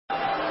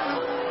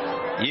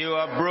You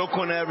have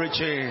broken every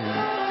chain.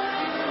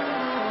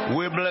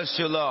 We bless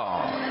you,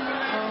 Lord.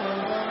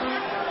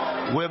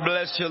 We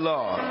bless you,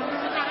 Lord.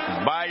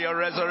 By your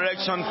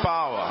resurrection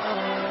power.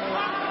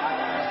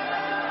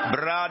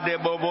 Brade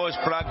bobos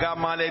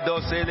pragamale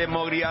dosele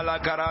moriala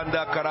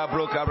karanda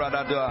karabroka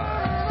bradada.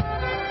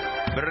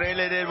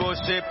 Brele de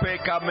bosepe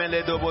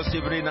kamele do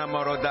bosibrina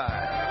moroda.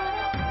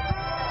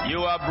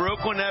 You have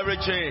broken every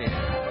chain.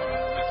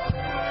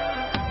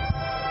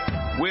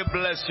 We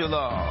bless you,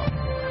 Lord.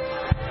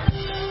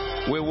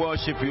 We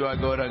worship you, our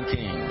God and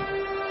King.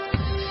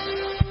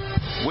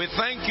 We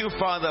thank you,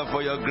 Father,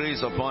 for your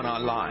grace upon our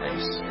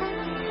lives.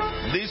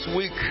 This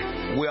week,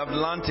 we have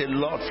learned a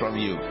lot from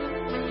you.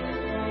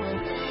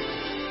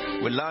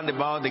 We learned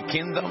about the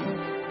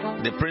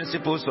kingdom, the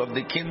principles of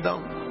the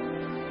kingdom,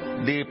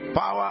 the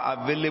power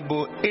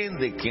available in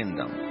the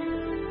kingdom,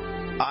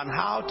 and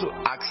how to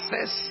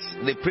access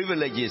the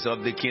privileges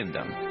of the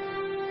kingdom.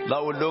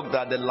 Lord, we looked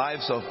at the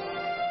lives of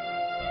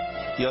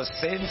your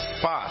saints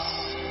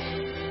past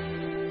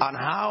and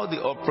how they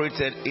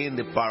operated in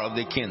the power of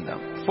the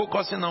kingdom,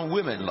 focusing on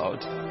women, Lord,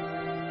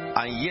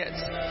 and yet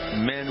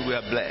men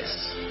were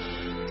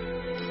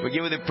blessed. We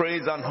give you the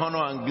praise and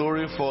honor and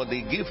glory for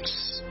the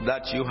gifts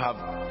that you have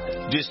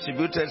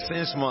distributed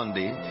since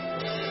Monday.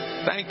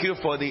 Thank you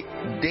for the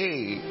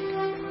day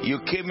you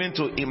came in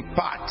to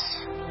impart,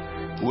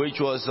 which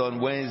was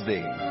on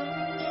Wednesday.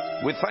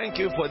 We thank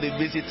you for the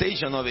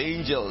visitation of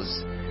angels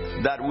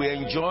that we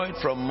enjoyed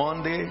from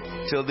Monday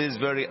till this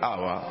very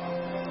hour.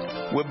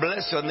 We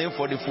bless your name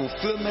for the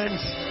fulfillment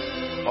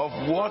of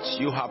what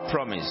you have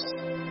promised.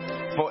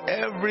 For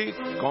every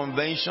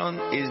convention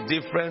is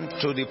different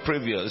to the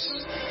previous,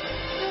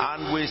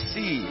 and we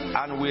see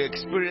and we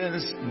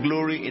experience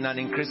glory in an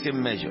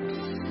increasing measure.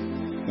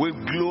 We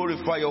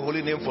glorify your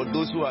holy name for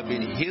those who have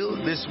been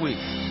healed this week.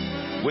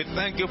 We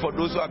thank you for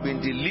those who have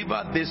been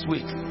delivered this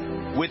week.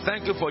 We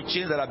thank you for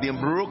chains that have been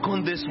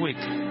broken this week.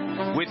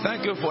 We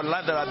thank you for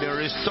life that have been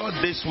restored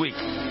this week.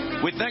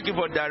 We thank you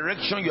for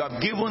direction you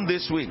have given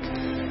this week.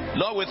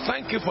 Lord, we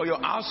thank you for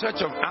your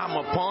outstretch of arm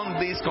upon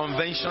this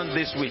convention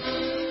this week.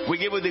 We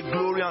give you the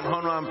glory and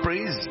honor and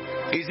praise.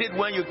 Is it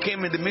when you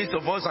came in the midst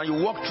of us and you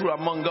walked through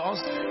among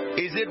us?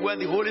 Is it when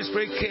the Holy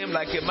Spirit came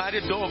like a mighty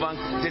dove and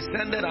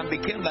descended and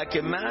became like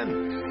a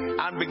man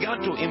and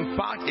began to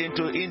impart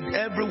in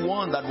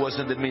everyone that was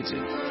in the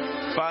meeting?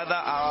 Father,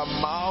 our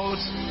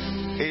mouth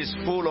is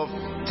full of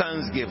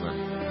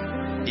thanksgiving.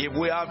 If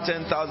we have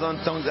 10,000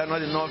 tongues, they're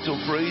not enough to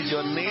praise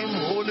your name,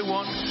 Holy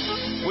One.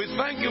 We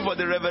thank you for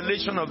the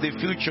revelation of the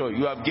future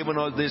you have given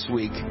us this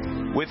week.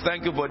 We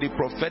thank you for the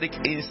prophetic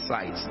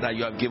insights that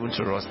you have given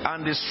to us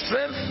and the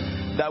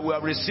strength that we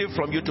have received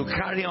from you to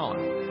carry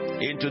on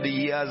into the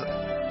years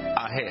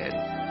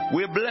ahead.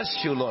 We bless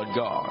you, Lord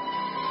God.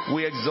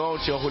 We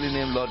exalt your holy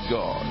name, Lord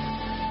God.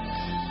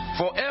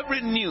 For every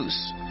news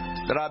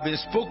that have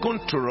been spoken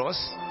to us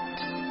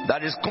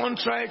that is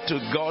contrary to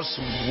God's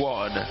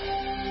word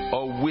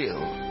or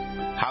will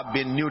have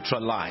been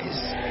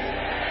neutralized.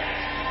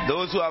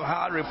 Those who have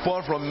had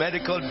report from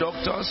medical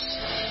doctors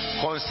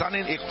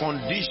concerning a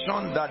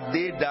condition that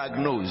they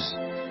diagnose,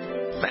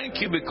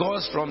 thank you,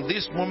 because from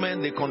this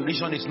moment the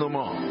condition is no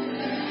more.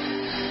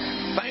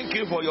 Thank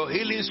you for your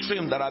healing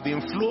stream that have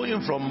been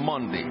flowing from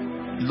Monday.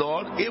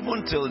 Lord,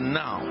 even till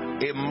now,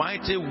 a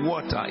mighty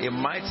water, a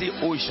mighty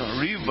ocean,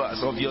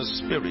 rivers of your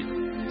spirit.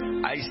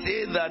 I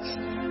say that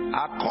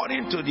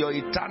according to your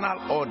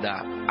eternal order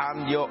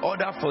and your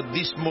order for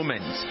this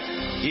moment,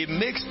 He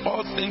makes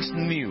all things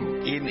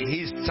new in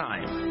His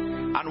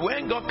time. And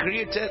when God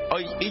created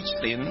each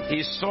thing,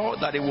 He saw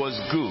that it was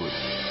good.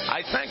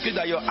 I thank you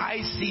that your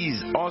eye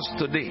sees us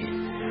today.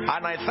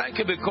 And I thank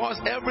you because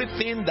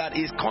everything that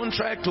is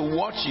contrary to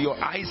what your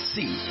eyes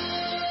see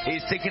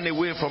is taken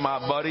away from our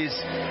bodies,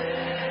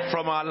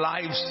 from our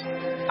lives,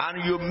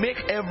 and you make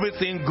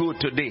everything good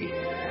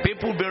today.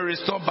 People being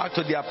restored back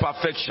to their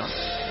perfection,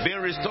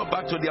 being restored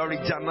back to their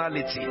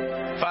originality.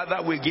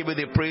 Father, we give you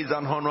the praise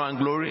and honor and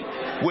glory.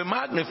 We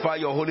magnify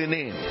your holy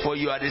name, for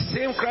you are the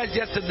same Christ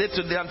yesterday,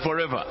 today, and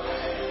forever.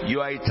 You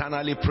are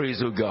eternally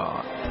praised, O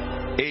God.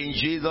 In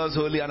Jesus'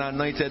 holy and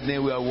anointed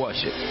name we are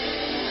worshipped.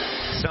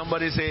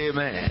 Somebody say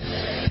amen.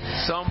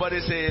 Somebody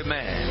say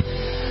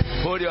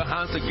amen. Hold your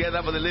hands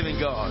together for the living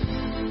God.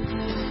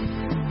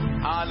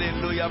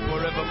 Hallelujah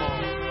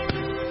forevermore.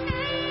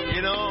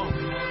 You know,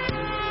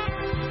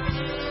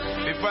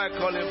 before I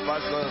call him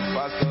Pastor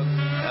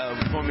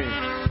for me,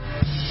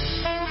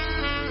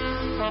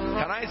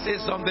 can I say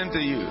something to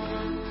you?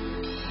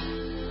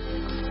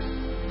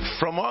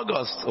 From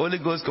August, Holy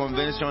Ghost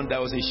Convention,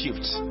 there was a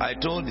shift. I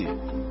told you.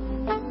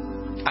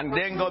 And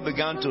then God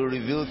began to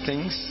reveal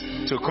things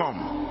to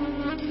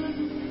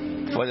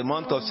come for the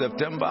month of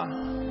September.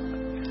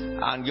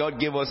 And God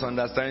gave us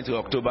understanding to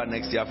October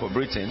next year for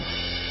Britain.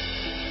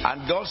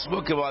 And God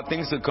spoke about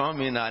things to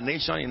come in our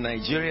nation, in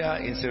Nigeria,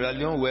 in Sierra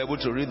Leone. We were able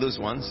to read those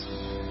ones.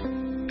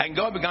 And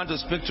God began to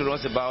speak to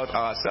us about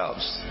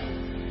ourselves.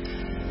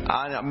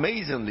 And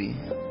amazingly,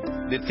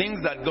 the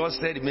things that God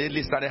said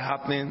immediately started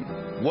happening.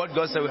 What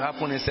God said will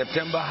happen in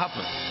September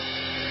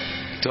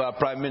happened. to our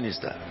Prime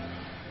Minister.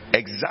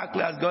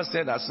 Exactly as God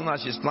said, as soon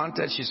as she's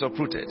planted, she's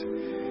uprooted.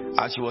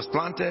 As she was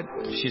planted,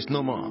 she's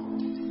no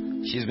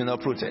more. She's been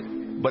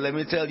uprooted. But let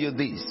me tell you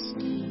this.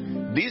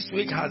 This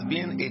week has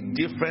been a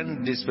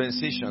different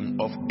dispensation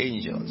of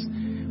angels.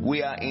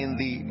 We are in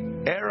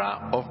the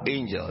era of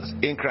angels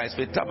in Christ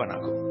Faith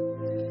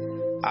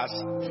Tabernacle. As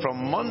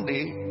from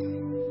Monday,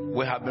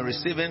 we have been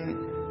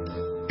receiving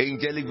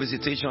angelic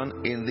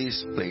visitation in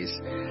this place.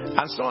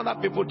 And some other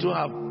people too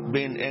have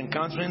been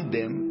encountering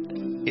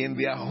them in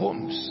their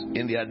homes,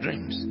 in their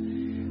dreams.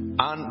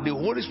 And the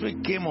Holy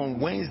Spirit came on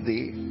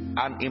Wednesday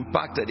and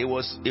impacted. It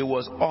was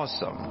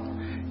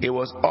awesome. It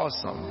was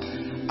awesome.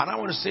 And I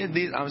want to say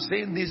this. I'm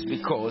saying this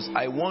because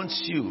I want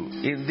you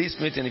in this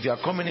meeting, if you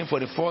are coming in for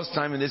the first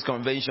time in this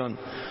convention,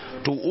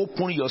 to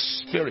open your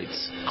spirit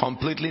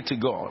completely to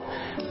God.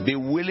 Be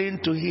willing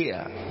to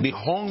hear. Be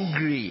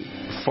hungry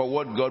for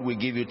what God will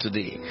give you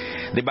today.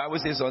 The Bible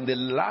says on the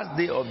last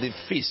day of the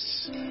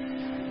feast,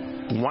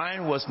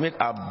 wine was made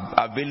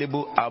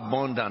available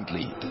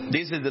abundantly.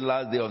 This is the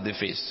last day of the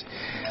feast.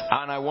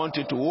 And I want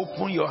you to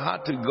open your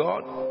heart to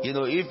God.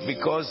 If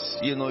because,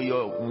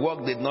 your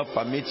work did not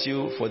permit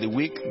you for the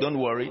week, don't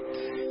worry.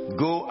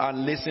 Go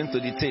and listen to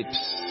the tapes.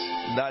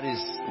 That is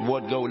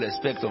what God will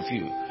expect of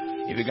you.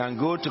 If you can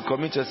go to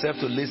commit yourself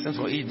to listen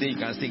for each day, you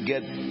can still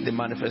get the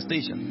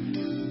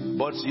manifestation.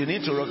 But you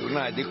need to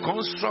recognize the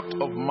construct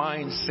of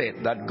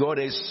mindset that God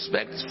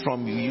expects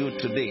from you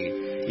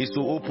today is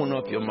to open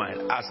up your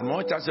mind. As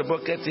much as your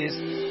bucket is,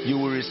 you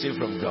will receive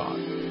from God.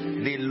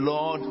 The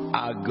Lord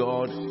our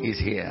God is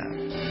here.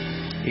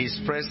 His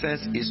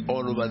presence is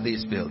all over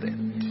this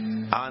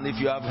building. And if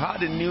you have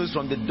heard the news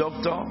from the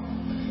doctor,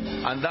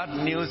 and that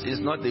news is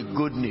not the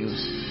good news,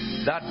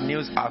 that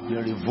news has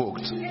been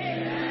revoked.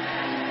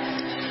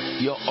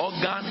 Your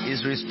organ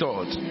is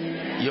restored.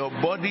 Your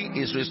body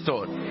is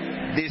restored.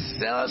 The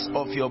cells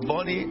of your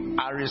body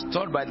are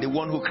restored by the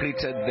one who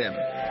created them.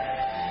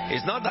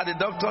 It's not that the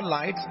doctor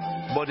lied,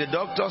 but the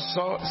doctor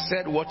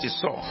said what he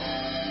saw.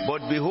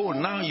 But behold,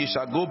 now you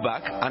shall go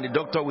back, and the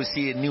doctor will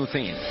see a new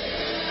thing.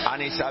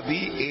 And it shall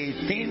be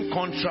a thing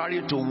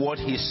contrary to what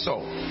he saw.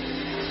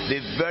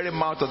 The very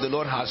mouth of the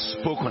Lord has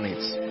spoken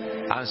it.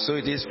 And so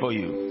it is for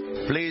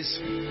you. Please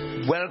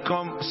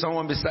welcome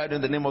someone beside you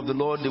in the name of the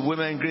Lord. The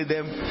women, greet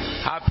them.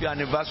 Happy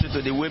anniversary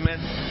to the women.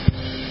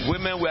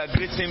 Women were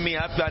greeting me,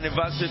 happy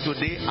anniversary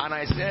today. And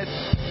I said,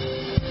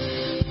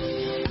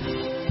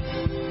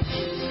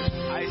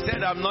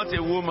 I'm not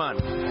a woman.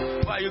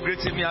 Why are you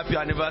greeting me, happy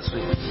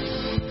anniversary?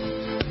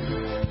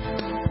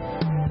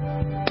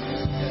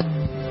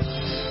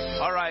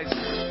 All right.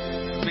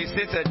 Be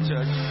seated,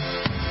 church.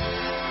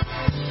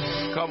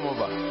 Come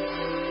over.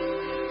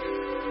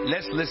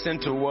 Let's listen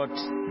to what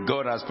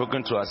God has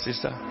spoken to our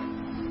sister.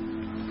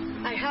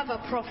 I have a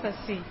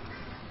prophecy.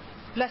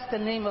 Bless the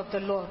name of the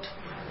Lord.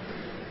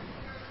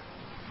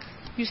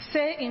 You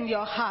say in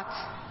your heart,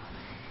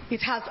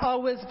 it has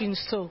always been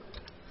so.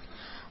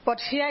 But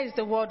here is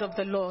the word of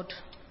the Lord.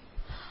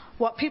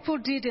 What people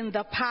did in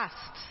the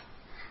past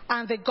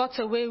and they got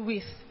away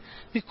with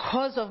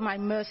because of my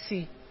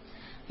mercy,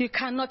 you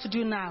cannot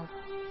do now.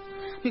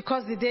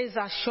 Because the days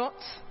are short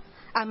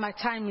and my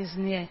time is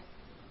near.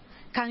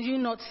 Can you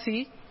not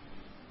see?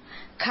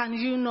 Can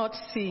you not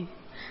see?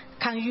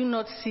 Can you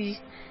not see?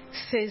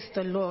 Says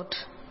the Lord.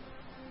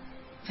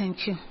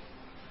 Thank you.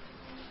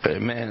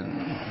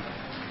 Amen.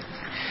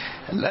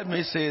 Let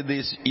me say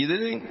this. You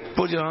didn't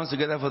put your hands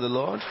together for the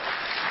Lord?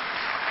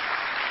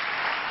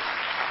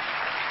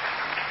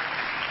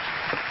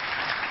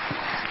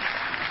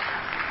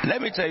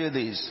 Let me tell you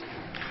this.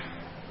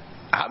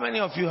 How many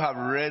of you have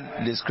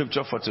read the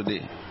scripture for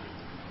today?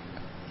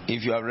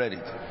 If you have read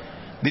it.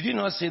 Did you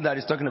not see that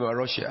it's talking about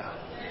Russia?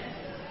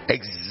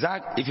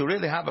 If you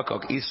read the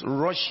Habakkuk, it's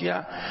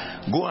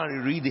Russia. Go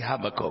and read the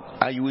Habakkuk.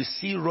 And you will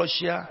see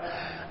Russia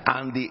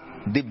and the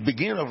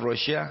beginning of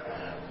Russia,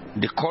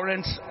 the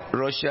current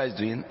Russia is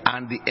doing,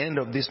 and the end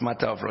of this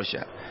matter of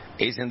Russia.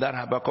 It's in that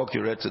Habakkuk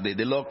you read today.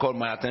 The Lord called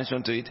my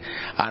attention to it,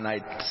 and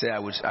I say I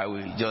will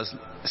just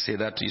say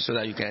that to you so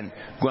that you can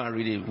go and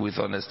read it with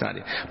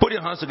understanding. Put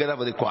your hands together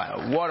for the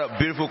choir. What a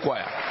beautiful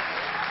choir.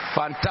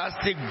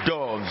 Fantastic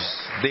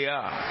doves they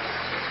are.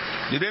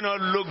 Do they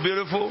not look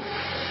beautiful?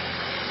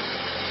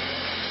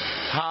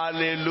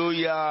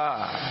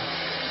 Hallelujah.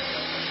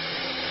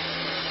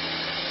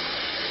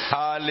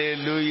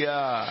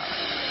 Hallelujah.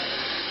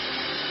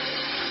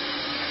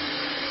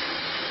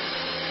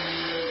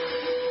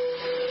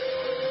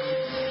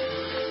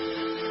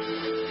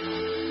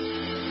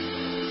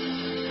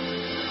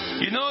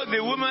 You know,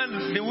 the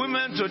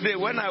women today,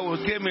 when I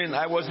came in,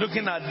 I was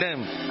looking at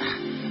them.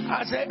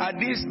 I said, are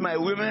these my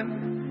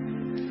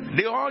women?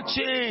 They all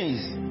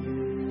changed.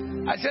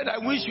 I said, I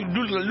wish you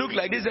look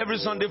like this every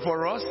Sunday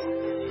for us.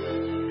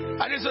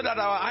 I just so that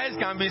our eyes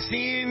can be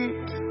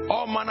seeing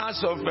all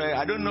manners of,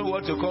 I don't know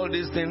what to call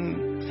this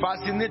thing,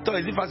 fascinator.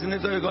 Is it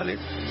fascinator you call it?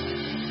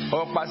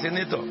 Or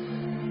fascinator?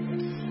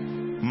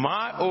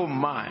 My, oh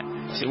my.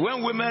 See,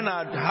 when women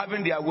are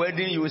having their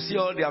wedding, you will see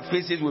all their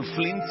faces with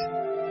flint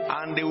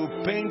and they will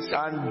paint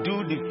and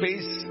do the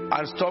face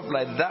and stuff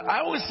like that. I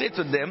always say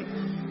to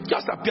them,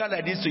 just appear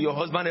like this to your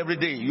husband every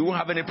day. You won't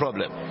have any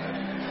problem.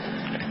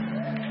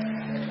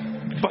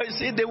 But you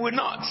see, they will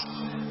not.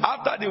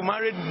 After they're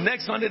married,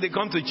 next Sunday they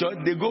come to church,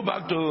 they go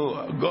back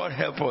to God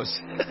help us.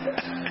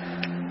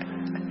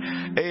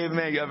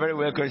 Amen. You are very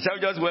welcome. Shall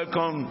we just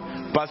welcome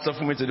Pastor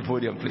Fumi to the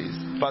podium, please?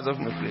 Pastor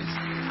Fumi, please.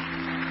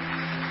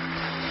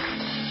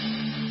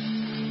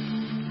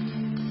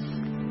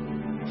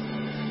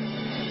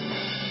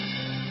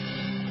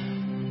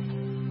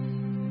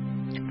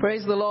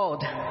 Praise the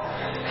Lord.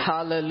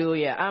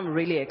 Hallelujah. I'm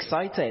really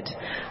excited.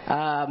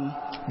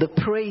 The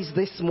praise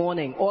this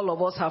morning, all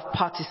of us have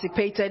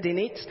participated in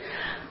it,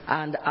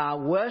 and our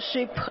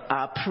worship,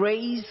 our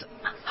praise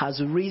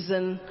has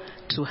risen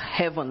to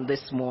heaven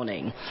this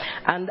morning.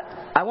 And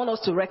I want us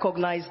to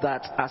recognize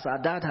that, as our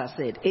dad has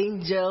said,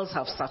 angels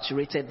have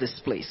saturated this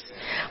place.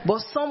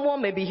 But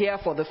someone may be here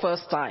for the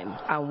first time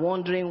and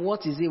wondering,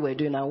 what is it we're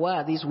doing, and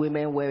why are these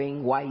women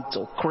wearing white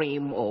or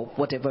cream or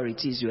whatever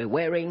it is you're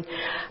wearing?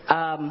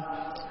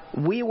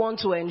 We want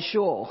to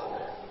ensure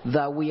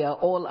that we are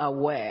all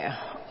aware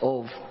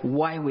of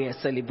why we are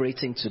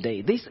celebrating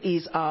today. This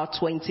is our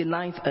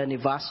 29th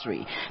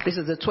anniversary. This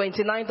is the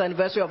 29th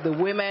anniversary of the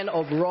Women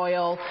of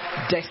Royal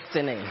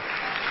Destiny.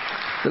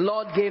 The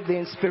Lord gave the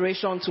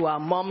inspiration to our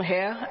mom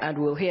here, and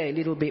we'll hear a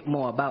little bit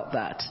more about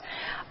that.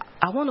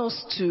 I want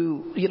us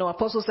to,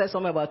 Apostle said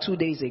something about 2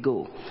 days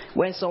ago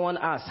when someone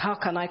asked, how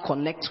can I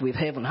connect with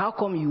heaven? How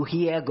come you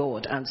hear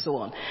God? And so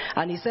on.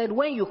 And he said,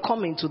 when you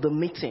come into the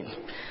meeting,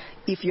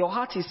 if your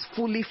heart is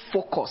fully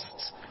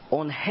focused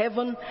on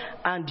heaven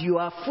and you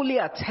are fully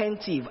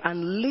attentive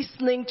and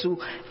listening to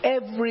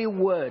every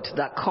word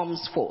that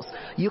comes forth,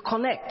 you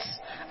connect,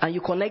 and you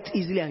connect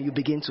easily, and you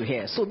begin to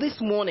hear. So this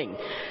morning,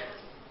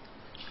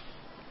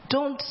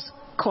 don't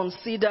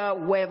consider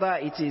whether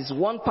it is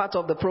one part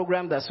of the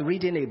program that's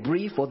reading a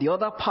brief, or the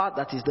other part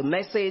that is the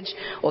message,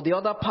 or the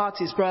other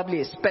part is probably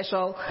a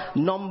special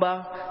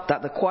number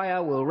that the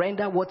choir will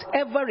render.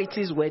 Whatever it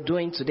is we're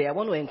doing today, I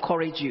want to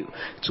encourage you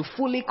to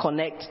fully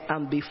connect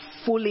and be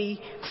fully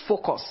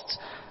focused,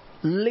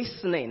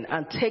 listening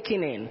and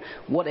taking in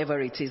whatever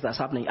it is that's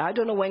happening. I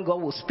don't know when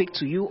God will speak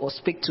to you or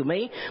speak to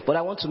me, but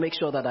I want to make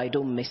sure that I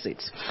don't miss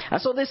it.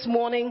 And so this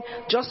morning,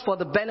 just for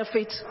the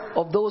benefit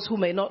of those who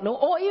may not know,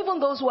 or even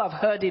those who have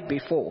heard it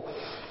before,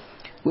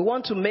 we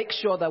want to make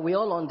sure that we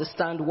all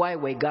understand why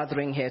we're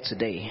gathering here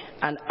today.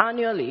 And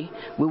annually,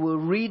 we will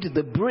read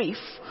the brief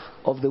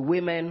of the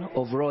Women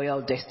of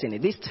Royal Destiny.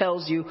 This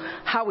tells you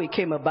how it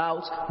came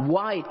about,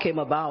 why it came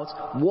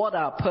about, what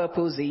our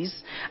purpose is,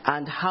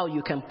 and how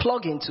you can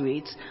plug into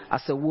it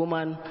as a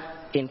woman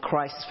in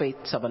Christ Faith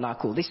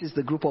Tabernacle. This is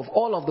the group of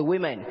all of the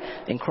women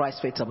in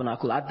Christ Faith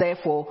Tabernacle. I'd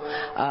therefore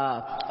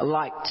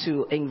like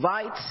to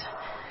invite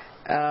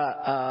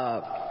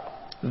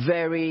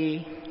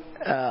very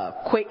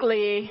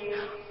quickly,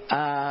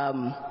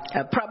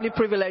 probably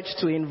privileged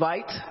to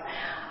invite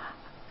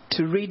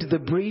to read the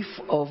brief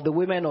of the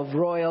Women of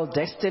Royal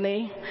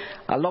Destiny,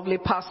 our lovely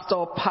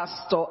Pastor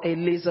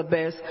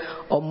Elizabeth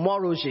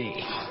Omoroji.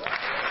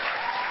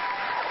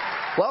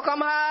 Welcome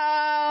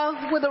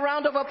her with a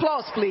round of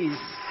applause, please.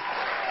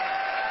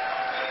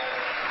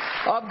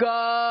 Up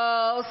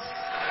girls,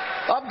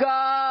 up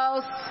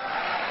girls,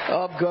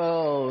 up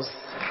girls.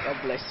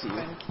 God bless you.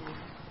 Thank you.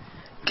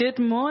 Good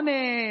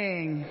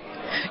morning.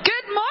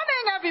 Good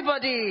morning,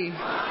 everybody.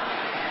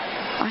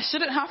 I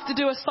shouldn't have to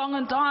do a song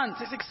and dance.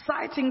 It's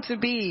exciting to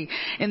be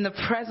in the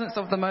presence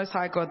of the Most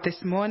High God this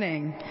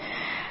morning.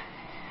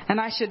 And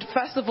I should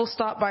first of all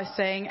start by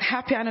saying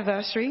happy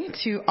anniversary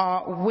to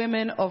our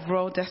Women of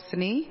Royal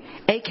Destiny,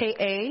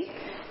 aka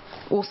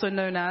also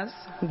known as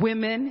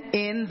Women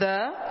in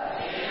the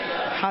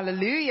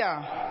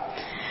Hallelujah.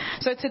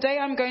 So today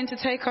I'm going to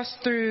take us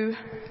through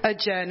a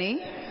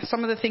journey.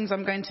 Some of the things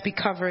I'm going to be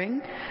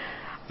covering,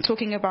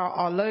 talking about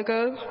our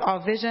logo,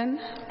 our vision,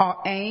 our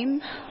aim,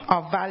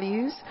 our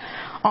values,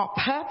 our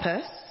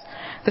purpose,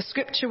 the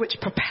scripture which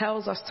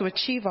propels us to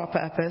achieve our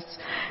purpose,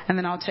 and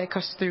then I'll take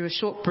us through a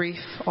short brief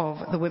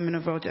of the Women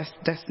of Royal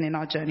Destiny in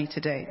our journey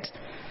to date.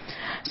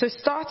 So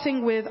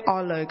starting with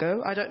our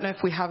logo, I don't know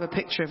if we have a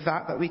picture of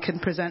that we can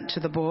present to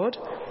the board.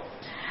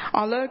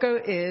 Our logo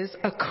is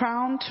a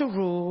crown to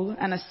rule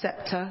and a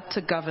scepter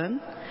to govern.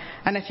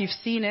 And if you've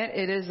seen it,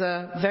 it is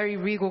a very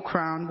regal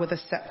crown with a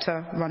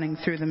scepter running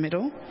through the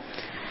middle.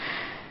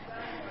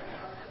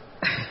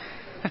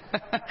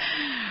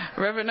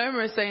 Reverend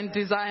Oma is saying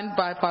designed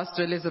by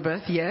Pastor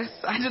Elizabeth. Yes,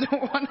 I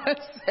didn't want to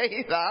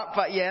say that,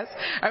 but yes.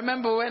 I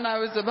remember when I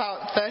was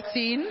about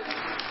 13.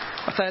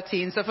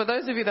 So for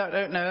those of you that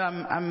don't know,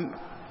 I'm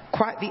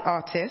quite the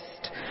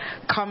artist.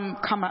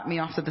 Come at me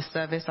after the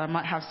service. I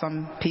might have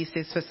some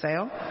pieces for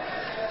sale.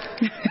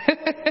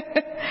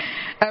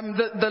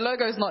 The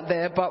logo is not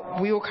there,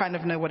 but we all kind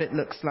of know what it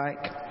looks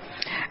like.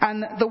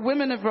 And the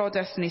Women of Royal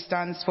Destiny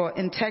stands for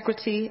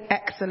integrity,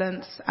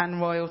 excellence, and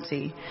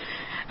royalty.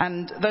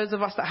 And those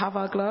of us that have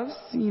our gloves,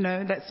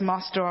 let's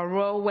master our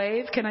royal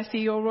wave. Can I see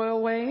your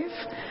royal wave?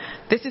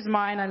 This is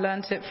mine. I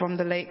learnt it from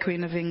the late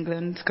Queen of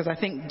England, because I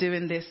think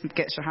doing this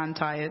gets your hand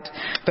tired.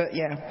 But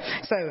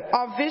yeah. So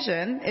our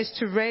vision is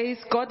to raise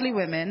godly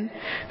women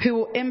who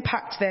will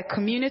impact their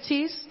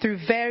communities through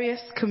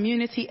various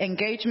community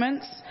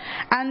engagements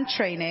and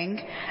training,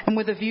 and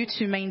with a view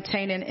to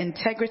maintaining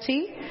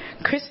integrity,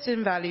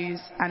 Christian values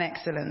and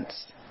excellence.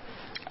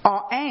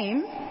 Our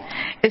aim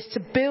is to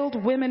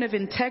build women of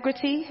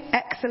integrity,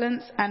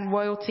 excellence and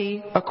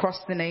royalty across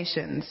the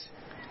nations.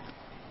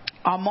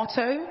 Our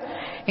motto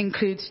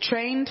includes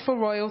trained for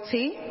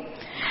royalty,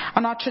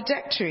 and our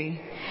trajectory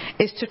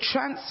is to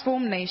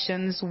transform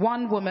nations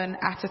one woman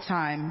at a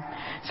time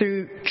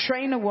through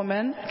train a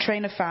woman,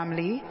 train a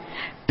family,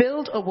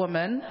 build a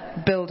woman,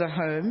 build a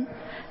home,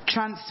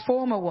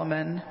 transform a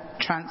woman,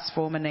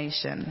 transform a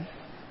nation.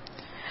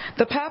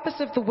 The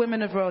purpose of the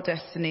Women of Royal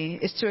Destiny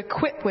is to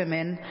equip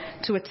women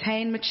to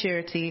attain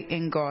maturity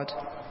in God.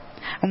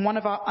 And one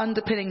of our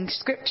underpinning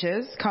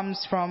scriptures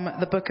comes from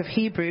the book of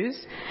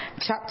Hebrews,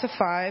 chapter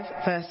 5,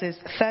 verses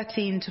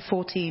 13 to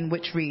 14,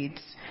 which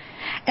reads,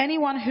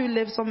 "Anyone who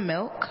lives on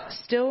milk,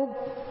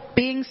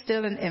 being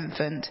still an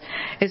infant,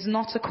 is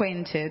not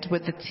acquainted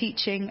with the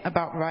teaching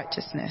about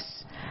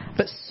righteousness.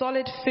 But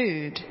solid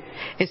food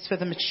is for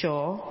the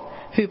mature,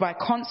 who by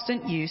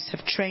constant use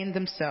have trained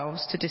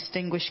themselves to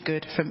distinguish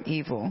good from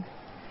evil."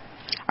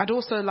 I'd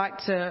also like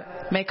to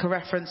make a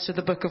reference to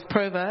the book of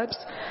Proverbs,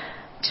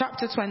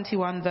 chapter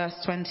 21, verse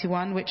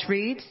 21, which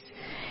reads,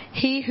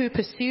 "He who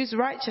pursues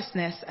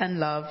righteousness and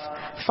love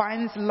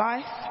finds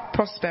life,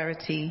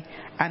 prosperity,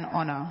 and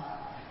honor."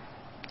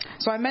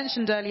 So I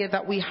mentioned earlier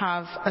that we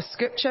have a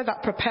scripture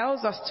that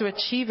propels us to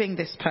achieving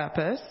this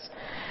purpose,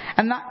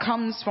 and that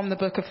comes from the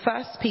book of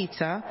 1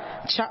 Peter,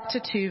 chapter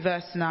 2,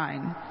 verse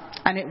 9,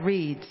 and it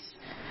reads,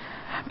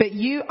 "But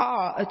you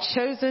are a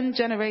chosen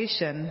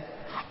generation,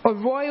 a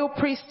royal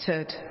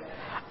priesthood,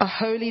 a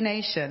holy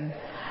nation,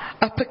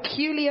 a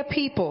peculiar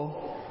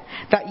people,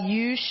 that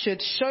you should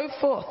show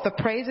forth the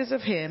praises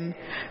of him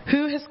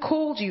who has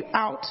called you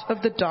out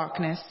of the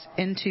darkness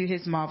into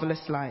his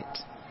marvelous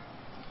light."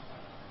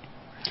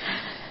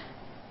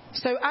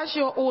 So as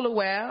you're all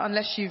aware,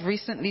 unless you've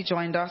recently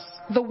joined us,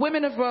 the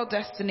Women of Royal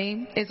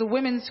Destiny is a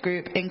women's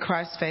group in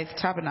Christ Faith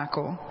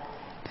Tabernacle.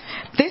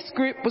 This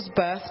group was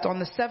birthed on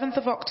the 7th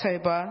of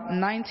October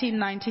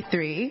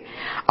 1993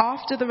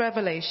 after the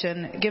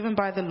revelation given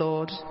by the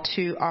Lord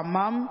to our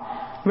mum,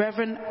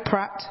 Reverend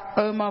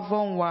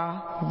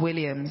Oma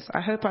Williams. I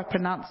hope I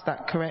pronounced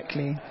that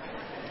correctly.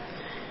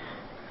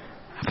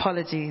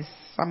 Apologies,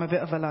 I'm a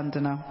bit of a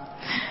Londoner.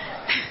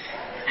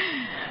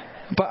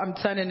 But I'm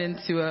turning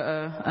into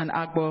an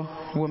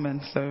Agbo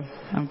woman, so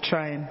I'm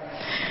trying.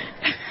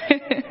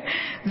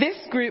 This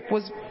group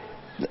was,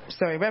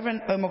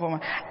 Reverend Oma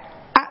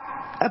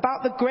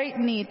about the great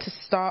need to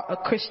start a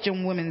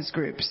Christian women's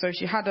group. So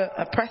she had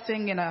a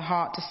pressing in her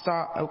heart to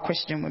start a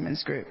Christian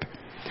women's group.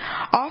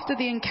 After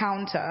the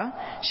encounter,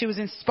 she was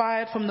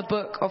inspired from the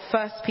book of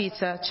 1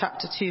 Peter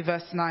chapter 2,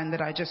 verse 9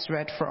 that I just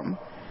read from.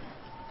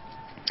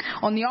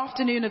 On the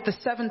afternoon of the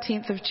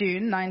 17th of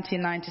June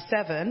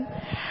 1997,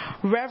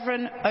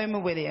 Reverend Oma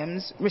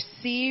Williams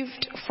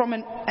received from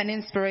an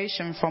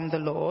inspiration from the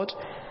Lord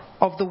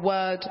of the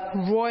word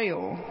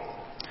royal,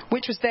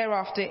 which was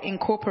thereafter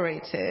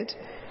incorporated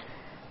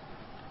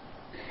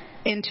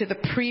into the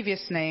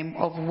previous name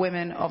of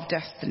Women of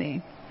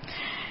Destiny.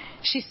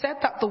 She said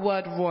that the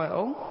word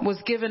royal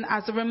was given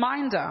as a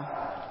reminder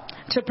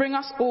to bring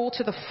us all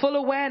to the full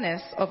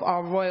awareness of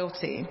our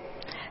royalty.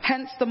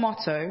 Hence the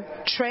motto,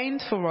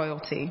 trained for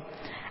royalty,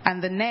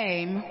 and the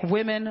name,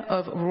 Women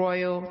of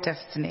Royal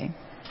Destiny.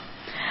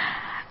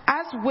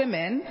 As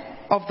women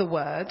of the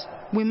word,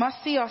 we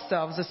must see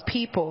ourselves as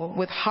people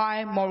with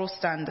high moral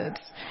standards,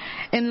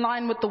 in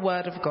line with the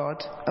word of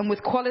God, and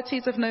with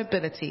qualities of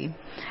nobility,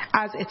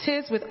 as it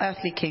is with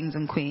earthly kings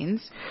and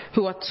queens,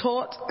 who are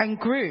taught and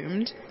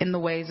groomed in the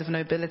ways of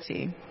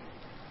nobility.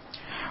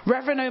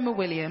 Reverend Oma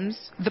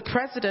Williams, the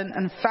president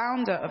and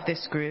founder of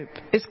this group,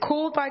 is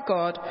called by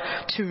God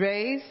to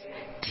raise,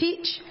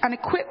 teach and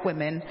equip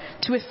women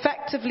to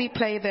effectively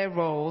play their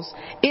roles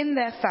in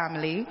their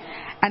family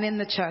and in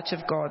the Church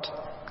of God,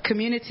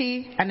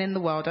 community and in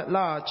the world at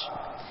large.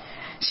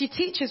 She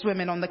teaches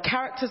women on the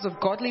characters of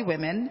godly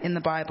women in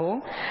the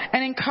Bible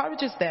and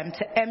encourages them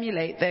to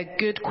emulate their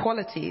good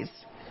qualities.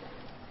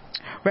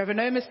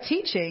 Reverend Oma's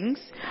teachings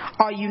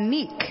are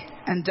unique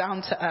and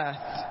down to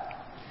earth.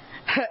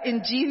 Her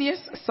ingenious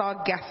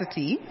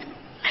sagacity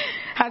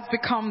has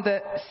become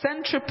the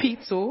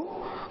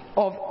centripetal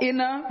of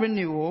inner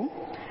renewal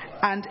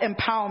and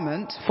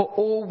empowerment for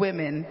all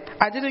women.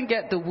 I didn't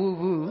get the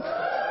woo-woo.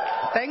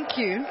 Thank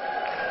you.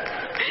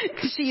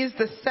 She is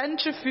the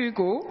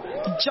centrifugal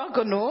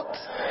juggernaut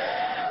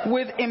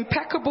with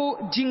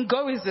impeccable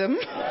jingoism,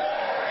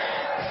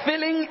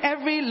 filling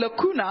every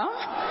lacuna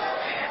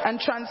and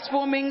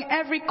transforming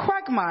every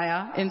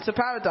quagmire into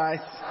paradise.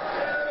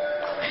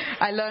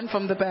 I learned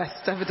from the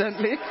best,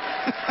 evidently.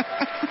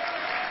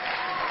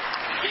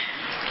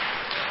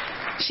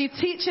 She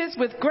teaches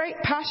with great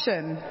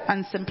passion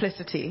and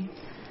simplicity.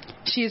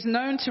 She is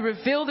known to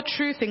reveal the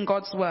truth in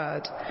God's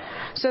word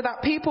so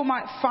that people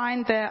might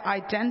find their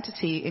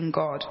identity in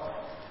God.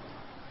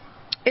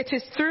 It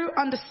is through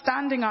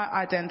understanding our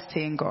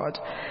identity in God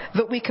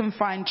that we can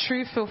find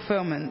true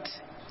fulfillment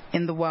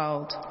in the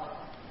world.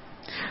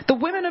 The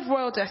Women of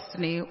Royal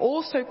Destiny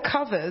also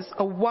covers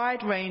a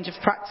wide range of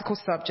practical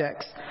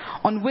subjects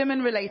on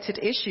women-related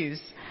issues.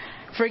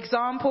 For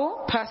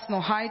example,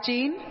 personal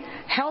hygiene,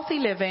 healthy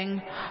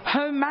living,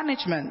 home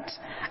management,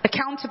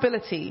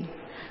 accountability,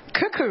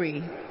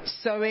 cookery,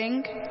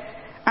 sewing,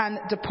 and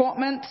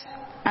deportment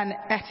and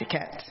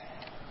etiquette.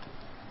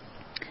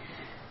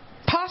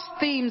 Past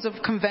themes of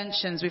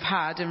conventions we've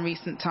had in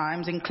recent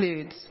times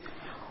includes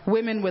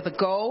women with a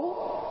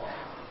goal,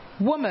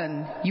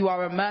 woman, you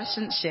are a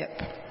merchant ship,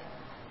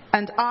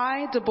 and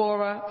I,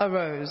 Deborah,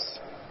 arose.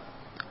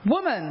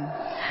 Woman,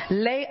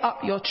 lay up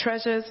your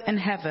treasures in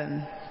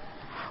heaven.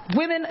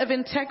 Women of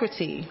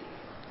integrity,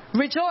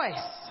 rejoice,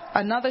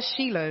 another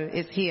Shiloh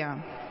is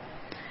here.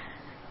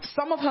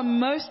 Some of her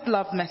most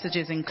loved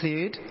messages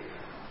include,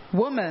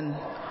 woman,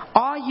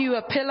 are you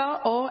a pillar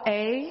or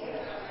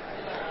a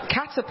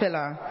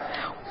caterpillar?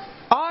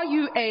 Are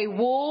you a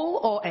wall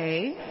or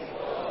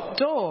a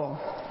door?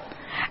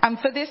 And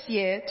for this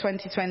year,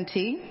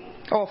 2020,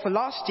 or for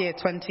last year,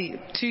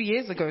 2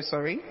 years ago,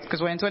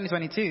 because we're in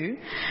 2022,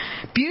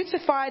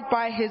 beautified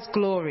by his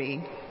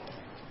glory.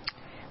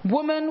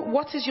 Woman,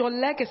 what is your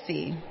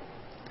legacy?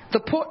 The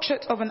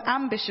portrait of an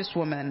ambitious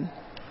woman.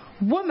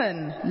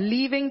 Woman,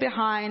 leaving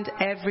behind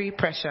every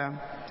pressure.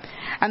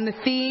 And the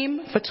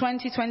theme for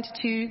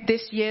 2022,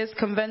 this year's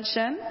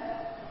convention,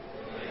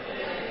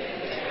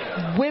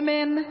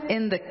 Women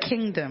in the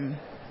Kingdom.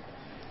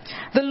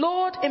 The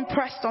Lord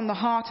impressed on the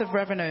heart of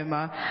Reverend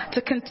Oma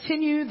to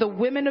continue the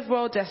Women of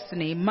Royal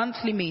Destiny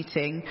monthly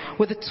meeting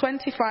with a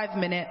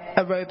 25-minute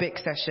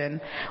aerobic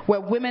session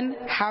where women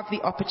have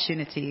the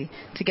opportunity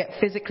to get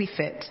physically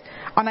fit.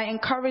 And I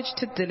encourage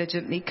to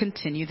diligently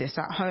continue this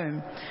at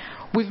home.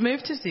 We've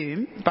moved to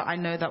Zoom, but I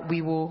know that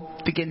we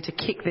will begin to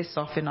kick this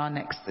off in our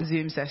next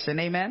Zoom session.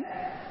 Amen?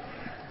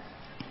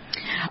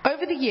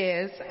 Over the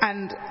years,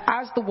 and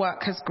as the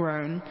work has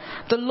grown,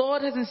 the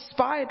Lord has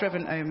inspired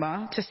Reverend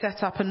Oma to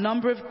set up a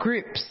number of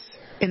groups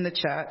in the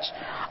church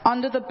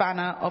under the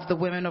banner of the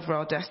Women of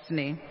Royal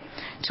Destiny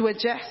to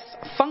address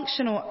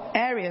functional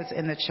areas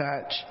in the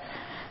church,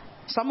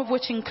 some of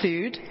which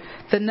include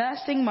the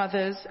nursing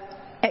mothers,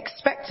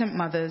 expectant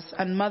mothers,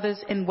 and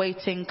mothers in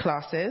waiting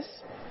classes,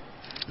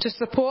 to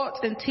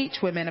support and teach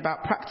women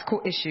about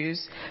practical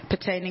issues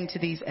pertaining to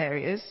these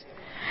areas,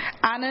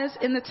 Annas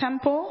in the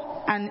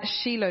temple, and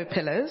Shiloh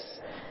pillars.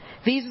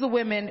 These are the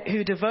women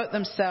who devote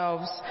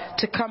themselves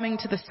to coming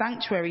to the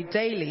sanctuary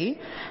daily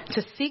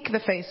to seek the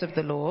face of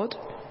the Lord,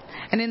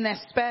 and in their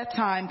spare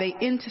time they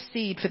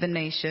intercede for the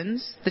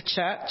nations, the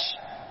church,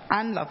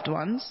 and loved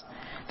ones.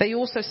 They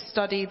also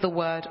study the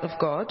Word of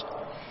God.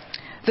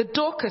 The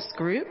Dorcas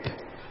group.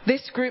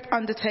 This group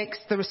undertakes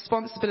the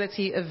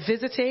responsibility of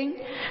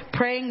visiting,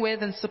 praying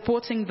with, and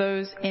supporting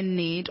those in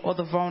need or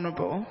the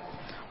vulnerable,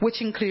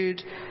 which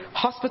include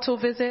hospital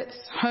visits,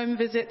 home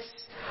visits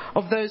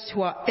of those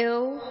who are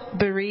ill,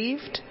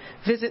 bereaved,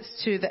 visits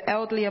to the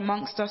elderly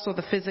amongst us or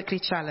the physically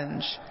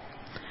challenged.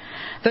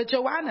 The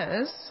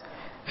Joannas,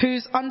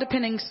 whose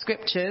underpinning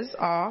scriptures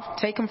are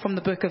taken from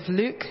the book of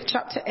Luke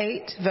chapter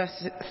 8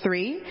 verse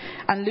 3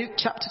 and Luke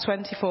chapter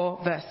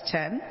 24 verse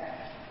 10.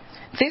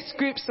 This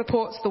group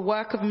supports the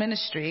work of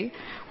ministry,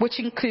 which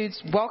includes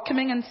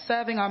welcoming and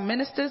serving our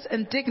ministers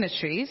and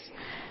dignitaries.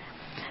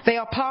 They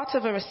are part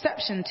of a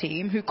reception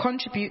team who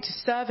contribute to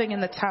serving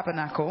in the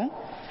tabernacle.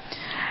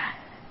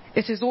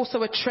 It is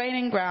also a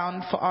training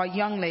ground for our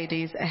young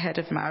ladies ahead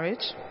of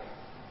marriage.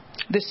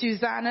 The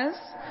Susannas.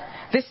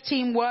 This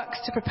team works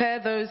to prepare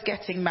those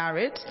getting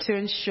married to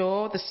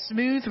ensure the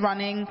smooth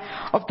running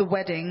of the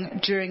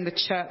wedding during the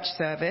church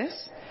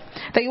service.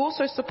 They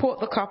also support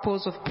the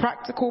couples with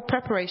practical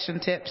preparation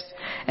tips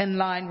in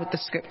line with the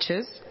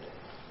scriptures.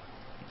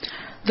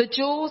 The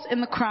jewels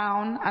in the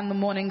crown and the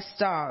morning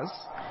stars,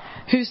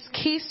 whose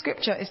key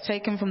scripture is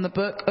taken from the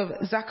book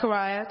of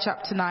Zechariah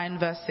chapter 9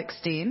 verse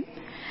 16.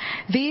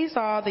 These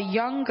are the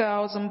young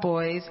girls and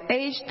boys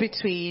aged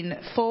between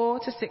 4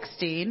 to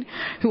 16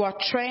 who are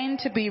trained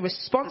to be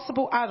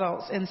responsible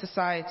adults in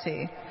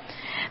society.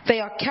 They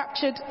are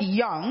captured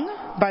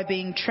young by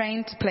being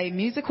trained to play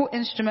musical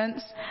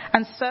instruments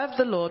and serve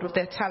the Lord with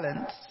their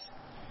talents.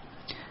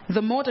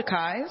 The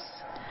Mordecais.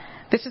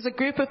 This is a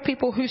group of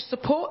people who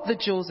support the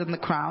jewels in the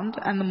crown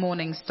and the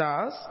morning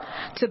stars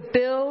to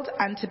build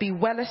and to be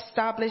well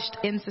established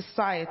in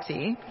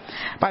society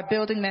by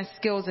building their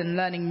skills in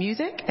learning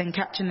music and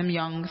catching them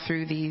young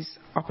through these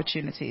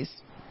opportunities.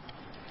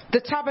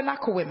 The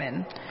Tabernacle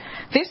Women.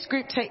 This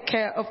group take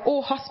care of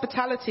all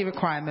hospitality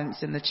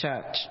requirements in the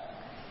church.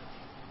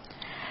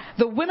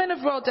 The Women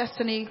of Royal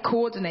Destiny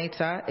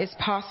coordinator is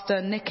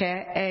Pastor Nike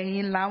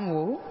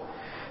Ehilanwu,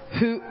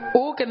 who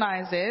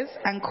organizes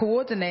and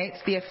coordinates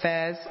the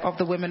affairs of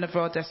the Women of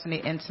Royal Destiny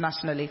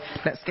internationally.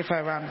 Let's give her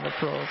a round of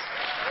applause.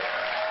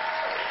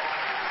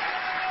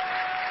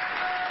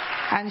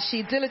 and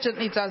she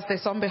diligently does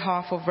this on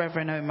behalf of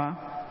Reverend Oma.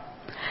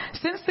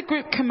 Since the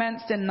group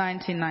commenced in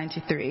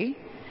 1993,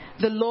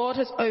 the Lord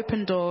has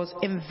opened doors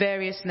in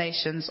various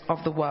nations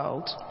of the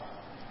world.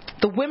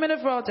 The Women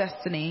of Royal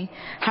Destiny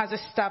has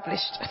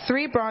established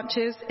 3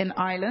 branches in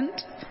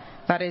Ireland,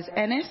 that is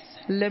Ennis,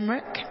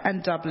 Limerick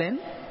and Dublin,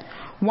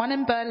 1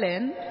 in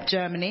Berlin,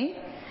 Germany,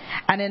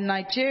 and in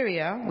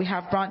Nigeria we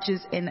have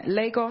branches in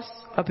Lagos,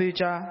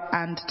 Abuja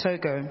and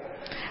Togo.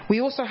 We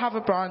also have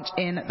a branch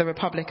in the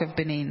Republic of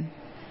Benin.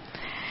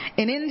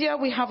 In India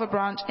we have a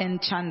branch in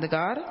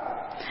Chandigarh,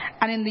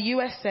 and in the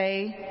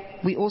USA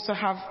we also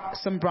have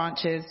some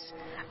branches,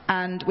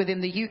 and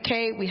within the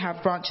UK we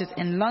have branches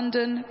in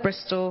London,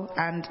 Bristol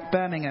and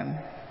Birmingham.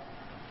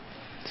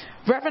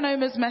 Reverend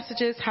Oma's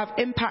messages have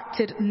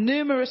impacted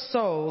numerous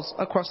souls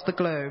across the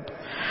globe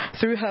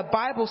through her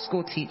Bible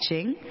school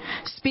teaching,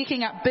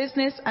 speaking at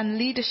business and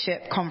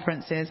leadership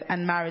conferences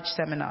and marriage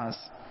seminars.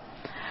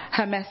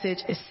 Her message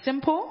is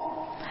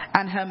simple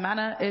and her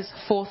manner is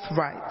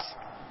forthright.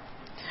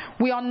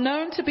 We are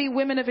known to be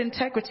women of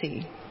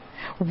integrity,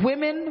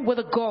 women with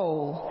a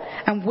goal,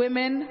 and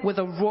women with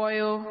a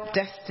royal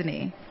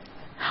destiny.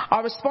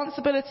 Our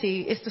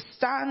responsibility is to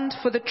stand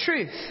for the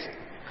truth.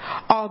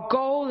 Our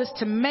goal is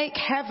to make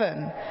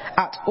heaven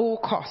at all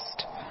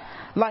cost.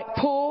 Like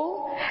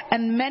Paul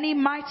and many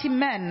mighty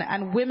men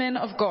and women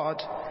of God,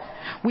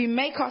 we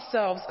make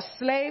ourselves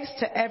slaves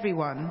to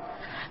everyone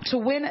to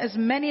win as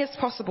many as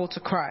possible to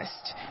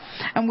Christ.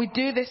 And we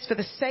do this for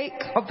the sake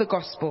of the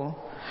gospel,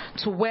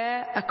 to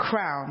wear a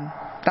crown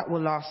that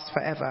will last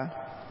forever.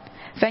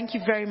 Thank you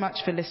very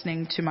much for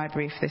listening to my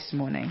brief this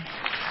morning.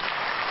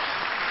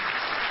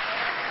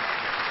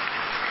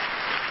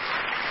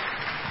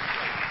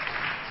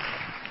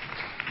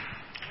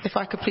 If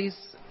I could please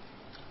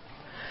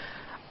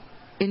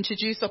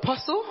introduce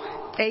Apostle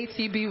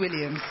A.T.B.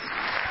 Williams.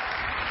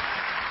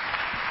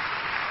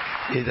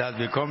 It has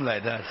become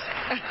like that.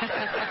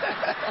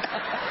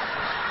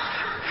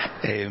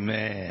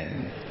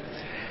 Amen.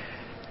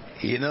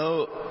 You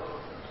know,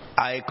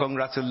 I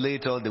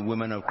congratulate all the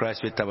women of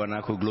Christ Faith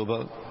Tabernacle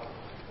Global.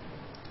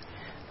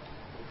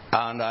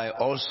 And I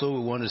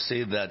also want to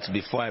say that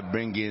before I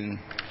bring in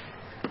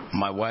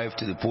my wife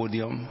to the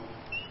podium,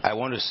 I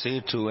want to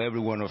say to every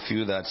one of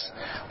you that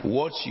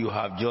what you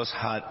have just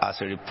had as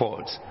a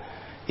report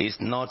is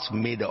not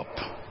made up.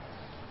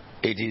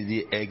 It is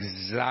the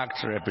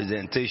exact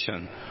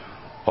representation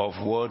of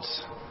what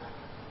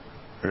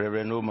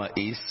Reverend Oma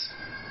is,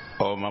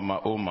 or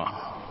Mama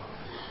Oma.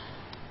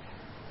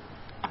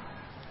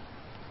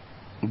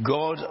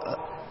 God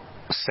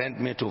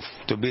sent me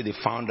to be the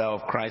founder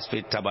of Christ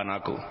Faith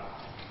Tabernacle.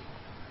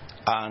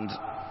 And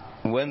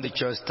when the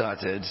church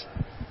started,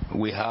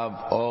 we have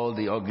all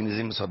the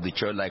organisms of the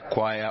church, like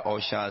choir,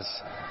 ushers,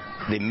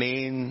 the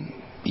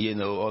main,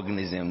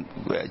 organism,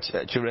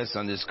 children's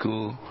Sunday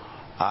school,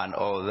 and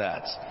all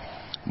that.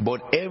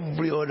 But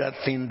every other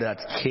thing that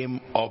came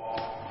up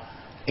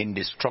in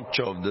the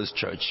structure of this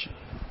church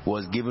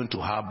was given to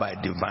her by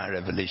divine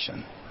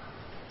revelation.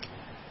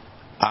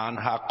 And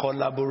her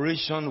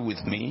collaboration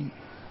with me,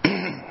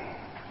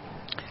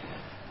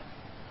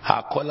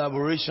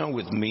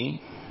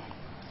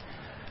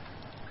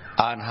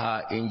 and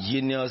her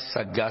ingenious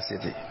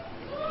sagacity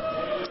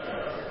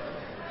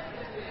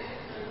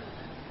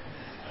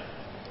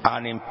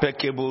and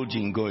impeccable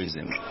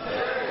jingoism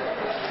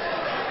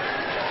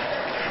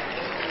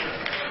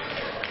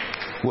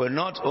will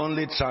not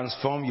only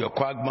transform your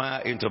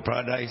quagmire into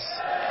paradise,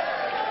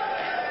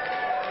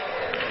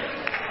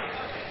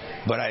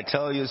 but I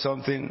tell you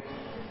something,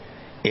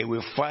 it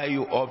will fire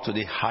you up to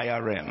the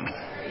higher realm.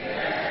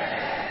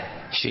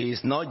 She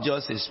is not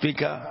just a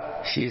speaker,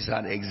 she is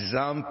an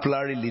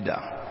exemplary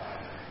leader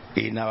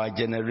in our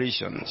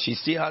generation. She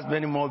still has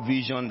many more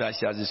visions that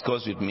she has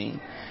discussed with me,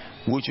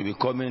 which will be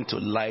coming to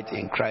light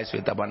in Christ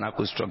Faith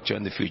Tabernacle structure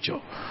in the future.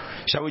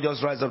 Shall we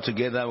just rise up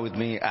together with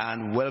me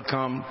and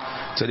welcome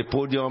to the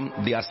podium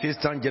the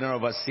Assistant General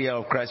Overseer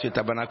of Christ Faith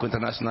Tabernacle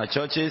International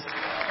Churches,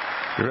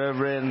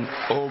 Reverend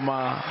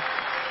Oma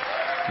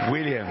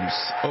Williams.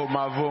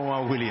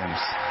 Oma Williams.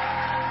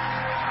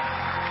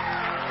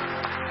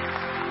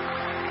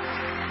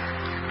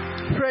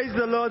 Praise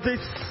the Lord this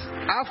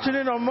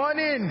afternoon or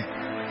morning.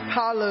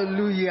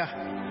 Hallelujah.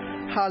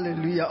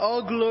 Hallelujah.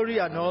 All glory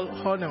and all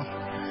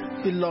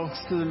honor belongs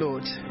to the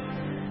Lord.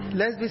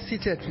 Let's be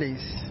seated,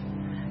 please.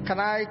 Can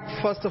I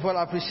first of all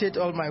appreciate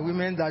all my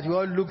women that you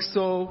all look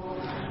so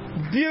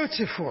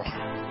beautiful.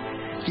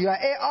 You are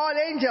all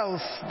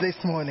angels this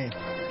morning.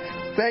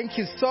 Thank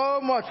you so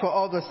much for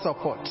all the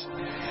support.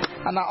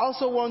 And I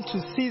also want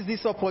to seize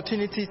this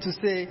opportunity to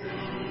say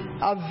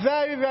a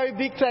very, very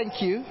big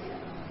thank you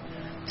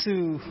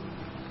to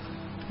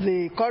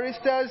the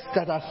choristers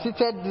that are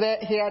seated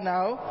here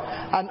now,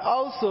 and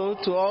also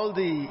to all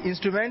the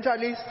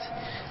instrumentalists.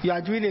 You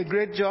are doing a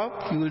great job.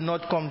 You will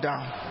not come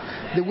down.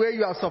 The way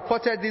you have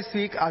supported this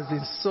week has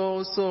been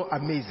so, so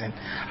amazing.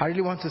 I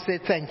really want to say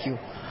thank you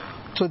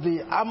to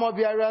the armor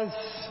bearers,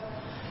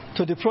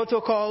 to the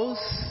protocols,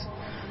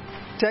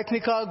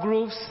 technical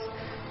groups,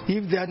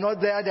 If they are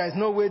not there, there is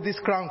no way this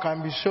crown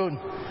can be shown.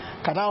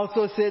 Can I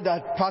also say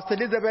that Pastor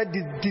Elizabeth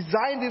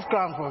designed this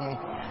crown for me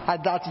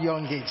at that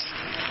young age?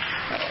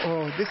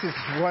 Oh, this is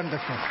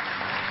wonderful.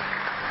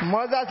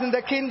 Mothers in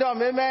the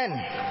kingdom, amen.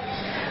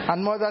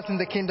 And mothers in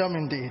the kingdom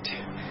indeed.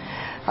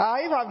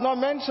 If I've not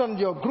mentioned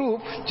your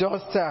group,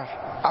 just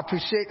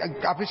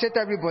appreciate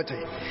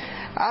everybody.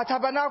 At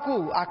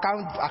Tabernacle,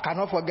 I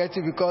cannot forget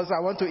you because I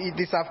want to eat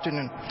this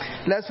afternoon.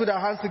 Let's put our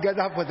hands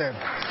together for them.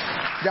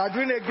 They are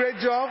doing a great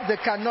job. They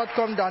cannot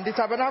come down. The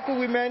Tabernacle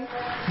women,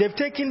 they've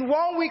taken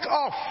 1 week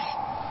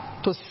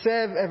off to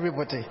serve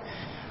everybody.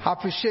 I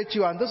appreciate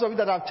you. And those of you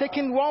that have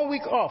taken 1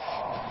 week off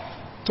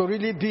to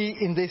really be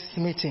in this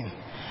meeting.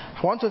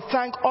 I want to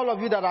thank all of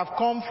you that have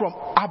come from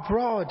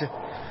abroad.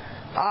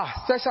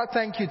 Special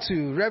thank you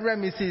to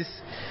Reverend Mrs.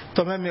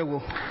 Tomemewo.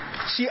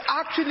 She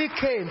actually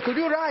came. Could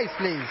you rise,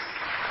 please?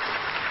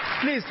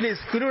 Please,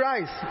 could you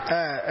rise,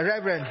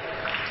 Reverend?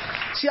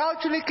 She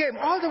actually came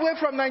all the way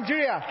from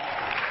Nigeria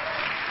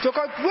to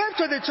come. Wave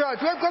to the church.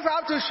 Wave, because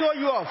I have to show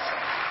you off.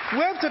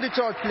 Wave to the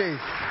church, please.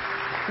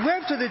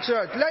 Wave to the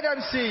church. Let them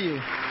see you.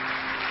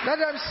 Let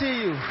them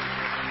see you.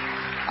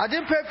 I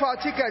didn't pay for a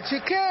ticket. She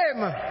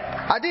came.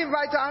 I didn't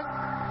invite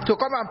her to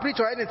come and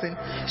preach or anything.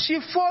 She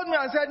phoned me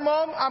and said,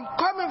 Mom, I'm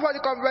coming for the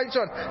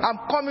convention.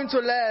 I'm coming to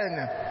learn.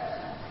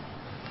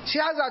 She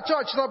has a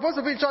church. She's supposed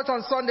to be in church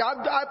on Sunday.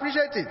 I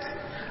appreciate it.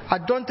 I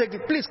don't take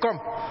it. Please come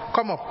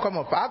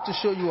up. I have to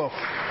show you off.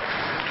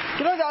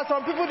 You know, there are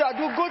some people that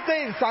do good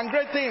things and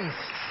great things.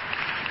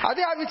 I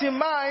didn't have it in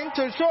mind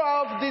to show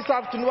off this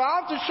afternoon. I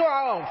have to show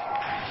off.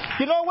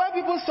 You know, when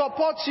people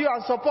support you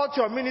and support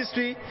your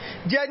ministry,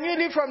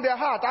 genuinely from their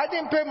heart. I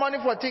didn't pay money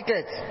for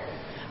tickets.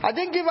 I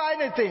didn't give her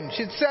anything.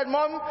 She said,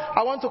 Mom,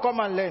 I want to come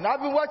and learn.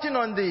 I've been watching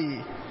on the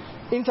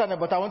internet,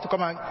 but I want to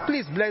come and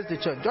please bless the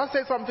church. Just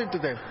say something to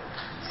them.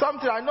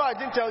 Something I know I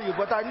didn't tell you,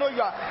 but I know you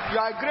are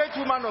a great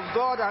woman of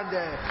God, and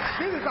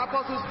this is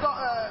Apostle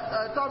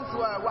Tom's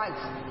wife.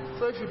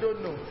 So if you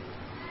don't know.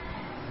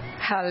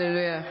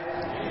 Hallelujah.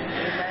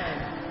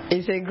 Amen.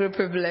 It's a great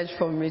privilege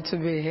for me to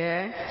be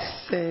here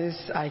since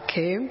I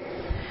came.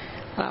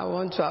 I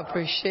want to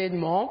appreciate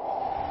Mom.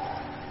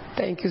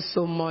 Thank you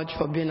so much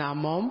for being our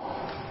mom.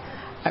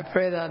 I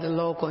pray that the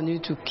Lord continue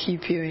to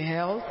keep you in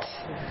health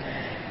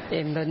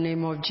in the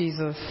name of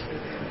Jesus.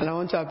 And I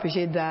want to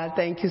appreciate Dad.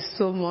 Thank you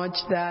so much,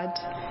 Dad,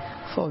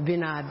 for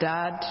being our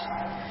dad.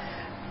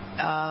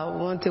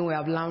 One thing we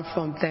have learned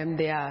from them,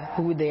 they are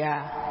who they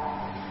are.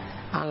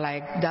 And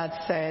like Dad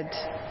said,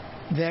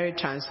 very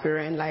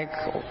transparent, like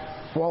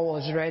what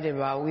was read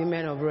about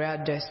women of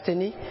rare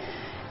destiny.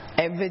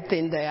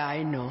 Everything that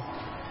I know.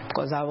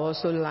 Because I've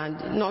also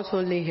learned, not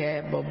only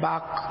here, but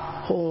back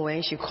home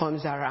when she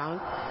comes around,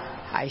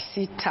 I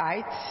sit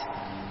tight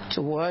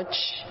to watch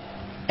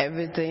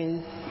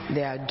everything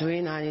they are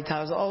doing, and it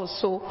has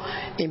also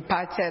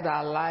impacted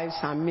our lives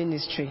and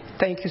ministry.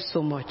 Thank you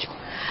so much.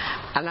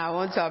 And I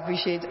want to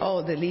appreciate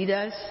all the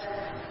leaders.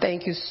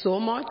 Thank you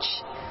so much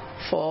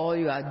for all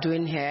you are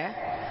doing here.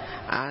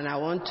 And I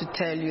want to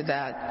tell you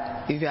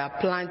that if you are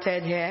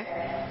planted here,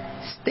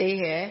 stay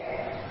here.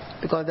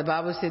 Because the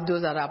Bible says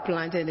those that are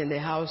planted in the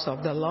house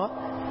of the Lord,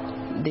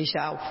 they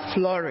shall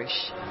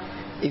flourish.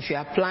 If you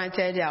are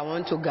planted here, I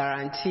want to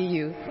guarantee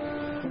you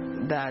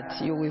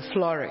that you will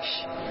flourish.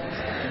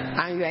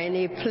 And you are in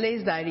a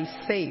place that is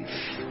safe.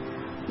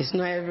 It's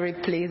not every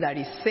place that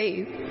is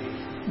safe,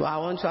 but I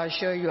want to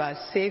assure you are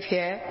safe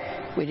here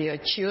with your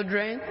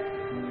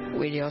children,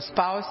 with your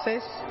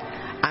spouses,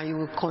 and you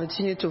will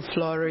continue to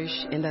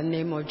flourish in the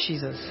name of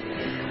Jesus.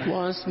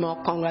 Once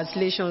more,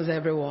 congratulations,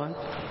 everyone.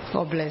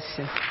 God bless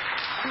you.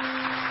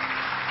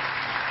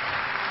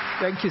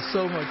 Thank you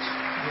so much.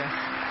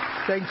 Yeah.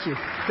 Thank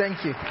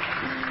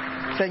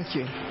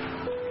you.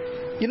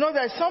 You know,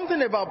 there's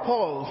something about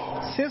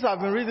Paul. Since I've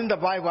been reading the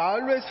Bible, I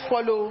always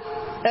follow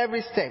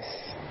every step.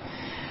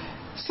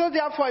 So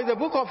therefore, in the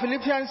book of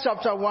Philippians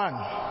chapter 1,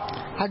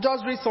 I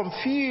just read some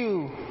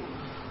few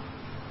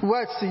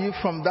words to you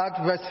from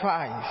that verse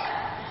 5.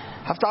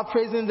 After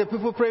praising the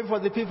people, praying for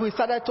the people, he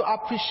started to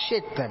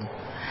appreciate them.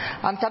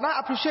 And can I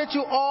appreciate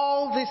you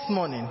all this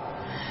morning?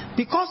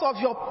 Because of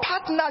your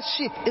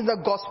partnership in the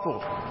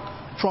gospel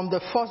from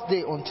the first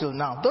day until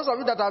now. Those of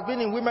you that have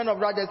been in Women of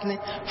Right Destiny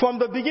from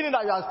the beginning,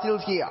 that you are still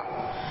here.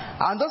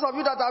 And those of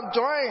you that have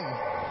joined,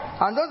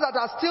 and those that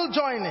are still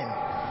joining,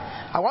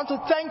 I want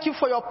to thank you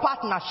for your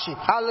partnership.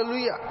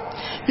 Hallelujah.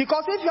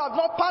 Because if you have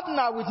not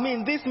partnered with me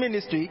in this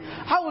ministry,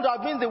 I would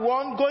have been the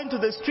one going to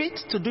the street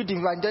to do the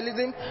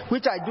evangelism,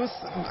 which I do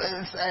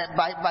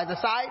by the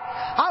side.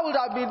 I would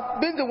have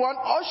been the one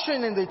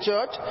ushering in the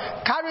church,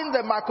 carrying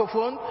the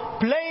microphone,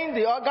 playing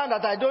the organ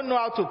that I don't know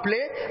how to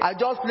play. I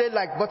just play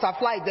like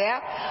butterfly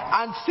there,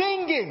 and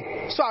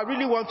singing. So I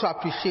really want to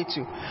appreciate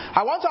you.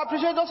 I want to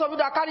appreciate those of you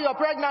that carry your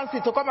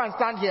pregnancy to come and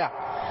stand here.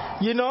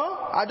 You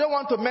know, I don't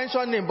want to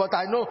mention name, but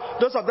I know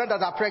those of them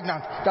that are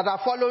pregnant, that are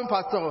following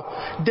Pastor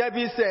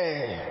Debbie's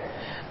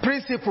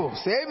principles.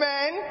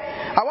 Amen.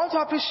 I want to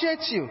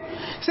appreciate you.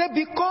 Say,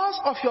 because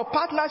of your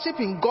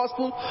partnership in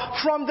gospel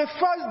from the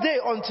first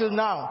day until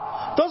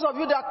now. Those of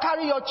you that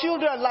carry your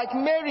children like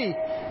Mary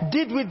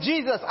did with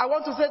Jesus, I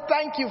want to say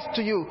thank you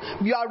to you.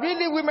 You are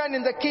really women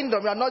in the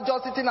kingdom. You are not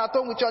just sitting at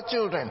home with your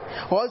children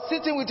or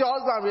sitting with your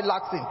husband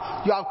relaxing.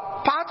 You are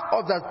part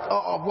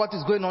of what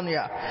is going on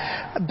here.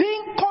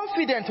 Being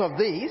confident of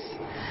this,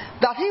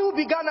 that he who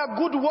began a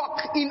good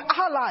work in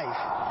our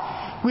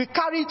life will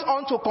carry it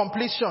on to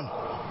completion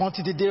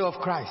until the day of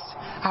Christ.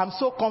 I'm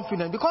so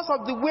confident because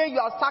of the way you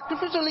are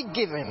sacrificially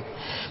giving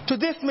to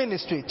this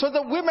ministry, to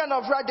the women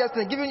of Right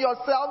Destiny, giving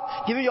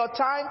yourself, giving your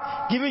time,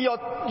 giving your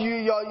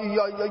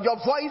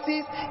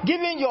voices,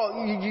 giving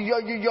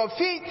your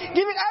feet,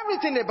 giving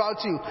everything about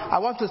you. I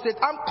want to say,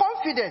 I'm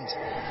confident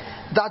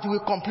that we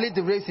will complete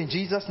the race in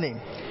Jesus' name.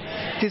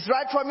 It is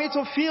right for me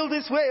to feel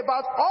this way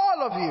about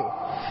all of you,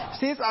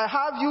 since I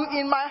have you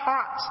in my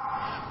heart.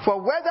 For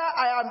whether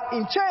I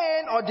am in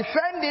chain or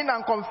defending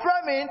and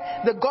confirming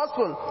the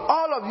gospel,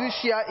 all of you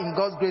share in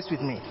God's grace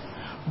with me.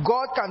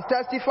 God can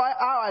testify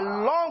how I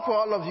long for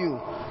all of you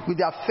with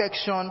the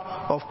affection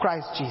of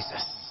Christ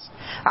Jesus.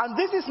 And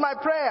this is my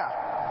prayer.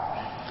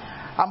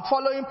 I'm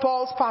following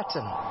Paul's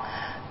pattern.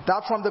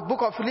 That from the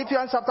book of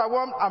Philippians chapter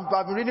 1,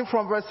 I'm reading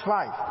from verse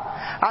 5.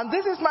 And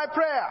this is my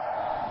prayer,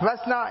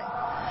 verse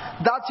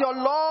 9. That your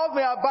love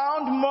may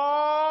abound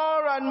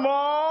more and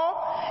more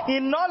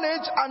in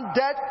knowledge and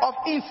depth of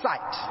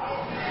insight,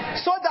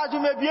 so that you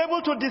may be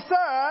able to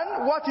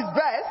discern what is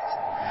best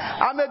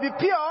and may be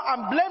pure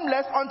and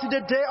blameless unto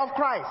the day of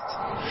Christ,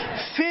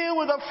 filled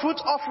with the fruit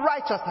of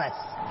righteousness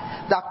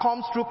that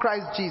comes through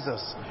Christ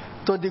Jesus,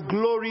 to the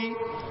glory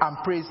and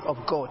praise of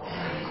God.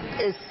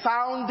 A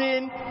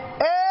sounding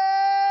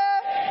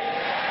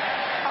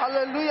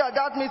hallelujah.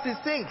 That means it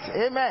sings.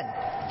 Amen.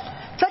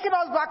 Taking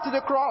us back to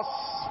the cross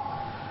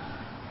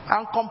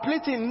and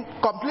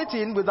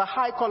completing with the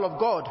high call of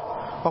God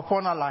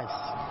upon our lives.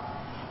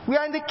 We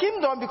are in the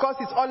kingdom because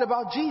it's all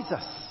about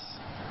Jesus.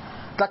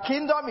 The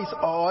kingdom is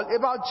all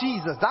about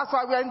Jesus. That's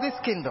why we are in this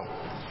kingdom.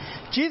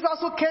 Jesus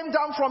who came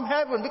down from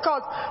heaven,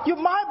 because you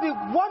might be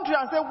wondering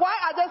and say, why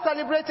are they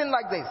celebrating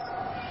like this?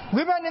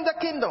 Women in the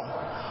kingdom.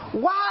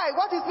 Why?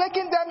 What is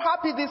making them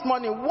happy this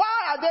morning?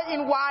 Why are they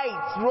in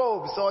white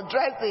robes or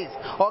dresses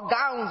or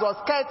gowns or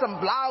skirts and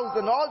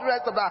blouses and all the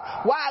rest of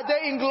that? Why are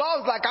they in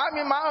gloves like I'm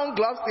in my own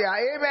gloves here?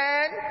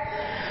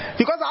 Amen.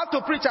 Because I have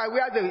to preach, I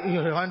wear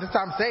you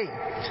understand what I'm saying?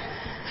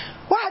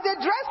 Why are they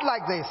dressed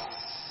like this?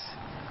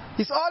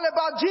 It's all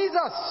about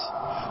Jesus,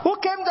 who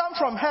came down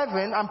from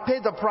heaven and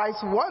paid the price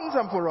once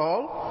and for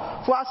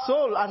all for our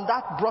soul, and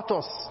that brought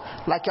us,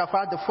 like you have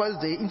heard the first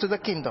day, into the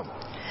kingdom.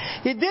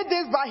 He did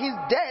this by his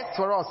death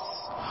for us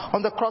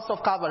on the cross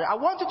of Calvary. I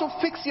want you to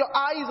fix your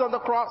eyes on the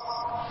cross.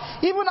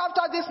 Even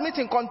after this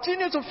meeting,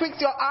 continue to fix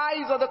your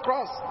eyes on the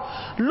cross.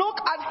 Look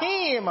at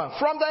him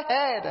from the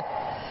head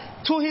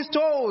to his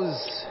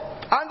toes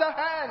and the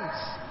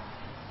hands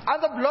and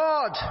the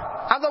blood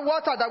and the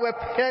water that we're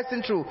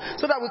passing through,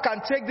 so that we can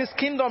take this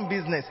kingdom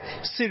business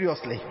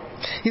seriously.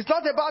 It's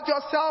not about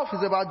yourself,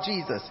 it's about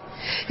Jesus.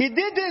 He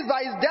did this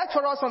by his death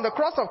for us on the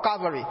cross of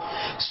Calvary,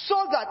 so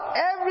that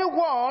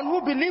everyone who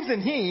believes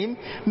in him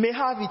may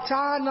have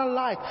eternal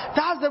life.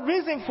 That's the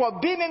reason for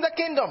being in the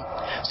kingdom,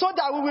 so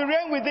that we will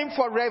reign with him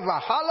forever.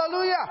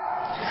 Hallelujah.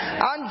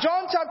 And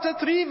John chapter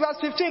 3 verse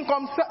 15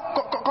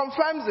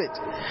 confirms it.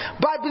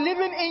 By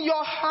believing in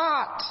your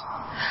heart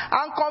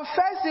and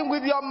confessing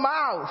with your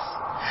mouth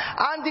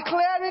and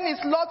declaring his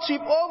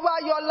lordship over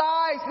your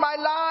life, my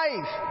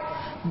life,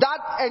 that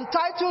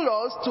entitle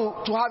us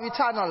to have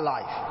eternal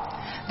life.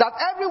 That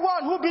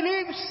everyone who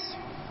believes,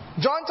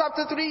 John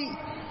chapter 3,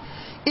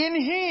 in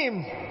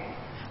him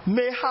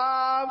may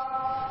have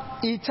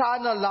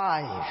eternal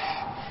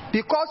life.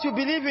 Because you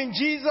believe in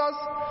Jesus,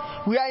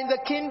 we are in the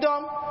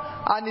kingdom,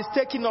 and it's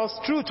taking us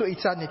through to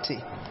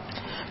eternity.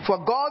 For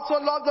God so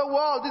loved the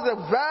world. This is a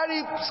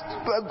very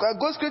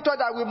good scripture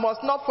that we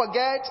must not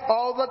forget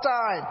all the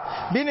time.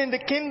 Being in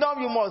the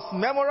kingdom, you must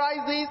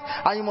memorize this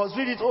and you must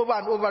read it over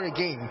and over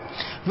again.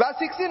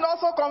 Verse 16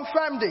 also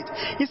confirmed it.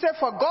 He said,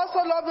 for God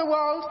so loved the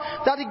world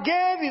that he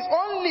gave his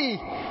only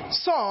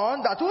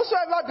Son, that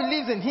whosoever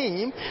believes in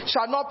him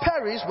shall not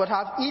perish but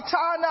have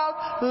eternal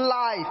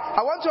life.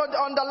 I want to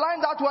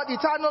underline that word,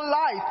 eternal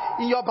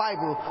life, in your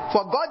Bible.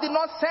 For God did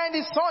not send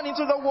his Son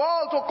into the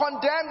world to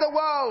condemn the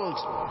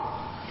world.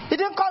 He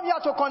didn't come here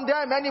to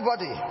condemn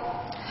anybody,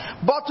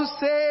 but to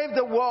save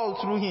the world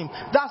through him.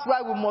 That's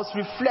why we must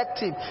reflect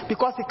him,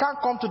 because he can't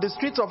come to the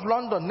streets of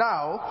London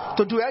now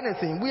to do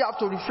anything. We have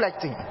to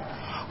reflect him.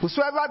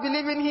 Whosoever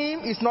believes in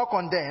him is not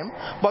condemned,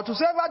 but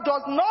whosoever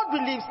does not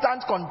believe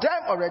stands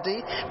condemned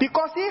already,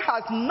 because he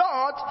has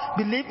not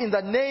believed in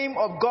the name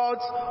of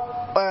God's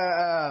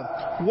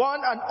one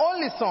and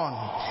only Son.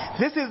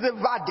 This is the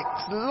verdict.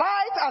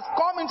 Light has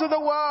come into the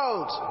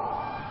world,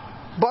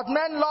 but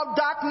men love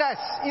darkness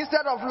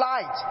instead of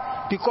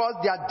light, because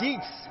their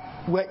deeds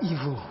were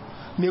evil.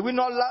 May we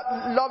not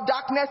love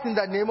darkness in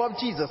the name of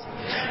Jesus.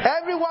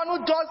 Everyone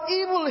who does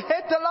evil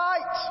hates the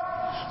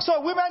light, So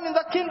women in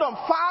the kingdom,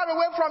 far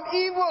away from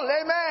evil,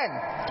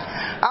 amen,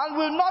 and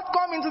will not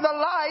come into the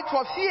light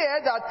for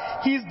fear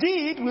that his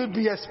deed will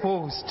be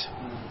exposed.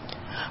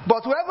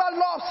 But whoever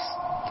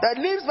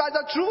lives by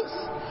the truth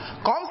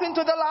comes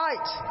into the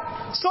light,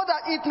 so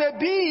that it may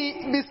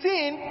be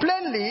seen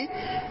plainly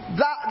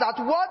that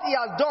what he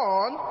has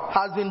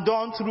been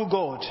done through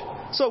God.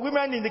 So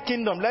women in the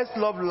kingdom, let's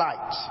love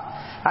light,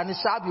 and it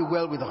shall be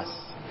well with us.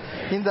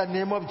 In the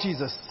name of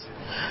Jesus.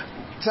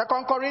 2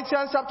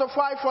 Corinthians chapter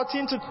 5,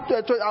 14 to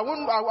 20.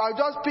 I'll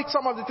just pick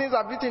some of the things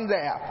I've written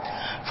there.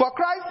 For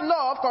Christ's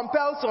love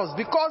compels us,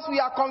 because we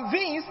are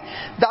convinced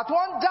that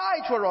one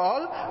died for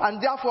all,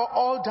 and therefore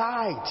all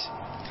died.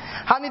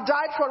 And he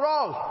died for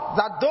all,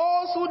 that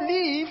those who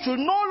live should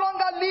no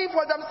longer live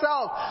for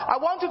themselves. I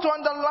want you to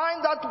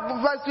underline that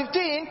verse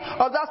 15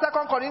 of that 2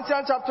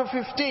 Corinthians chapter 5,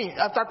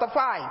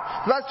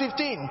 verse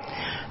 15.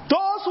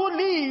 Those who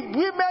live,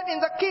 women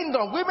in the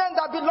kingdom, women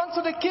that belong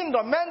to the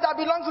kingdom, men that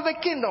belong to the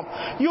kingdom,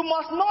 you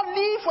must not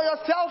live for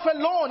yourself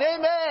alone.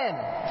 Amen.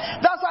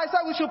 That's why I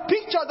said we should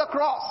picture the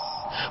cross.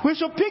 We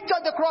should picture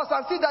the cross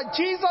and see that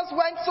Jesus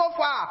went so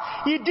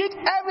far. He did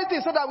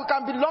everything so that we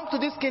can belong to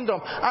this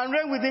kingdom and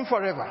reign with him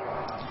forever.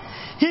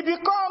 We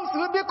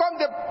become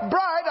the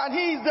bride, and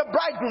he is the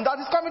bridegroom that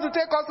is coming to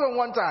take us home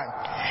one time.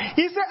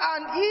 He said,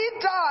 and he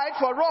died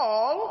for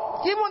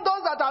all, even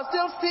those that are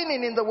still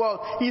sinning in the world.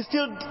 His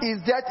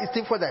death is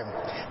still for them.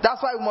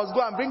 That's why we must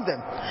go and bring them.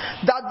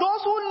 That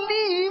those who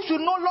live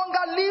should no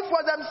longer live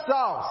for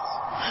themselves,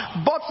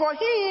 but for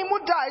him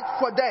who died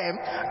for them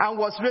and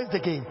was raised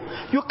again.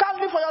 You can't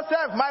live for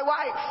yourself. My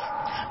wife,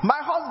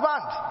 my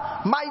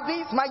husband,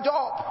 my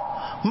job,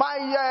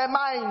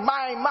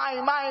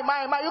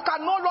 you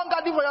can no longer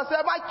live for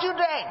yourself. My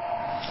children,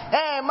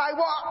 my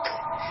work,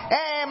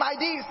 my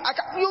this.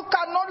 You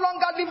can no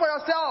longer live for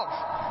yourself.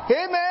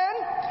 Amen.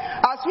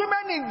 As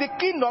women in the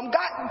kingdom,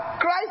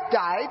 Christ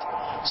died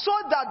so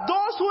that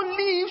those who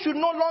live should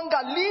no longer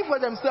live for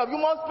themselves.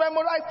 You must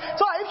memorize.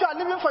 So if you are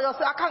living for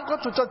yourself, I can't go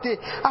to church today,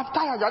 I'm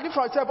tired, you are living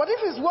for yourself. But if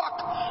it's work,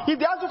 if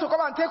they ask you to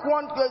come and take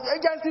one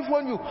agency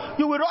phone,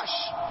 you will rush.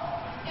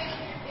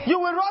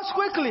 You will rush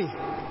quickly.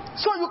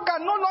 So you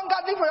can no longer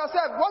live for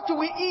yourself. What do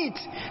we eat?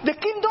 The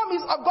kingdom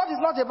of God is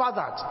not about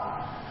that.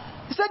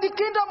 He said the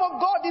kingdom of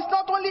God is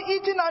not only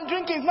eating and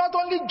drinking, it's not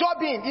only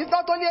jobbing, it's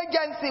not only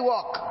agency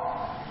work.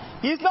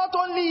 It's not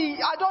only,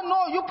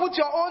 you put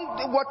your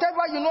own,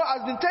 whatever you know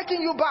has been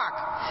taking you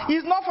back.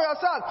 It's not for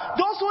yourself.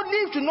 Those who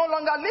live should no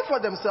longer live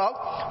for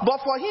themselves, but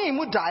for him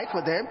who died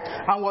for them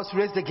and was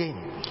raised again.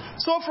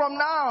 So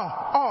from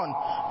now on,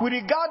 we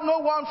regard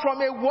no one from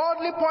a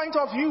worldly point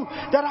of view.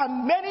 There are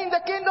many in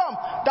the kingdom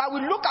that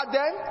we look at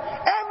them,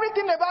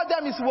 everything about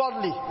them is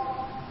worldly.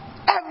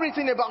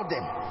 Everything about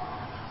them.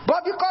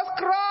 But because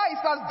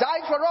Christ has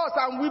died for us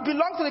and we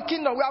belong to the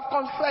kingdom, we have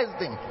confessed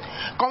him.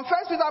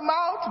 Confess with our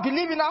mouth,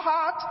 believe in our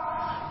heart.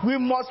 We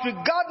must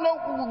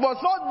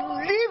not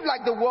live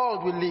like the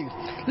world will live.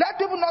 Let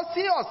people not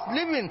see us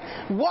living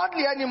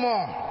worldly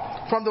anymore.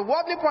 From the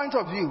worldly point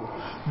of view,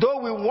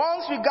 though we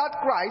once regard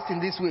Christ in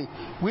this way,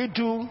 we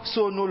do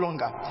so no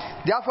longer.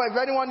 Therefore, if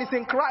anyone is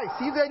in Christ,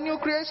 he is a new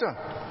creation.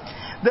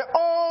 The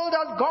old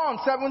has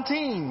gone,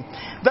 17.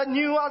 The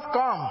new has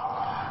come.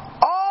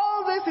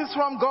 All this is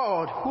from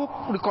God, who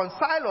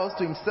reconciled us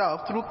to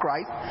himself through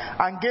Christ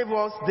and gave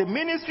us the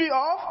ministry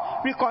of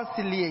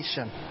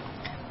reconciliation.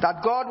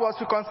 That God was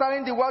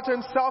reconciling the world to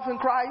himself in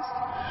Christ,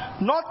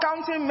 not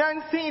counting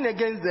men's sin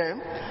against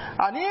them,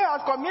 and he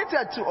has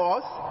committed to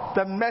us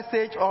the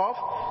message of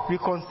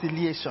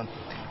reconciliation.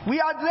 We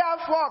are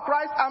therefore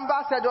Christ's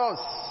ambassadors.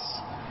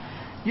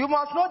 You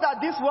must know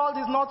that this world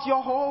is not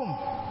your home.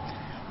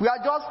 We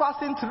are just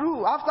passing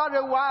through. After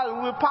a while,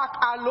 we will pack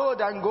our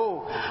load and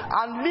go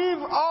and leave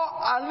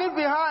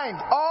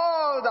behind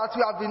all that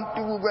we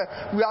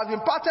have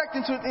imparted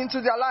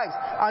into their lives,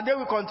 and then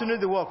we continue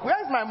the work. Where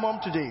is my mom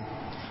today?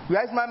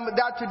 Where is my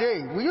dad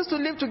today? We used to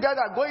live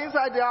together, go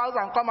inside the house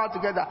and come out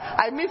together.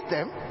 I miss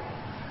them,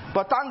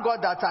 but thank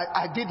God that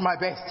I did my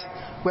best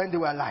when they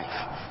were alive.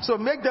 So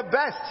make the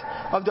best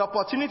of the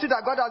opportunity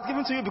that God has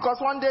given to you,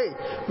 because one day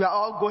we are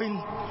all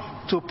going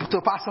to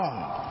pass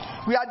on.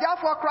 We are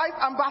therefore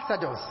Christ's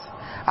ambassadors,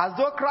 as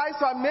though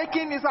Christ were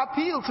making his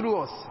appeal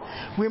through us.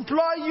 We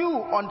implore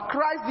you on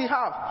Christ's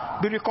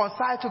behalf, be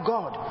reconciled to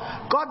God.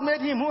 God made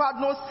him who had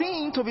no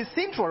sin to be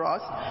sin for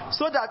us,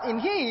 so that in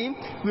him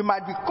we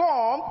might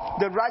become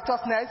the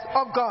righteousness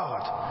of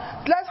God.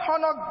 Let's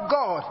honor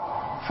God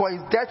for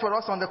his death for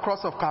us on the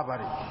cross of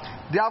Calvary.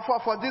 Therefore,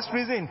 for this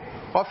reason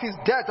of his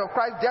death, of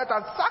Christ's death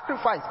and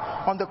sacrifice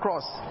on the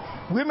cross,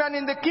 women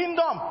in the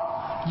kingdom,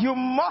 you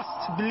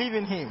must believe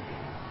in him,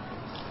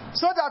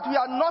 so that we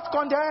are not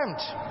condemned,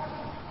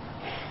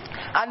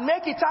 and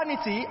make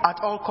eternity at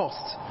all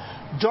costs.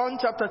 John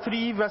chapter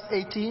 3 verse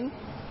 18.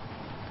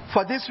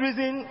 For this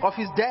reason of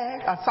his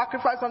death and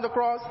sacrifice on the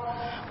cross,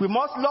 we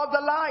must love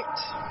the light,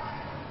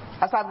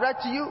 as I've read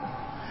to you,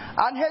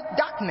 and hate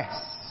darkness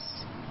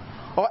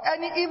or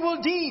any evil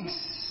deeds.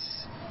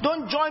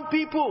 Don't join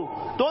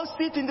people. Don't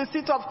sit in the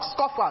seat of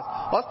scoffers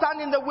or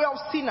stand in the way of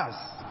sinners.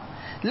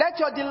 Let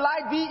your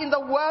delight be in the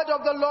word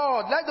of the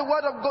Lord. Let the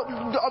word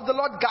of the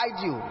Lord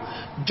guide you.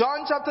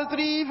 John chapter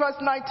 3 verse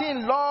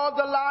 19. Love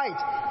the light,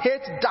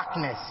 hate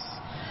darkness.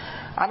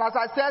 And as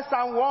I said,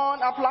 Psalm 1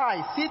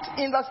 applies.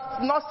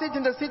 Not sit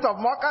in the seat of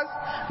mockers,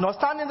 nor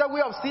stand in the way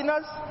of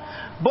sinners,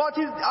 but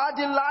our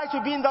delight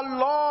to be in the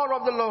law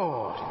of the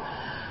Lord.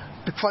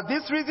 For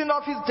this reason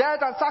of his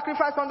death and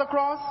sacrifice on the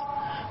cross,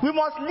 we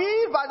must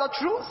live by the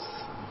truth.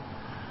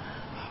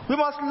 We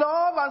must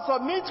love and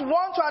submit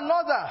one to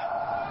another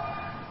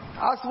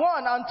as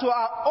one, and to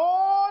our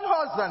own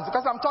husbands,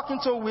 because I'm talking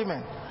to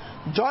women.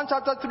 John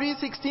chapter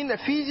 3:16,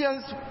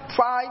 Ephesians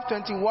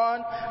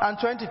 5:21 and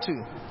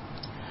 22.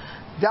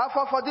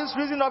 Therefore, for this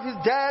reason of his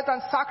death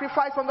and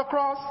sacrifice on the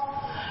cross,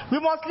 we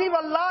must live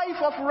a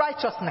life of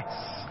righteousness.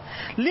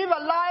 Live a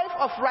life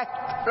of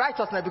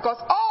righteousness, because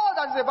all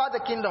that is about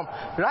the kingdom,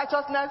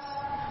 righteousness,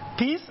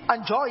 peace,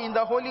 and joy in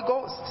the Holy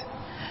Ghost.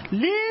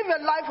 Live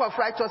a life of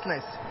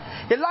righteousness,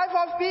 a life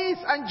of peace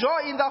and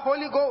joy in the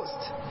Holy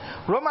Ghost.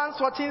 Romans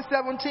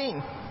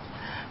 14:17,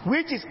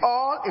 which is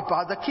all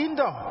about the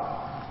kingdom.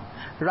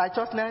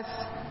 Righteousness,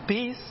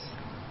 peace,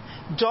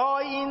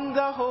 joy in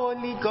the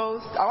Holy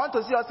Ghost. I want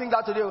to see us sing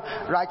that today.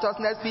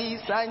 Righteousness,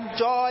 peace, and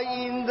joy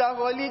in the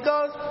Holy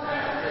Ghost.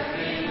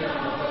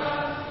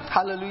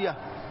 Hallelujah.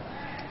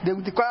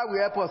 The choir will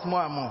help us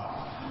more and more.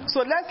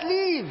 So let's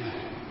live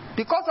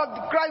because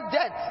of Christ's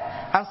death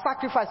and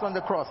sacrifice on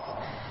the cross.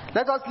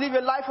 Let us live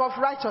a life of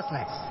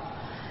righteousness,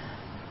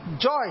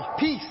 joy,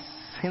 peace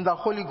in the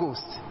Holy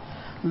Ghost.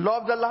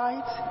 Love the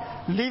light,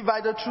 live by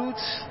the truth.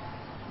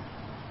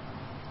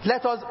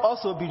 Let us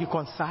also be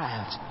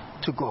reconciled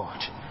to God.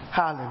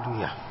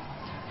 Hallelujah.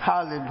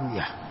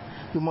 Hallelujah.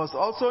 You must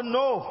also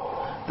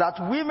know that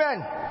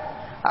women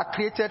are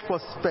created for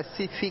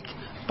specific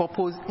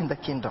purpose in the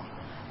kingdom.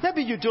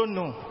 Maybe you don't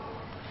know.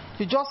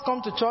 You just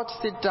come to church,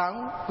 sit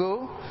down,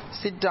 go,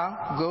 sit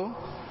down, go.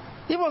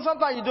 Even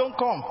sometimes you don't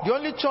come. The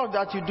only church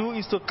that you do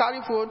is to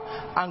carry food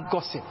and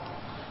gossip.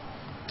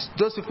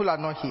 Those people are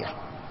not here.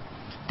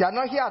 They are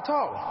not here at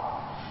all.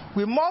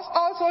 We must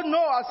also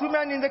know as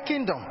women in the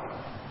kingdom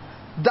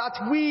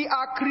that we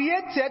are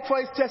created for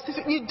a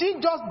specific. You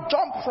didn't just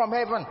jump from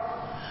heaven.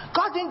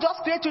 God didn't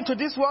just create you into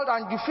this world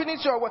and you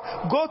finish your work,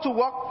 go to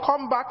work,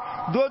 come back,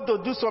 go to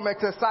do some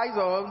exercise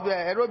or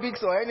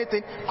aerobics or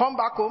anything, come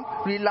back home,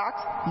 relax,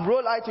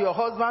 roll out to your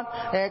husband,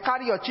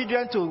 carry your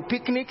children to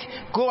picnic,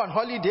 go on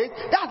holiday.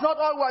 That's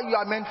not all what you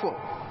are meant for.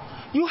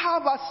 You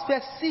have a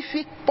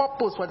specific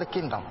purpose for the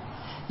kingdom.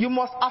 You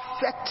must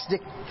affect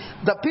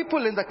the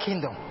people in the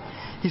kingdom.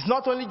 It's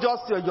not only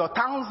just your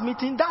town's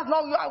meeting. That's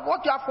not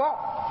what you are for.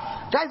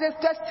 There is a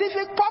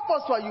specific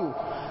purpose for you.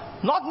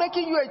 Not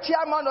making you a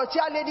chairman or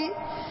chairlady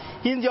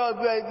in your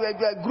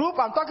group.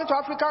 I'm talking to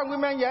African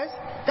women, yes.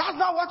 That's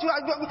not what you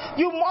are.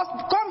 You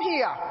must come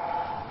here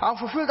and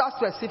fulfill that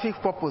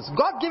specific purpose.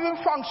 God-given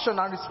function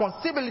and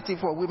responsibility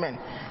for women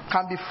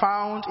can be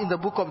found in the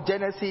book of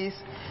Genesis,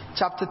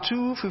 chapter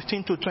 2,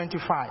 15 to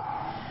 25.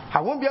 I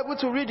won't be able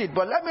to read it,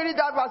 but let me read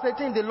that verse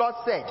 18. The Lord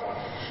said,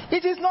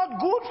 "It is not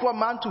good for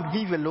man to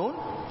live alone.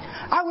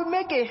 I will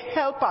make a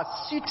helper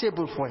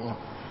suitable for him."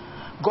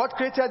 God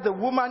created the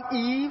woman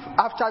Eve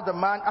after the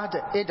man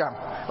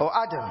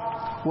Adam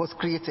was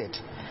created.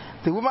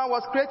 The woman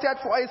was created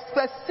for a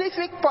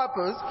specific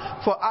purpose,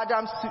 for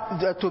Adam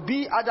to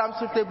be Adam's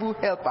suitable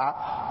helper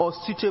or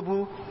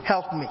suitable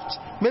helpmate.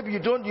 Maybe you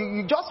don't.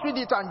 You just read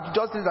it and you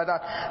just read that.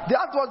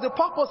 That was the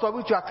purpose for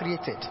which you are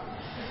created.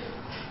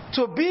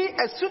 To be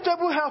a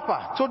suitable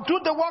helper, to do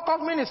the work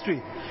of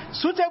ministry,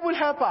 suitable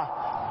helper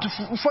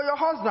for your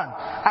husband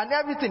and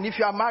everything. If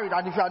you are married,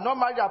 and if you are not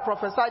married, I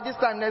prophesy this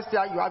time next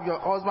year you have your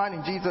husband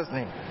in Jesus'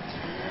 name.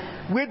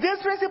 With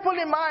this principle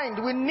in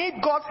mind, we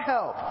need God's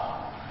help,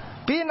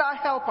 being our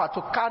helper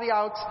to carry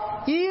out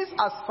his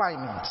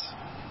assignment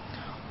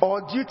or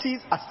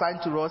duties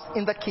assigned to us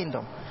in the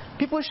kingdom.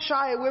 People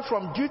shy away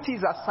from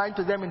duties assigned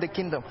to them in the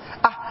kingdom.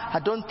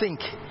 I don't think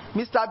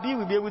Mr. B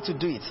will be able to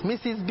do it.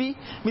 Mrs. B,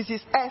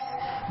 Mrs. S.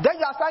 Then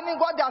you are assigning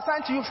what they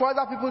assigned to you for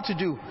other people to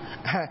do.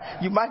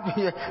 You might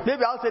be,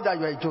 maybe I'll say that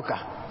you are a joker.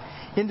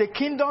 In the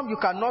kingdom, you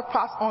cannot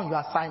pass on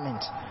your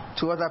assignment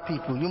to other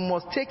people. You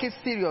must take it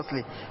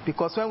seriously,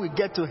 because when we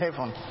get to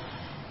heaven,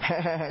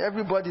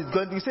 everybody is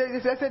going to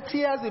say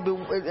tears will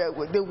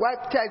be, they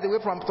wipe tears away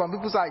from some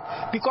people's eyes,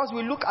 because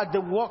we look at the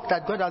work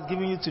that God has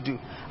given you to do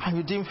and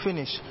you didn't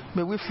finish.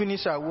 May we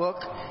finish our work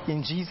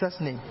in Jesus'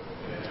 name.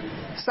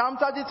 Psalm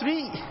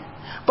 33.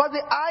 But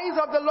the eyes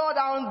of the Lord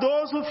are on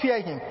those who fear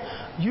him.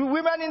 You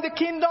women in the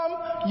kingdom,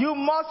 you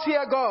must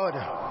fear God,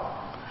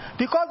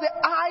 because the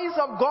eyes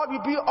of God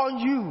will be on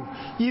you.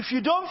 If you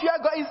don't fear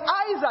God, his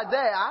eyes are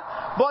there,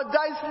 but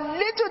there is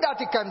little that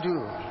he can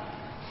do.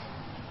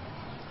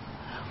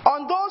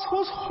 On those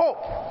whose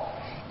hope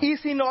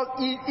is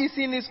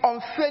in his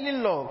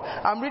unfailing love.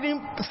 I'm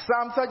reading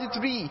Psalm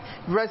 33,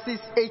 verses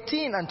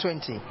 18 and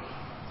 20.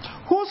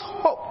 Whose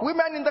hope?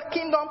 Women in the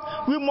kingdom,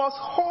 we must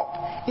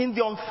hope in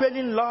the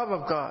unfailing love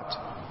of God.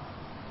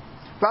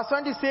 Verse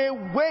 20 says,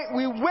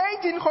 we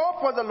wait in hope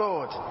for the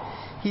Lord.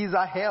 He is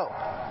our help.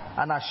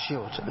 and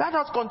assured. Let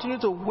us continue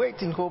to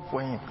wait in hope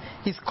for him.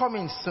 He's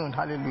coming soon.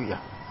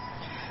 Hallelujah.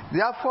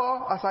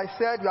 Therefore, as I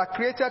said, we are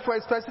created for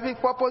a specific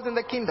purpose in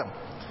the kingdom.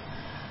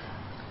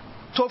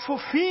 To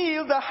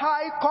fulfill the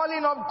high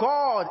calling of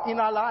God in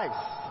our lives.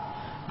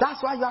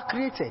 That's why you are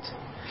created.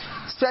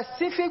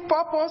 Specific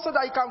purpose so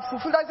that you can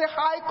fulfill. There's a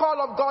high call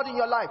of God in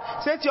your life.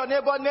 Say to your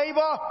neighbor,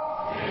 neighbor,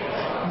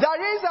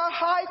 there is a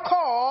high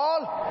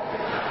call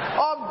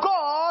of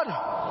God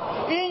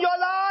in your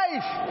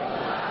life.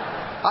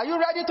 Are you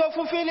ready to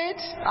fulfill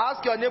it?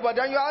 Ask your neighbor,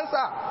 then you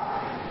answer.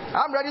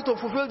 I'm ready to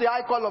fulfill the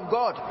high call of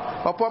God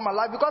upon my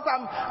life because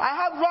I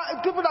have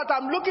people that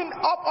I'm looking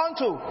up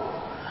onto.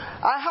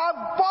 I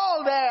have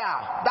Paul there.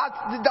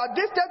 That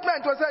this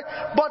statement was said,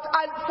 but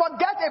I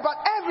forget about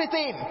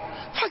everything.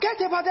 Forget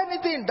about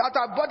anything that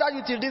has bothered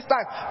you till this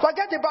time.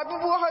 Forget about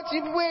people who hurt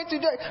you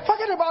today.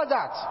 Forget about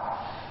that.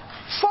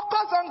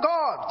 Focus on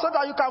God so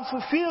that you can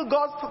fulfill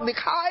the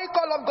high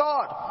call of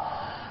God.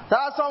 There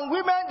are some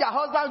women, their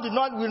husband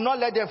will not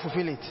let them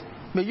fulfill it.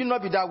 May you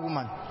not be that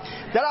woman.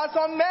 There are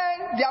some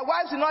men, their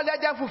wives will not let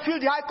them fulfill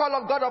the high call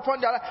of God upon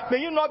their life.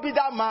 May you not be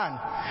that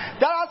man.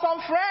 There are some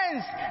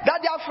friends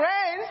that their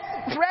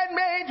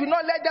friendmates will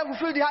not let them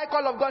fulfill the high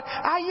call of God.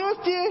 Are you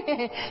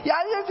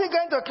still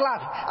going to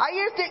class?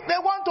 They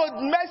want to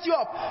mess you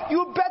up.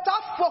 You better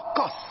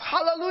focus.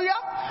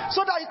 Hallelujah.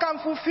 So that you can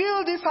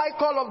fulfill this high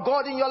call of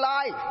God in your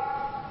life.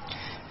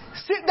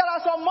 See, there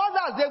are some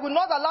mothers, they will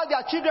not allow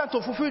their children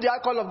to fulfill the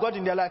high call of God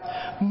in their life.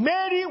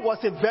 Mary was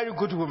a very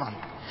good woman.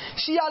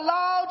 She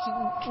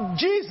allowed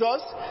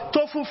Jesus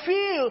to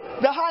fulfill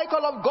the high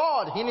call of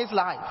God in his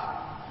life.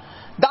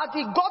 That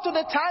he got to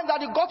the time that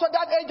he got to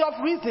that age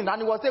of reason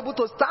and he was able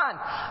to stand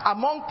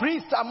among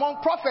priests, among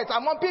prophets,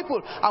 among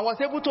people and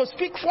was able to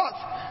speak forth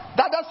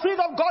that the Spirit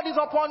of God is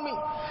upon me.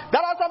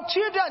 There are some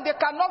children, they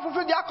cannot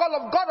fulfill the call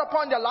of God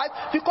upon their life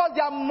because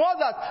their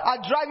mothers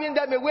are driving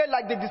them away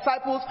like the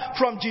disciples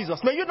from Jesus.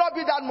 May you not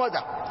be that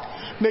mother.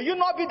 May you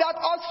not be that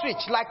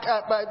ostrich like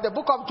the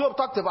book of Job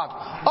talked about.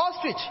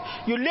 Ostrich,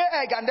 you lay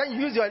egg and then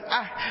you use your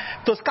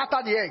to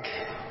scatter the egg.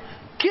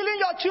 Killing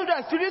your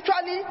children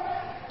spiritually,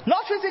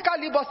 not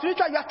physically, but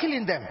spiritually, you are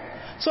killing them.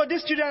 So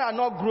these children are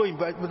not growing,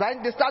 but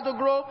when they start to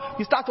grow,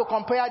 you start to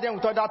compare them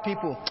with other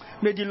people.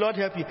 May the Lord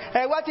help you.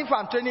 Hey, what if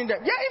I'm training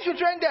them? Yeah, if you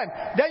train them,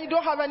 then you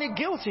don't have any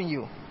guilt in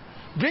you.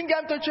 Bring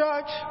them to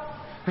church,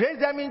 raise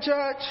them in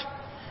church,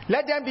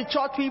 let them be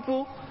church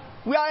people.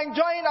 We are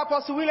enjoying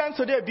Apostle Williams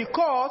today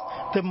because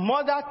the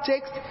mother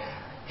takes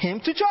him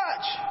to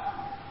church.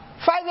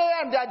 5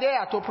 a.m. they are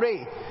there to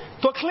pray,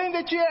 to clean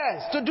the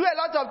chairs, to do a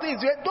lot of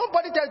things.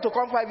 Nobody tells you to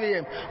come 5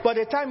 a.m. But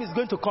the time is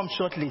going to come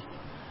shortly.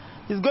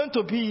 It's going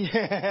to be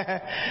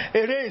a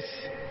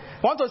race.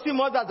 Want to see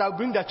mothers that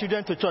bring their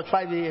children to church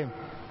 5 a.m.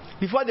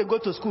 Before they go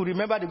to school.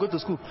 Remember, they go to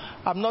school.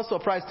 I'm not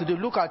surprised today.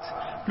 Look at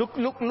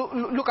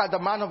the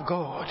man of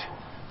God.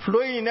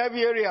 Flowing in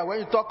every area. When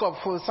you talk of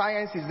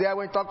science, is there.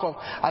 When you talk of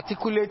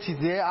articulate, is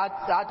there.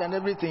 Art and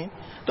everything.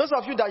 Those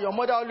of you that your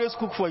mother always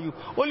cook for you,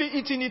 only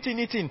eating.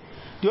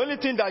 The only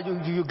thing that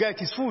you get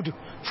is food.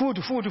 Food.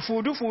 That's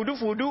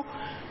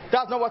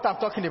not what I'm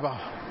talking about.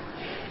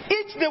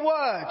 Eat the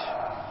word.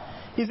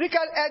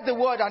 Ezekiel ate the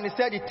word and he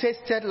said it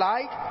tasted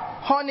like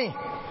honey.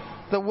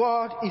 The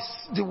word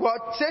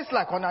tastes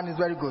like honey and is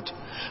very good.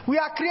 We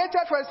are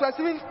created for a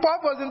specific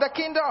purpose in the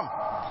kingdom.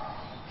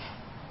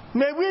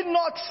 May we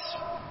not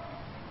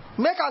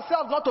make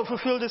ourselves not to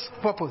fulfill this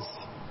purpose.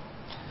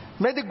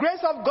 May the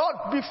grace of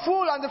God be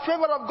full and the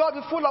favor of God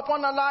be full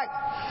upon our life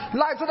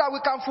so that we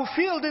can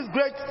fulfill this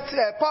great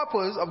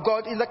purpose of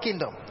God in the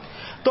kingdom.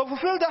 To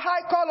fulfill the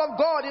high call of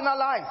God in our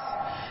lives.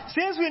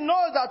 Since we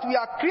know that we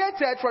are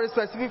created for a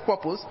specific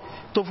purpose,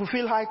 to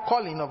fulfill high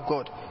calling of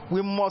God,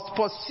 we must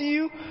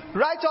pursue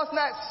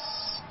righteousness.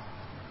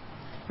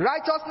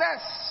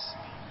 Righteousness.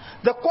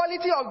 The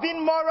quality of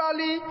being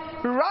morally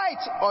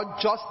right or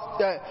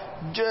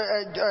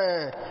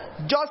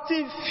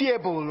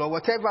justifiable or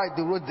whatever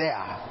the word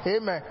there.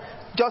 Amen.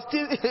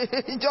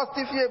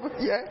 Justifiable.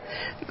 Yeah.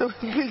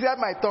 Please help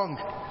my tongue.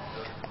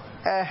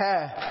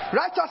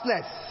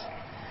 Righteousness.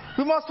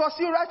 We must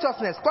pursue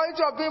righteousness.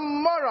 Quality of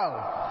being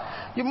moral.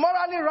 You're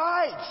morally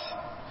right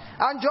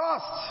and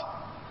just.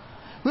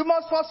 We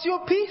must pursue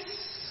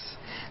peace.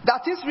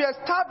 That is,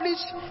 reestablish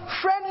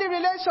friendly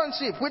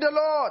relationship with the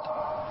Lord.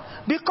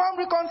 Become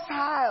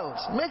reconciled.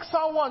 Make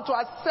someone to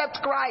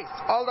accept Christ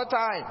all the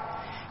time.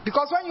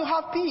 Because when you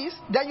have peace,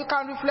 then you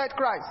can reflect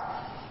Christ.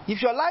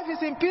 If your life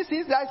is in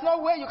pieces, there is no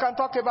way you can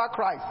talk about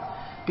Christ.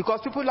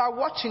 Because people are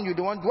watching you.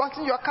 They want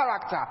watching your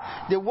character.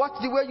 They watch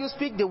the way you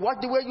speak. They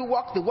watch the way you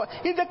walk.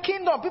 In the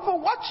kingdom, people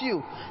watch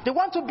you. They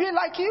want to be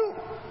like you.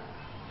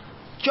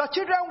 Your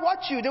children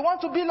watch you. They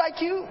want to be like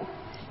you.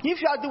 If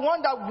you are the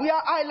one that wear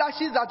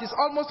eyelashes that is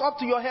almost up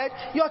to your head,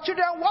 your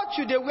children watch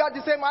you. They wear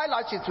the same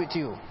eyelashes with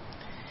you.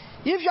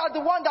 If you are the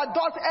one that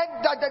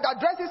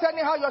dresses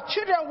anyhow, your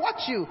children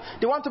watch you.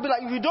 They want to be like,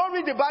 if you don't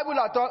read the Bible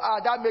at all,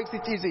 that makes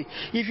it easy.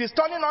 If you're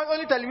studying on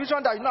only television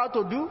that you know how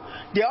to do,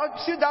 they all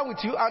sit down with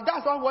you, and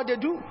that's not what they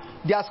do.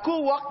 Their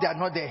school work, they are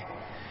not there.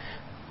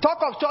 Talk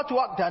of church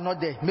work, they are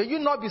not there. May you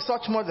not be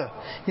such mother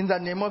in the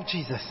name of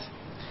Jesus.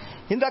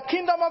 In the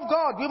kingdom of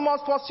God, we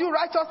must pursue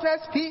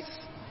righteousness, peace,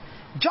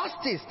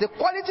 justice, the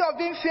quality of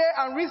being fair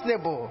and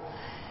reasonable.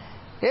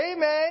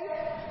 Amen.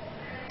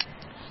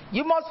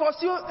 You must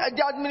pursue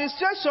the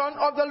administration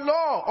of the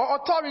law or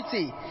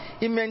authority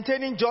in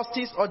maintaining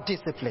justice or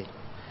discipline.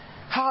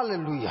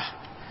 Hallelujah.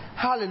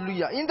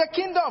 Hallelujah. In the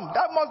kingdom,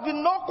 there must be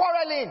no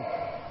quarreling.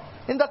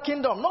 In the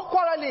kingdom, no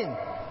quarreling.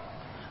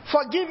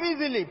 Forgive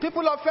easily.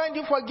 People offend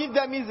you, forgive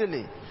them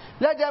easily.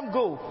 Let them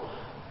go.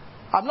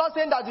 I'm not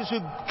saying that you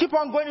should keep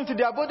on going into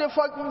their body.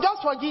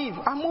 Just forgive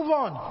and move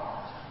on.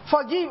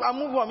 Forgive and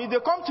move on. If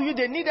they come to you,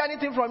 they need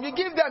anything from you,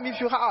 give them if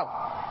you have.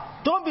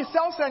 Don't be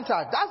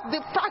self-centered. That's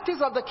the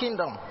practice of the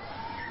kingdom.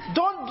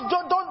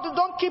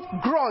 Don't keep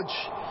grudge.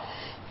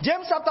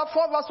 James chapter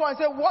 4 verse 1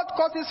 says, what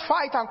causes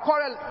fight and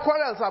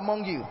quarrels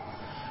among you?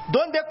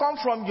 Don't they come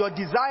from your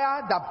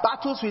desire that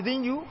battles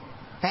within you?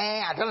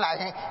 I don't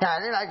like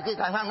it.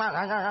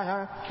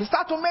 You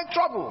start to make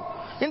trouble.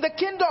 In the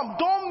kingdom,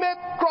 don't make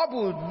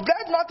trouble.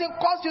 Let nothing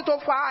cause you to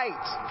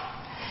fight.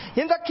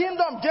 In the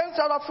kingdom, James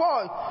chapter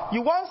 4,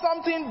 you want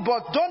something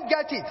but don't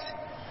get it.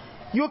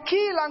 You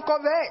kill and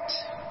covet,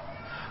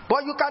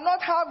 but you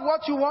cannot have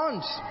what you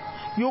want.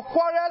 You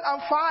quarrel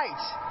and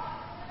fight.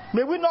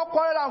 May we not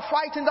quarrel and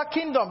fight in the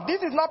kingdom.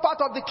 This is not part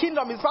of the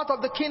kingdom. It's part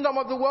of the kingdom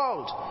of the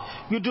world.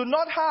 You do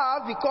not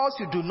have because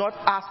you do not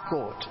ask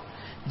God.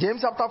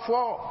 James chapter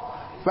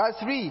 4 verse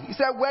 3. He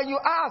said, when you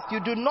ask, you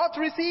do not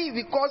receive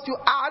because you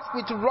ask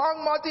with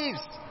wrong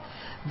motives,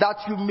 that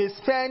you may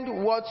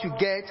spend what you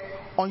get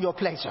on your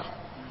pleasure.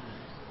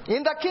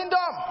 In the kingdom,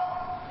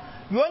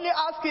 you only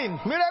asking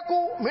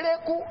miracle,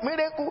 miracle,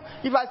 miracle.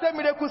 If I say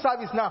miracle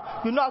service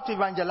now, you know how to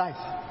evangelize.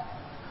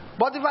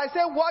 But if I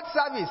say word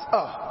service,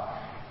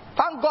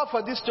 thank God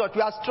for this church.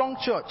 We are a strong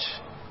church.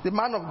 The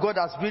man of God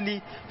has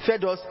really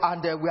fed us,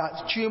 and we are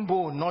chewing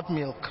bone, not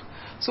milk.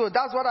 So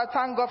that's what I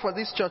thank God for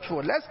this church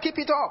for. Let's keep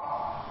it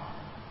up.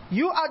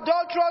 You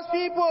adulterous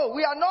people,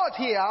 we are not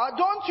here.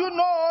 Don't you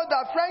know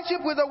that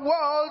friendship with the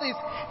world is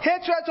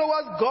hatred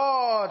towards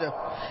God?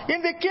 In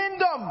the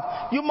kingdom,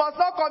 you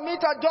must not commit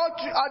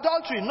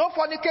adultery, no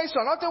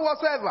fornication, nothing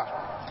whatsoever.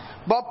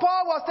 But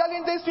Paul was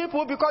telling these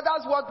people because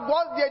that's what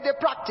they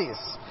practice.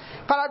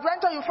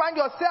 Peradventure, you find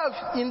yourself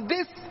in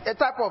this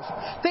type of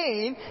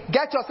thing,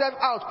 get yourself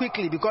out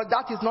quickly, because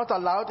that is not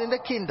allowed in the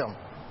kingdom.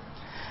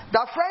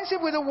 That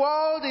friendship with the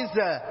world is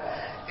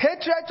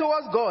hatred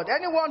towards God.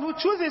 Anyone who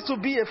chooses to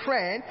be a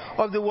friend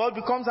of the world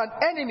becomes an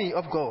enemy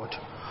of God.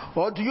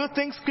 Or do you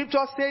think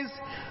Scripture says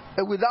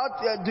do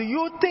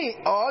you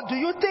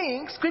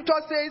think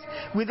Scripture says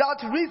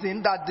without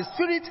reason that the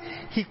Spirit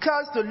He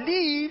cares to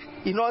live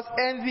in us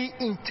envy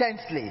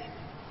intensely?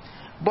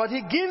 But He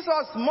gives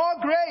us more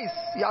grace.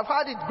 You have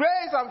had it,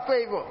 grace and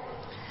favor.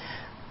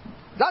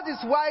 That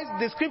is why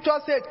the Scripture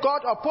said,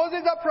 God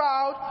opposes the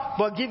proud,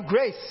 but give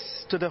grace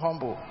to the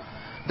humble.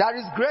 There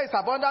is grace,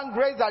 abundant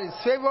grace, there is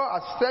favor,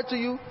 as said to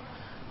you.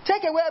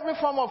 Take away every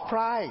form of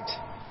pride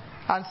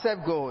and serve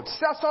God.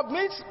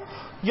 Submit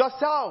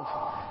yourself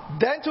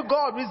then to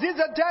God. Resist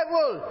the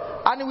devil,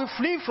 and he will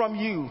flee from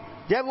you.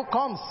 The devil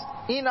comes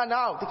in and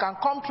out. He can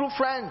come through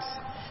friends,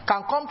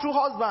 can come through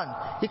husband,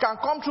 he can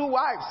come through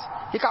wives,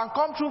 he can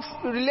come through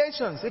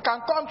relations, he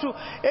can come through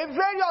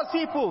various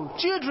people,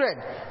 children.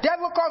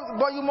 Devil comes,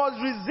 but you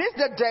must resist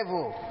the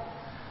devil,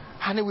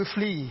 and he will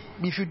flee.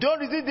 If you don't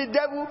resist the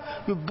devil,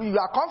 you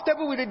are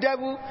comfortable with the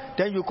devil,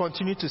 then you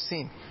continue to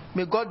sin.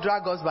 May God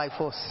drag us by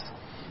force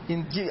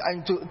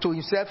to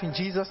himself in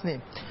Jesus'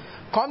 name.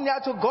 Come near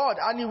to God,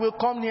 and he will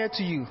come near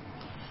to you.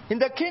 In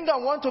the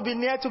kingdom, want to be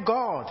near to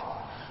God.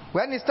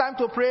 When it's time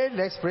to pray,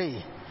 let's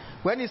pray.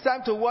 When it's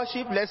time to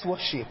worship, let's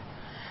worship.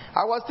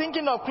 I was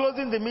thinking of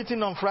closing the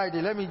meeting on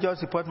Friday. Let me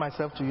just report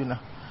myself to you now.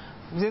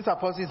 Since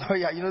Apostle is not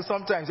here,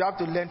 sometimes you have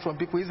to learn from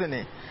people, isn't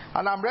it?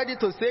 And I'm ready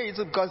to say it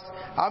because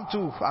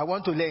I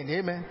want to learn.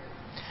 Amen.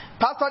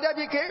 Pastor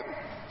Debbie came.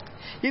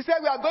 He said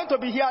we are going to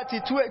be here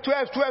till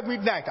 12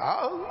 midnight.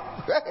 Oh,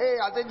 hey,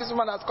 I said this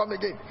woman has come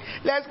again.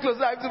 Let's close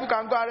so people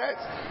can go and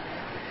rest.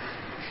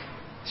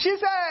 She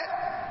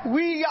said,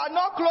 we are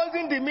not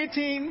closing the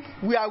meeting,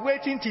 we are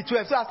waiting till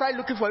 12. So I started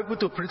looking for people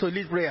to pray, to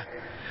lead prayer.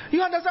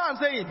 You understand what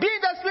I'm saying? Be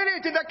the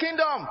spirit in the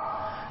kingdom.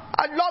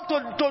 I love to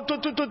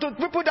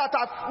people that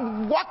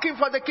are working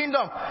for the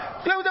kingdom.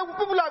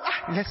 People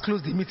are, let's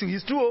close the meeting.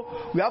 It's true,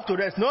 we have to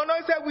rest. No,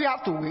 he said we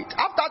have to wait.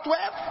 After 12,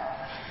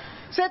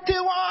 say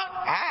till 1.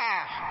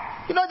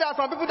 There are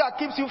some people that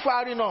keeps you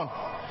firing on.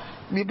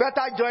 We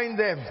better join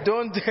them.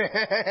 Don't.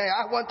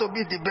 I want to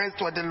be the best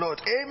for the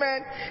Lord.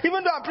 Amen.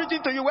 Even though I'm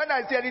preaching to you, when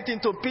I say anything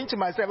to pinch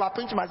myself, I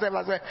pinch myself.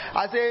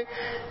 I say,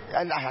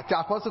 the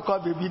apostle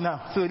called baby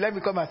now. So let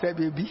me call myself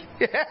baby.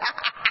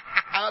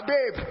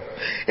 Babe.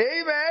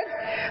 Amen.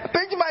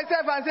 Pinch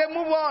myself and say,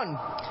 move on.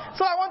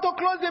 So I want to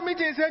close the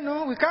meeting and say,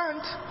 no, we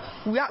can't.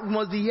 We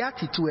must be here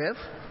till 12.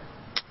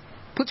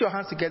 Put your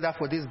hands together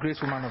for this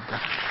great woman of God.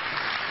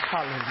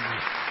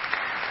 Hallelujah.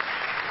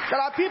 There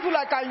are people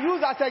I can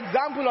use as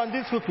example on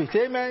this pulpit.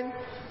 Amen.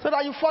 So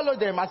that you follow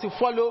them as you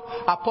follow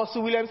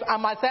Apostle Williams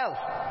and myself.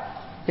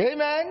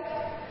 Amen.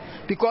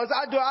 Because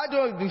I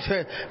don't,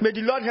 may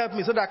the Lord help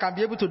me so that I can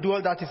be able to do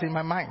all that is in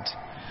my mind.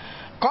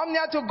 Come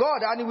near to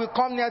God and He will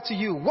come near to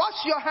you.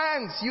 Wash your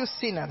hands, you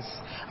sinners.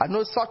 I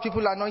know such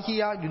people are not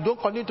here. You don't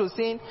continue to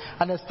sin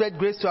and expect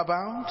grace to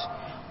abound.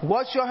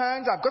 Wash your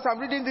hands, because I'm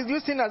reading this, you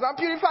sinners, and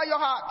purify your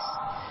hearts.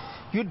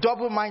 You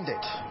double-minded.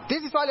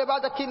 This is all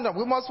about the kingdom.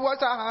 We must wash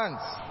our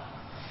hands.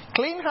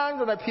 Clean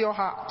hands and a pure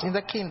heart in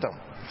the kingdom.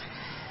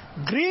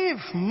 Grieve,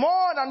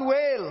 mourn and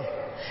wail.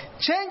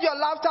 Change your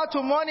laughter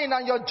to mourning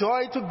and your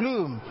joy to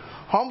gloom.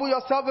 Humble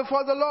yourself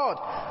before the Lord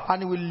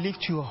and He will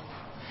lift you up.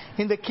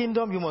 In the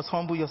kingdom, you must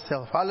humble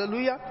yourself.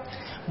 Hallelujah.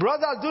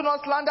 Brothers, do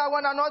not slander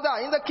one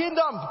another. In the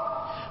kingdom,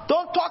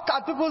 don't talk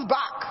at people's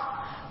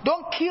back.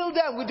 Don't kill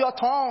them with your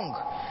tongue.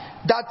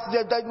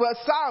 That were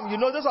Psalm,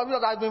 those of you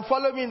that have been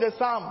following me in the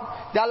Psalm,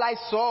 they are like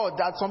sword.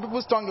 That some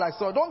people's tongue like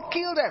sword. Don't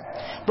kill them.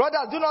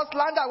 Brothers, do not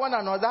slander one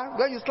another.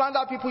 When you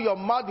slander people, your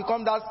mouth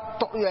becomes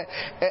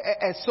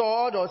a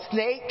sword or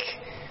snake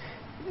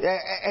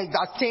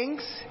that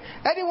stings.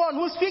 Anyone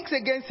who speaks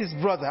against his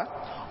brother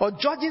or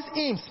judges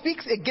him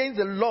speaks against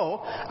the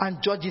law and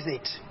judges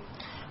it.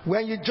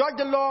 When you judge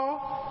the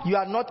law, you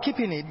are not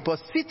keeping it, but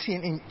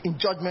sitting in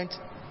judgment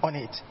on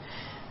it.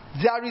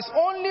 There is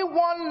only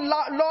one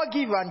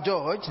lawgiver and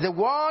judge, the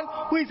one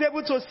who is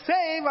able to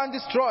save and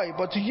destroy.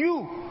 But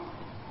you,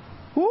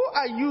 who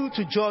are you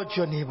to judge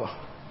your neighbor?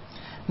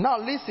 Now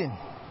listen,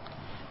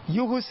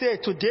 you who say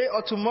today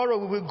or tomorrow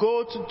we will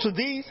go to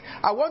this,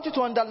 I want you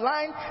to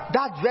underline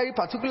that very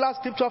particular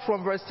scripture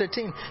from verse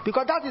 13,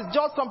 because that is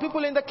just some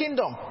people in the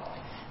kingdom.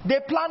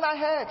 They plan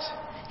ahead.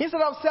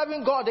 Instead of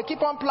serving God, they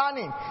keep on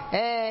planning.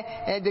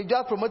 They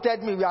just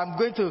promoted me. I'm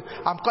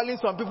calling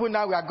some people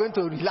now. We are going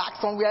to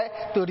relax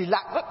somewhere to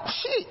relax.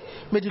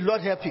 May the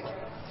Lord help you.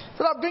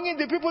 Instead of bringing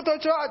the people to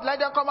church, let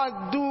them come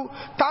and do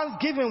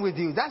thanksgiving with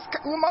you.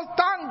 We must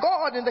thank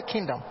God in the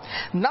kingdom.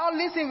 Now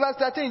listen, verse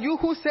 13. You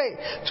who say,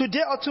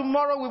 today or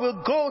tomorrow we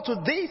will go to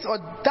this or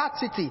that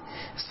city.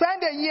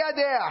 Spend a year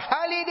there.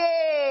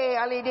 Holiday.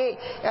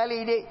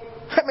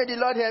 May the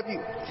Lord help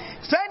you.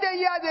 Spend a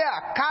year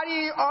there.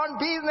 Carry on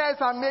business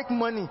and make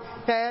money.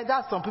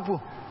 That's some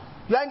people.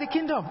 You are in the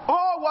kingdom.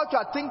 All what you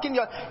are thinking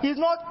is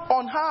not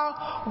on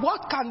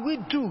what can we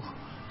do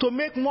to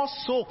make more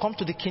soul come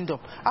to the kingdom.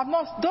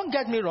 Don't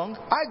get me wrong.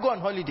 I go on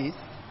holidays.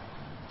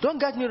 Don't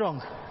get me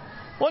wrong.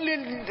 Only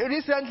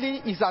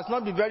recently it has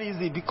not been very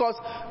easy because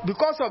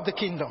of the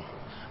kingdom.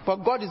 But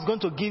God is going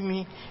to give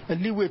me a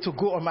leeway to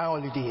go on my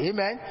holiday.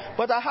 Amen.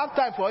 But I have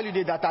time for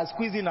holiday that I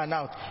squeeze in and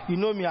out. You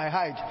know me, I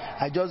hide.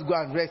 I just go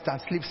and rest and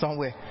sleep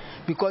somewhere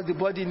because the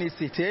body needs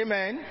it.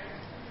 Amen.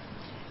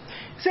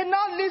 Say,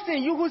 now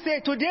listen, you who say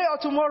today or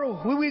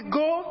tomorrow we will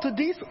go to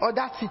this or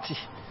that city.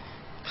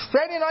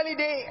 Spending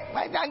holiday,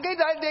 and get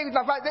holiday with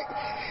my family.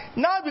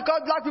 Now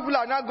because black people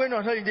are not going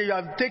on holiday, you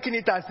have taken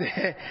it as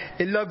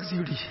a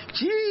luxury.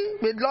 Gee,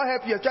 may Lord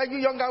help you. Tell you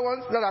younger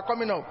ones that are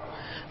coming up.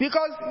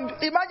 Because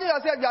imagine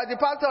yourself, you are the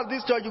pastor of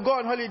this church, you go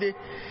on holiday.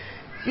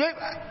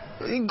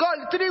 God,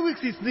 3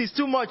 weeks is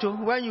too much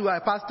when you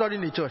are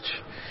pastoring a church.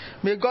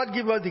 May God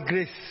give us the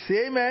grace.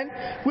 Amen.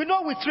 We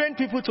know we train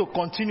people to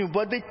continue,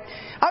 but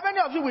how many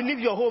of you will leave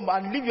your home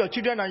and leave your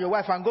children and your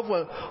wife and go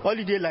for a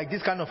holiday like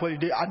this kind of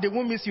holiday and they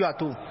won't miss you at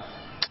home?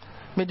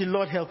 May the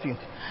Lord help you.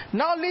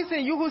 Now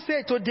listen, you who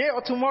say today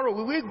or tomorrow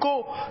we will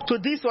go to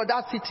this or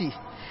that city.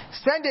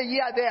 Spend a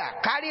year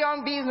there. Carry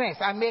on business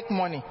and make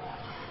money.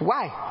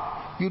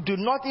 Why? You do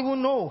not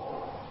even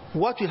know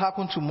what will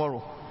happen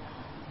tomorrow.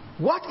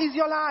 What is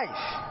your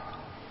life?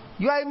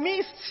 You are a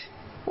mist.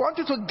 I want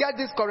you to get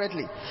this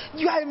correctly.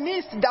 You are a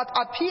mist that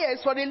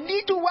appears for a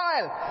little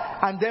while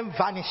and then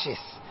vanishes.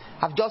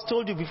 I've just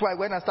told you before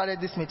when I started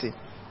this meeting.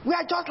 We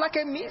are just like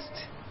a mist.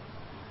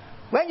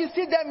 When you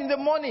see them in the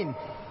morning,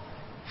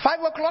 5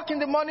 o'clock in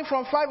the morning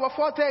from 5 or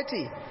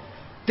 4:30,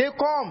 they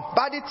come.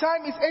 By the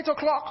time it's 8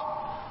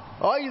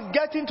 o'clock or it's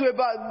getting to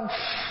about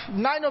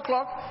 9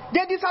 o'clock,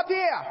 they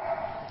disappear.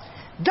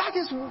 That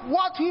is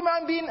what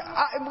human beings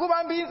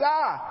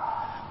are.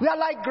 We are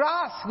like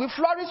grass. We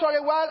flourish for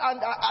a while and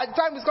at the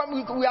time is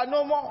coming, we are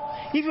no more.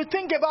 If you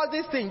think about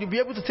this thing, you'll be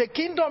able to take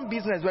kingdom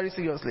business very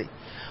seriously.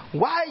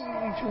 Why?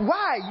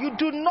 You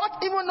do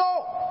not even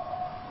know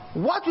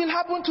what will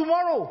happen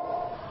tomorrow.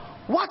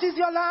 What is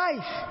your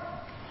life?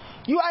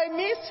 You are a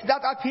mist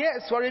that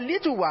appears for a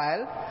little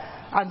while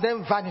and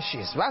then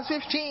vanishes. Verse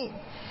 15.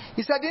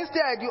 He said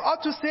instead, you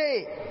ought to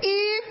say,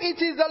 if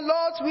it is the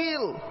Lord's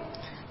will,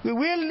 we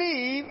will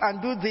live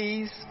and do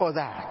this or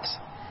that.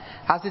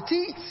 As it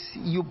is,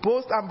 you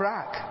boast and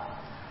brag.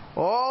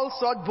 All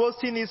such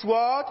boasting is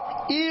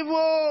what?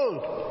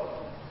 Evil.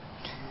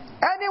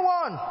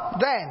 Anyone,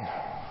 then,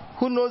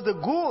 who knows the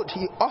good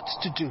he ought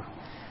to do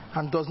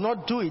and does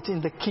not do it in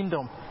the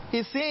kingdom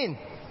is sin.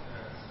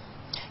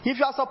 If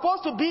you are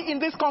supposed to be in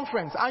this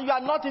conference and you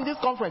are not in this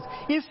conference,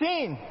 it's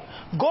sin.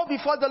 Go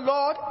before the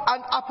Lord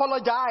and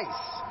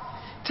apologize.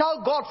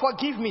 Tell God,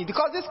 forgive me.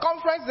 Because this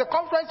conference is a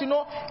conference,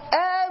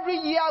 every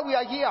year we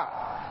are here.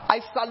 I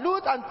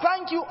salute and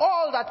thank you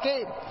all that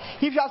came.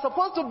 If you are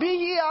supposed to be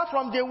here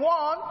from day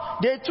 1,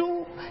 day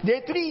 2,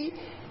 day 3,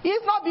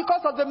 it's not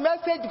because of the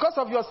message, because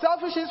of your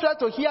selfish interest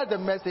to hear the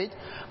message,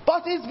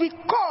 but it's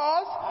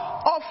because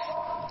of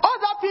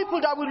other people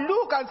that will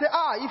look and say,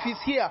 if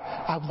he's here,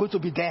 I'm going to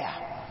be there.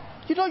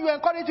 You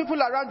encourage people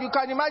around. You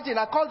can imagine,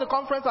 I called the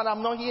conference and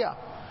I'm not here.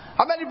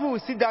 How many people will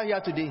sit down here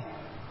today?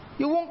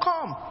 You won't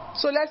come.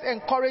 So let's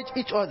encourage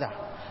each other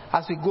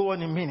as we go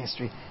on in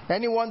ministry.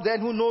 Anyone then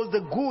who knows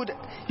the good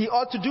he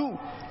ought to do.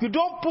 You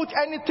don't put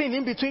anything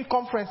in between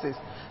conferences.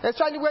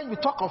 Especially when you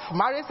talk of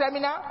marriage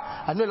seminar.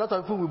 I know a lot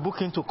of people will book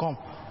in to come.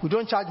 We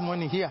don't charge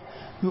money here.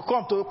 You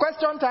come to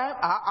question time,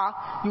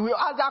 you will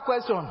ask that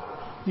question,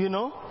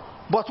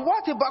 But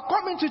what about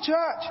coming to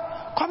church?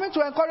 Coming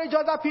to encourage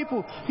other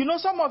people.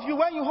 Some of you,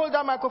 when you hold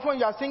that microphone,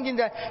 you are singing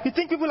there, you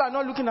think people are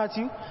not looking at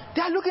you.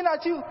 They are looking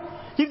at you.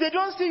 If they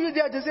don't see you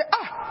there, they say,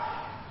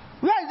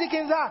 where is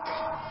Deacon Zach?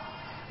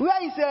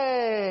 Where is,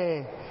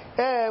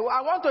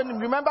 I want to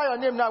remember your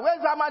name now. Where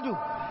is Amadou?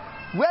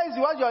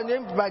 What's your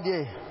name, my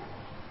dear?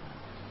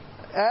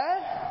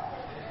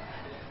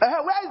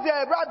 Where is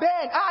Brad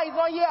Ben? He's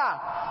not here.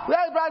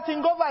 Where is Brad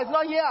Singova? He's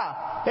not here.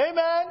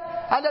 Amen.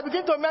 And they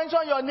begin to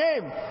mention your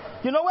name.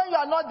 When you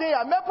are not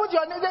there, may put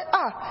your name there.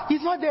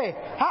 He's not there.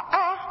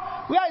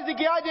 Where is the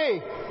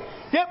Kiade?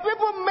 The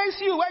people miss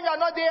you when you are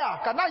not there.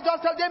 Can I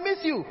just tell them they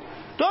miss you?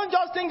 Don't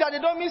just think that they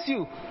don't miss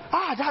you.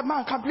 That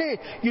man can play.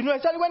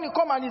 Especially when you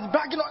come and he's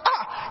back,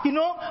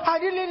 I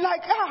really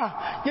like,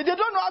 they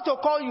don't know how to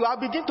call you. I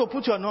begin to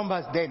put your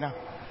numbers there now.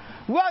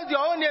 What's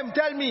your own name?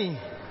 Tell me.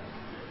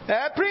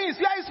 Prince,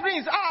 where is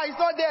Prince? He's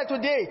not there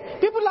today.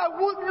 People are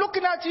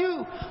looking at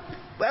you.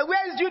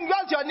 Where is Junior?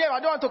 What's your name? I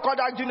don't want to call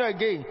that Junior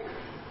again.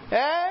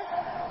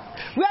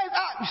 Where is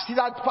you see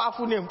that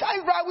powerful name? That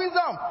is Brad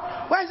Wisdom.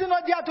 Why is he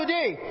not there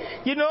today?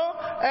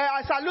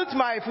 I salute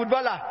my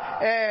footballer.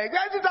 Where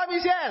is Sister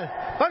Michelle?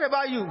 What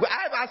about you?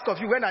 I have asked of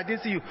you when I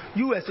didn't see you.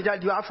 You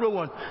especially the Afro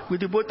one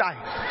with the bow tie.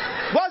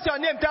 What's your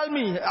name? Tell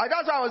me.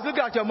 That's why I was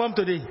looking at your mom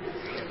today.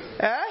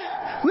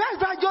 Where is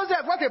Brad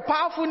Joseph? What a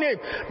powerful name.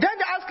 Then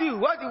they ask you,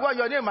 what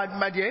your name,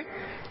 my dear?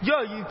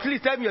 Joe, please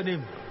tell me your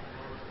name.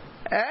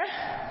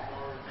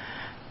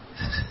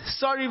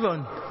 Sorry,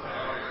 Yvonne.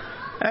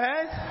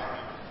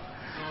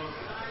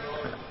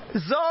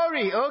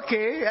 Zori,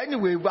 okay.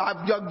 Anyway,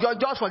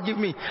 just forgive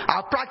me.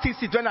 I'll practice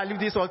it when I leave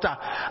this altar.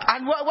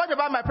 And what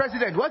about my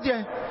president? What's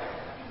your?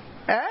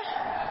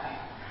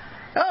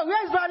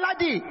 Where's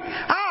Baladi?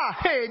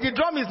 Hey, the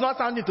drum is not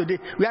sounding today.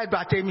 Where's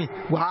Batemi?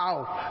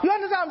 Wow. You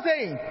understand what I'm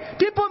saying?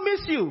 People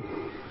miss you.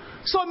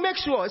 So make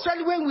sure,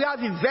 especially when we have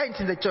events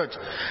in the church.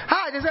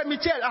 They said,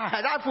 Michelle,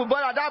 that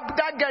footballer, that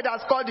guy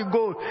that scored the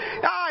goal.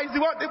 It's the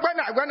one,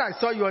 when I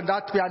saw you on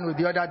that piano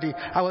the other day,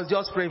 I was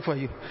just praying for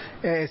you.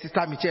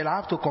 Sister Michelle, I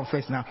have to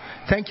confess now.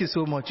 Thank you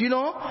so much. When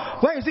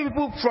you see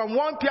people from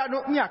one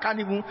piano, I can't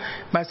even,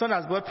 my son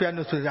has bought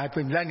piano to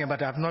the millennium,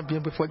 but I have not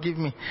been able to forgive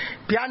me.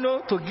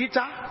 Piano to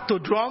guitar to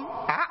drum.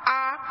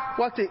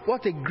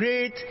 What a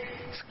great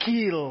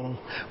skill.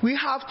 We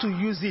have to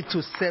use it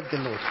to serve the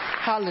Lord.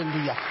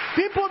 Hallelujah.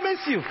 People miss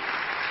you.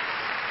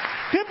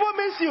 People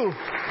miss you.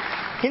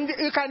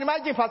 You can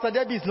imagine Pastor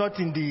Debbie is not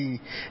in the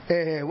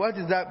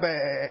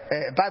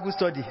Bible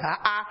study.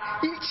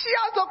 She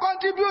has to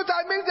contribute.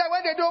 I miss them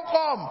when they don't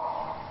come.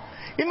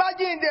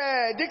 Imagine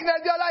the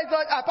Deaconess Diola is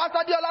not,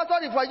 Pastor Diola,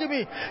 sorry, forgive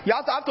me. You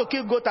have to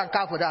kill goat and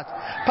calf for that.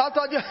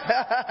 Pastor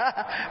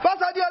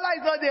Diola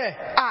is not there.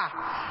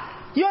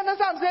 You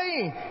understand what I'm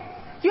saying?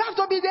 You have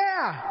to be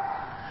there.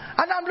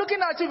 And I'm looking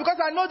at you because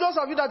I know those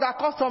of you that are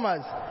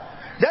customers.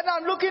 Then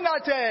I'm looking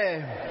at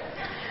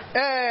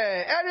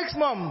Eric's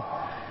mom,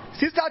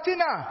 Sister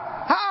Tina.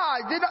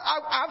 I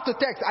have to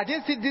text. I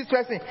didn't see this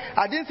person.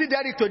 I didn't see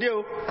Derek today.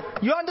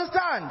 You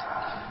understand?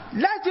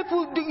 Let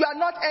people do. You are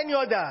not any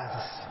others.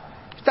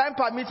 If time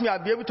permits me,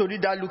 I'll be able to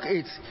read that Luke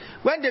 8.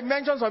 When they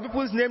mention some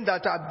people's names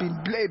that have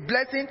been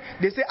blessing,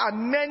 they say, are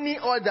many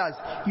others.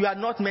 You are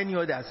not many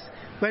others.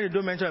 When they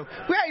don't mention,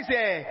 where is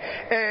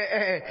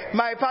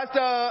my pastor,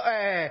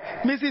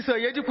 Mrs.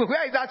 Oyedupu?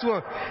 Where is that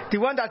one? The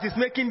one that is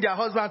making their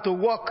husband to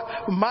walk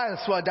miles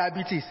for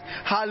diabetes.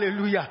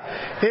 Hallelujah.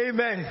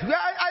 Amen.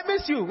 I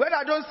miss you when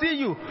I don't see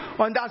you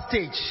on that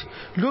stage,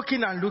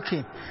 looking and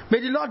looking.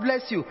 May the Lord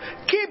bless you.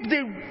 Keep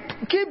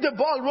the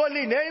ball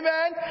rolling.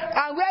 Amen.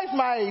 And where is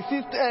my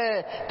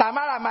sister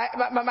Tamara,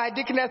 my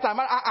deaconess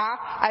Tamara?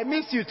 I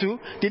miss you too.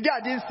 The day I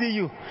didn't see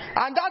you.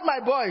 And that my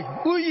boy,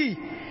 Uyi,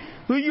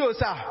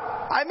 sir.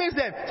 I miss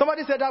them.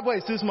 Somebody said that boy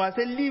is too small. I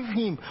said, leave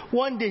him.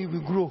 One day he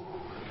will grow.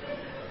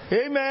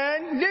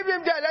 Amen. Leave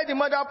him there. Let the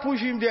mother push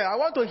him there. I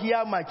want to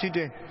hear my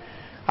children.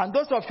 And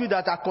those of you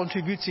that are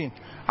contributing.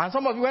 And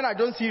some of you, when I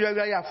don't see you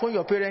regularly, I phone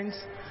your parents.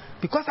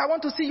 Because I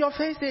want to see your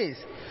faces.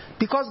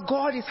 Because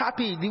God is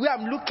happy. The way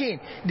I'm looking,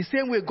 the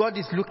same way God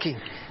is looking.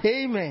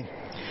 Amen.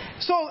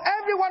 So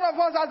every one of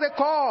us has a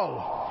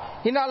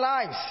call in our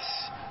lives.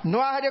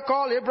 Noah had a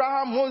call,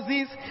 Abraham,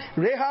 Moses,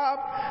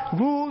 Rahab,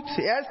 Ruth,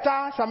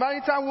 Esther,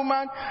 Samaritan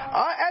woman,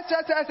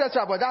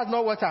 etc. But that's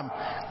not what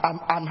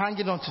I'm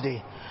hanging on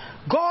today.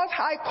 God's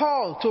high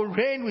call to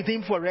reign with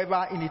him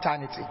forever in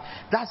eternity.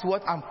 That's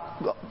what I'm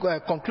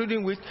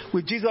concluding with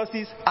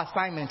Jesus'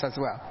 assignment as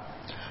well.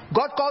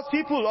 God calls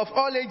people of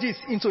all ages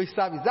into his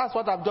service. That's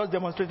what I've just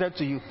demonstrated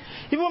to you.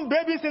 Even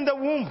babies in the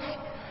womb,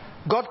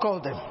 God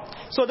called them.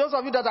 So those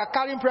of you that are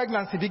carrying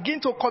pregnancy,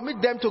 begin to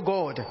commit them to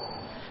God.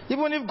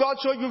 Even if God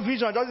shows you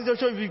vision, doesn't just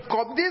show you,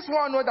 this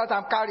one know that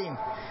I'm carrying.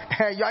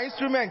 Your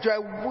instrument,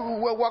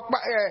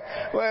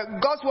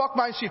 God's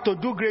workmanship to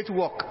do great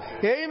work.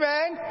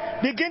 Amen.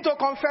 Begin to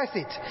confess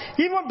it.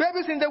 Even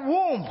babies in the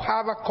womb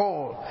have a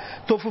call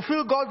to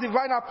fulfill God's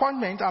divine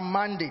appointment and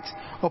mandate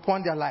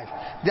upon their life.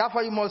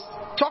 Therefore, you must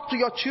talk to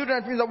your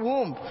children in the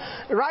womb,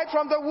 right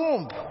from the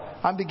womb,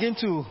 and begin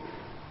to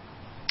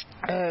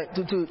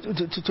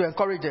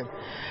encourage them.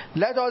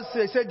 Let us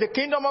say the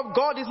kingdom of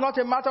God is not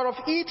a matter of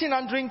eating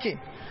and drinking,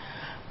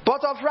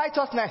 but of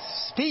righteousness,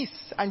 peace,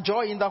 and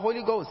joy in the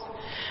Holy Ghost.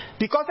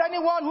 Because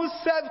anyone who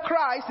serves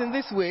Christ in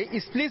this way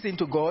is pleasing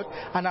to God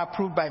and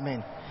approved by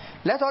men.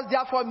 Let us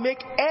therefore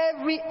make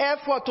every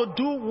effort to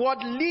do what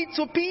leads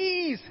to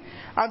peace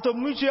and to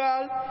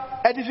mutual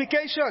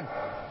edification.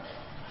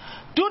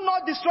 Do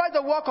not destroy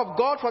the work of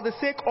God for the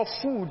sake of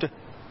food.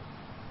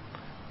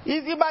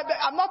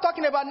 I'm not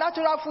talking about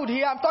natural food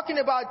here. I'm talking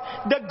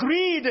about the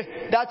greed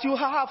that you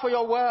have for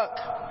your work.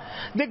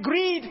 The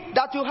greed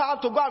that you have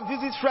to go and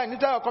visit friends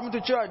instead of coming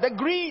to church. The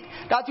greed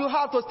that you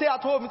have to stay at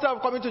home instead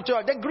of coming to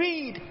church. The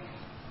greed.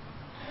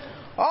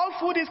 All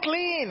food is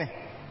clean.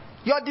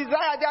 Your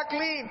desires, they are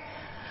clean.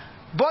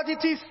 But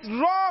it is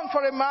wrong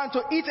for a man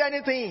to eat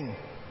anything.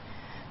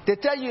 They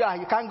tell you,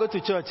 you can't go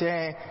to church.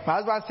 My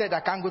husband said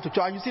I can't go to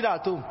church. And you sit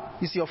at home.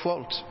 It's your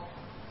fault.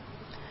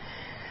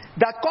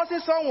 That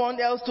causes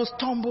someone else to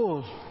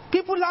stumble.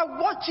 People are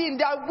watching.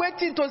 They are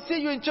waiting to see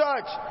you in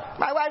church.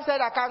 My wife said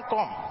I can't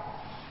come.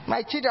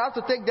 My children have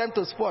to take them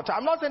to sport.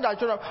 I'm not saying that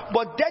children,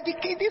 but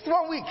dedicate this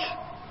 1 week.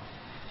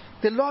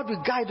 The Lord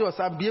will guide us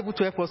and be able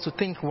to help us to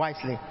think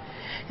wisely.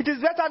 It is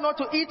better not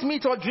to eat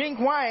meat or drink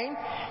wine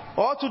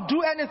or to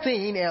do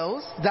anything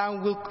else that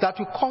will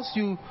cause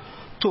you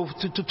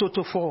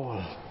to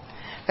fall.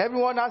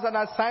 Everyone has an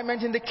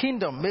assignment in the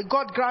kingdom. May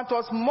God grant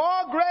us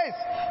more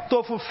grace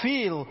to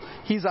fulfill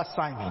his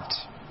assignment.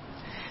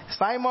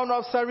 Simon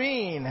of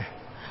Cyrene,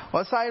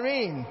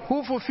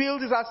 who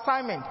fulfilled his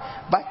assignment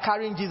by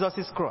carrying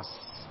Jesus' cross.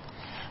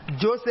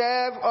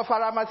 Joseph of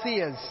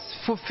Arimathea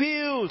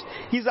fulfilled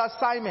his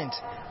assignment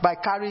by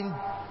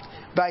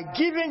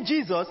giving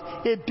Jesus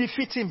a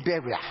befitting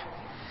burial.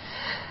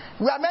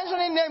 We are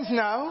mentioning names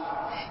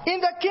now. In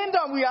the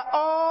kingdom, we are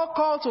all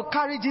called to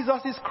carry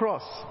Jesus'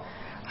 cross.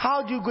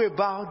 How do you go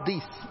about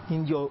this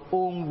in your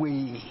own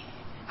way?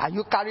 Are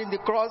you carrying the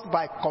cross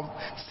by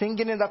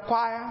singing in the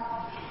choir?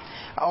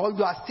 Or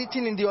you are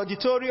sitting in the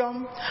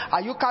auditorium? Are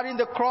you carrying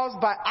the cross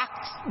by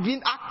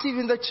being active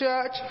in the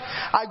church?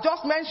 I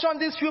just mentioned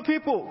these few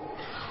people.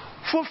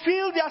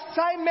 Fulfill the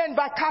assignment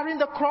by carrying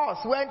the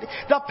cross. When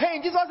the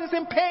pain, Jesus is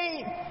in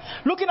pain.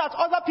 Looking at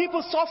other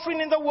people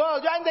suffering in the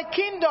world. You're in the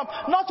kingdom,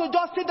 not to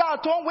just sit down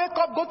at home, wake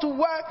up, go to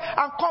work,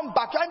 and come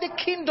back. You're in the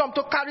kingdom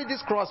to carry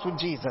this cross with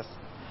Jesus.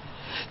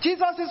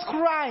 Jesus is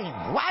crying.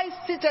 Why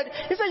seated?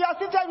 He said, you are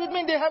seated with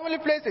me in the heavenly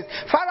places,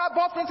 far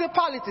above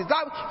principalities.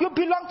 That you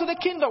belong to the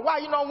kingdom. Why are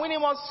you not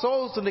winning more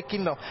souls to the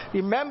kingdom?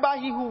 Remember,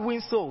 he who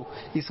wins souls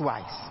is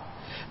wise.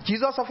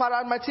 Jesus of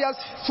Arimathea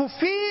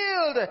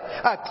fulfilled,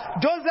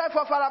 Joseph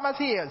of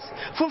Arimathea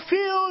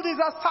fulfilled his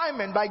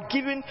assignment by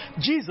giving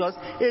Jesus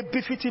a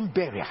befitting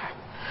burial.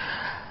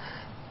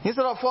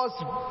 Instead of us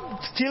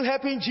still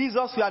helping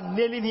Jesus, we are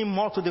nailing him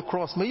more to the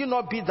cross. May you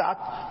not be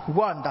that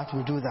one that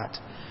will do that.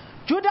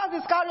 Judas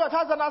Iscariot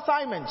has an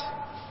assignment,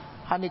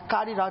 and he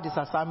carried out his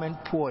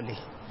assignment poorly.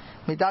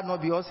 May that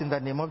not be us in the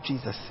name of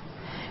Jesus.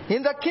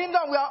 In the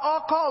kingdom, we are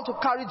all called to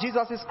carry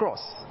Jesus'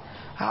 cross.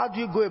 How do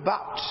you go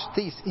about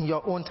this in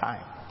your own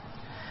time?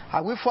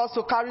 Are we forced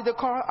to carry the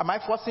cross? Am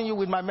I forcing you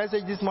with my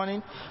message this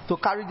morning to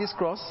carry this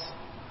cross?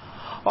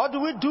 Or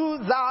do we do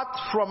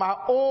that from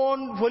our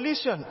own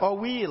volition or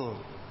will?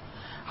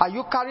 Are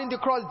you carrying the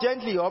cross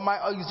gently, or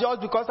is it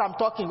just because I'm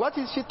talking? What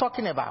is she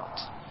talking about?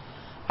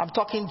 I'm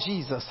talking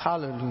Jesus.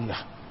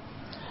 Hallelujah.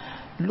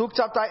 Luke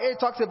chapter 8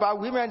 talks about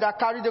women that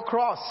carry the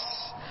cross.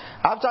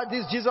 After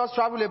this, Jesus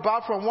traveled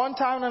about from one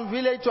town and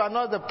village to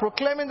another,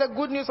 proclaiming the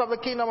good news of the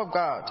kingdom of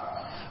God.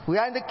 We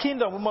are in the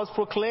kingdom. We must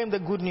proclaim the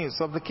good news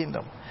of the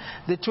kingdom.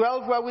 The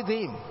 12 were with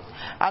him.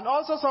 And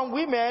also some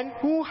women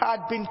who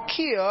had been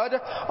cured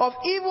of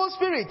evil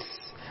spirits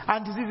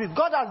and diseases.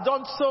 God has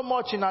done so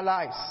much in our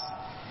lives.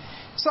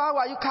 So how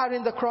are you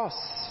carrying the cross?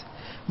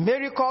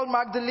 Mary called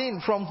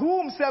Magdalene, from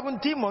whom 7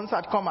 demons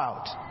had come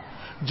out.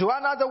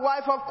 Joanna, the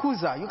wife of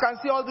Cusa. You can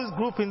see all this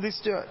group in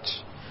this church.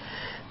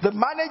 The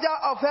manager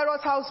of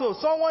Herod's household.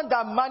 Someone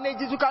that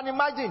manages, you can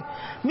imagine.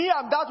 Me,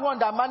 I'm that one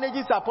that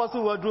manages the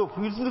apostle wardrobe.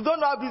 You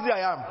don't know how busy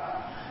I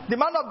am. The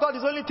man of God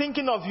is only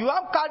thinking of you.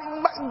 I'm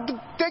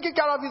taking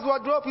care of his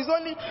wardrobe. He's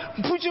only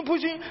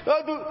pushing.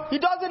 He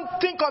doesn't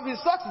think of his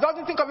socks. He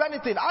doesn't think of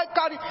anything.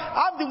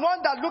 I'm the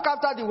one that look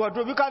after the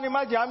wardrobe. You can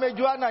imagine I'm a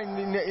Joanna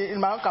in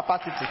my own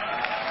capacity.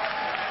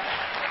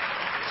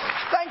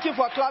 Thank you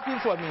for clapping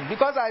for me,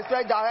 because I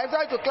said that. I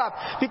tried to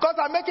clap because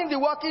I'm making the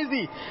work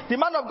easy. The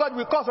man of God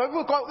will call. Some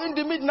people call in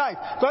the midnight.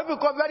 Some people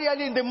call very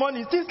early in the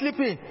morning, still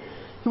sleeping.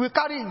 He will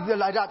carry it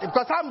like that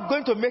because I'm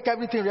going to make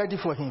everything ready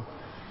for him.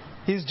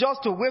 He's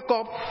just to wake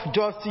up,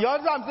 you understand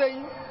what I'm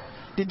saying?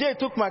 The day he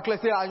took my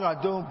clothes, say, iron,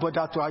 don't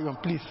bother to iron,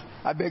 please.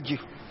 I beg you.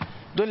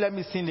 Don't let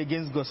me sin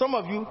against God. Some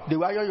of you, they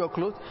iron your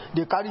clothes,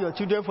 they carry your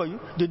children for you,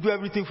 they do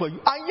everything for you,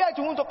 and yet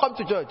you want to come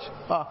to church.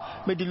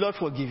 May the Lord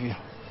forgive you.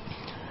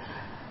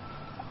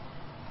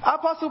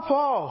 Apostle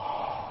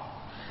Paul,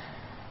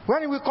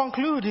 when he will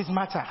conclude his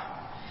matter,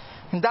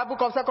 in that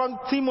book of 2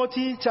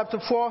 Timothy chapter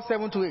 4,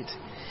 7-8,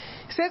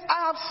 he says,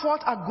 I have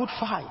fought a good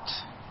fight.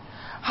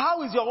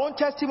 How is your own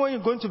testimony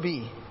going to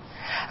be?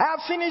 I have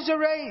finished the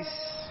race.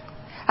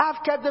 I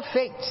have kept the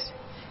faith.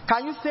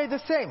 Can you say the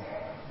same?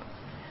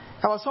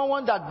 There was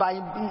someone that by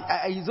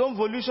his own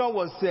volition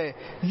was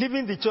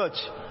leaving the church.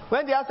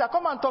 When they asked,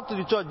 come and talk to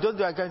the church,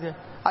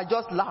 I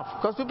just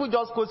laugh. Because people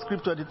just quote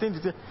scripture. The thing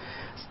they say,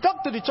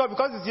 talk to the church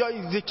because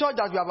it's the church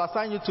that we have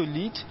assigned you to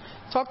lead.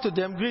 Talk to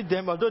them, greet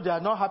them, although they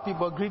are not happy,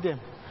 but greet them.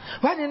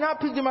 When they now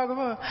pick the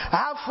microphone,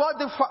 I have fought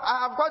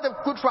the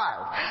good fight.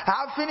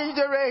 I have finished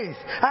the race.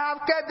 I have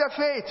kept the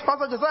faith.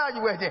 Pastor Josiah,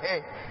 you were there.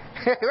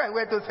 I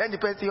went to send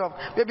the person off.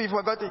 Maybe you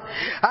forgot it.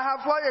 I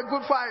have fought a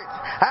good fight.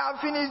 I have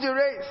finished the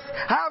race.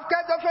 I have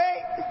kept the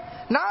faith.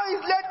 Now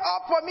is laid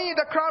up for me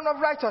the crown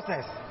of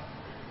righteousness.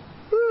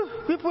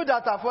 People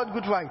that have fought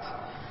good fight,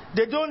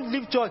 they don't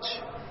leave church.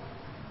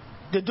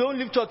 They don't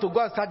leave church to go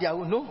and start their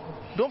own. No,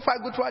 don't fight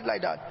good fight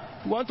like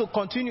that. You want to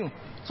continue.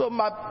 So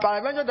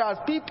peradventure there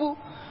are people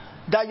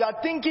that you are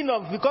thinking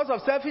of because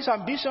of selfish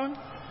ambition,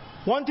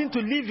 wanting to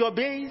leave your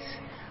base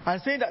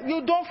and saying that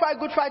you don't fight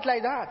good fight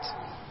like that.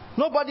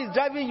 Nobody is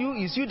driving you.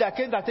 It's you that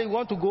came that say you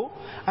want to go,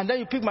 and then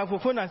you pick my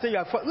phone and say you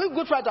have fought. Which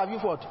good fight have you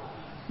fought?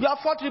 You have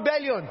fought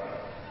rebellion.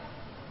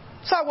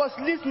 So I was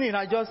listening.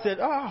 I just said,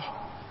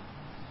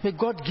 may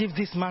God give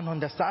this man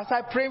understanding. So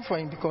I prayed for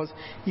him because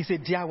he's a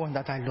dear one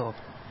that I love.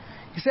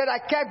 He said, I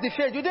kept the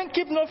faith. You didn't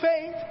keep no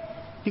faith.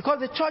 Because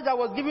the church that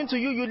was given to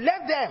you, you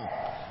left them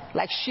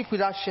like sheep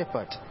without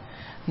shepherd.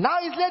 Now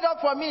it's laid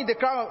up for me the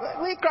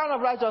crown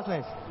of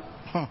righteousness.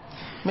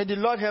 May the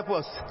Lord help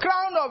us.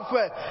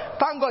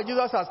 Thank God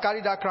Jesus has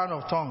carried that crown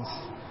of thorns.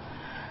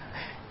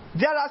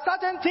 There are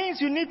certain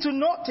things you need to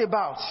note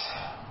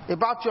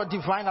about your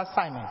divine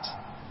assignment.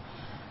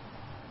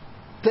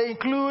 They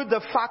include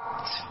the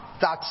fact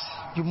that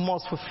you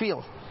must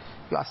fulfill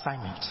your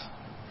assignment.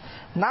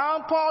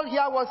 Now Paul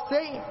here was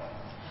saying,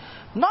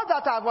 not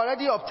that I've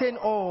already obtained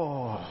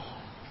all.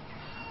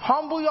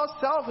 Humble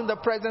yourself in the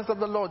presence of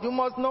the Lord. You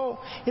must know,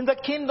 in the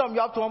kingdom you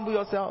have to humble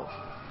yourself.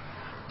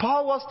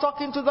 Paul was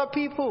talking to the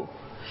people.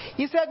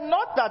 He said,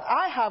 not that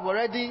I have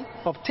already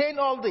obtained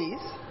all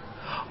this,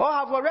 or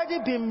have already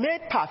been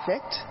made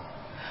perfect,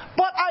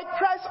 but I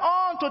press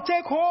on to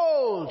take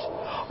hold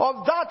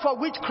of that for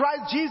which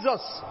Christ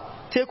Jesus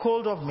take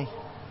hold of me.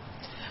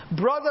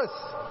 Brothers,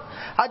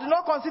 I do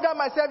not consider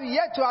myself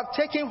yet to have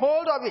taken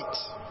hold of it.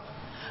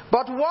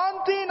 But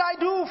one thing I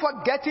do,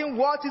 forgetting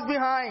what is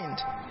behind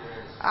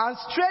and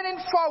straining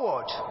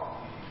forward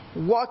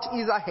what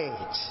is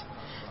ahead.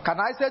 Can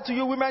I say to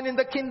you, women in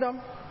the kingdom,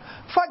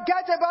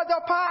 forget about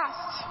the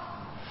past.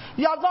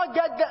 You have not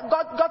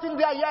gotten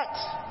there yet.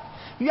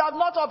 You have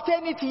not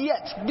obtained it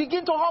yet.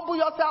 Begin to humble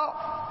yourself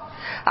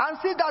and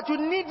see that you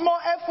need more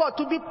effort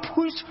to be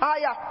pushed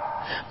higher.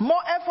 More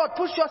effort,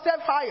 push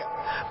yourself higher.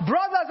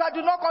 Brothers, I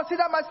do not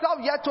consider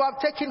myself yet to have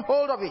taken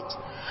hold of it.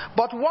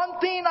 But one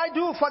thing I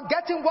do,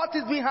 forgetting what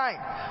is behind.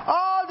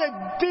 All the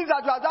things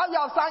that you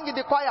have sung in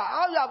the choir,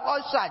 how you have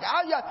ushered,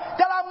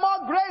 there are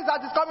more grace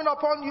that is coming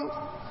upon you.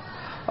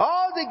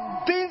 All the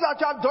things that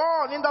you have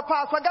done in the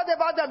past, forget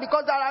about them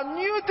because there are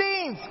new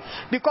things.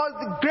 Because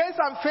the grace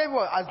and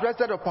favor has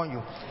rested upon you.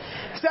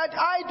 He said,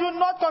 I do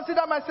not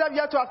consider myself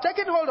yet to have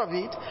taken hold of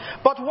it.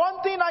 But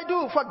one thing I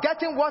do,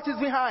 forgetting what is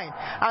behind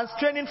and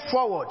straining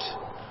forward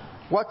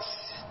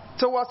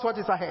towards what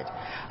is ahead.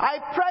 I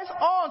press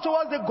on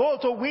towards the goal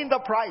to win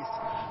the prize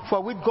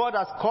for which God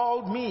has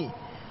called me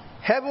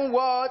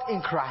heavenward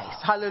in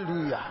Christ.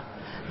 Hallelujah.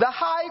 The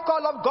high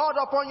call of God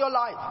upon your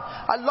life.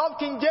 I love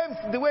King James,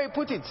 the way he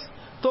put it.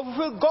 To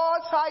fulfill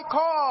God's high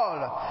call.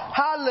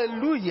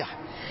 Hallelujah.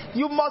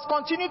 You must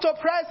continue to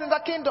press in the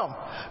kingdom.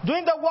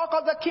 Doing the work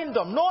of the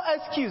kingdom. No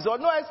excuse or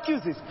no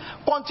excuses.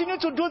 Continue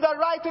to do the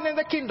right thing in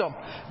the kingdom.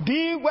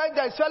 Be when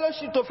there is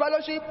fellowship to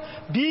fellowship.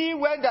 Be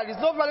when there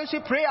is no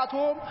fellowship. Pray at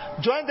home.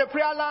 Join the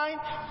prayer line.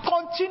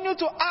 Continue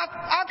to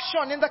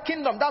action in the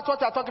kingdom. That's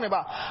what we are talking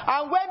about.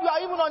 And when you are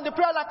even on the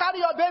prayer line, carry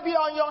your baby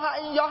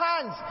in your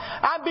hands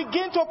and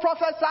begin to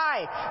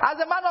prophesy. As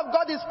the man of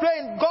God is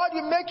praying, God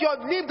will make you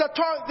leave the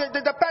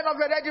pen of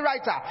a ready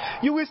writer.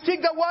 You will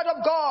speak the word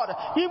of God.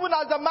 Even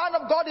as the man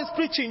of God is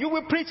preaching, you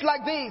will preach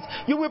like this.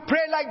 You will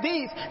pray like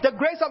this. The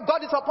grace of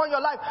God is upon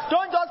your life.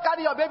 Don't just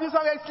carry your baby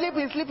somewhere,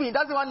 sleeping.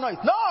 That's one noise.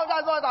 No,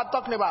 that's not what I'm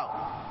talking about.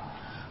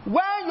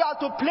 When you have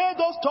to play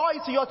those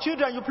toys to your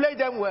children, you play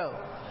them well.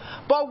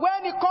 But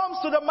when it comes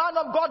to the man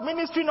of God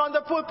ministering on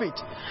the pulpit,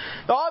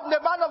 or the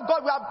man of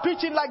God, we are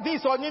preaching like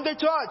this or in the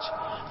church,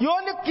 you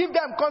only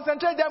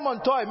concentrate them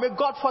on toy. May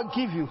God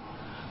forgive you.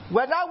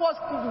 When I was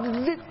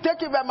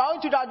taking my own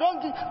children,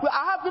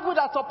 I have people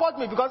that support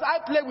me because I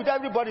play with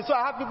everybody. So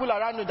I have people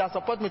around me that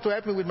support me to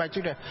help me with my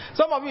children.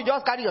 Some of you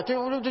just carry your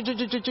children.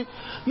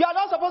 You are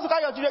not supposed to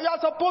carry your children. You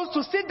are supposed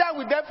to sit down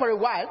with them for a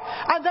while,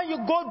 and then you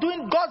go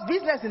doing God's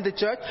business in the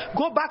church.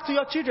 Go back to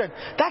your children.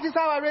 That is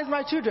how I raise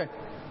my children.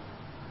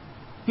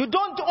 You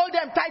don't hold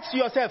them tight to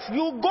yourself.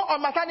 You go on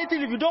maternity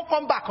leave. You don't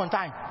come back on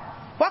time.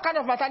 What kind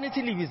of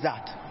maternity leave is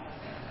that?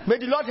 May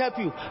the Lord help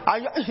you.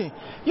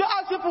 You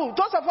ask people,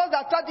 those of us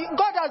that study,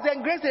 God has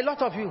engraced a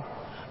lot of you.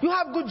 You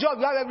have good job,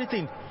 you have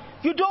everything.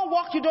 You don't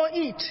work, you don't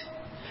eat.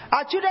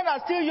 Our children are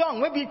still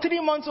young, maybe 3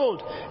 months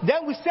old.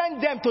 Then we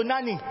send them to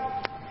nanny.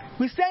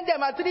 We send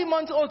them at 3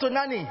 months old to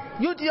nanny.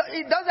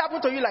 It doesn't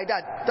happen to you like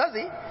that, does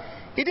it?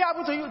 It didn't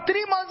happen to you.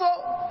 3 months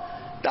old.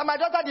 That my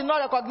daughter did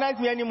not recognize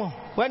me anymore.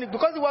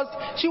 Because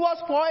she was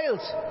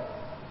spoiled.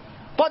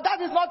 But that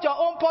is not your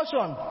own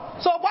portion.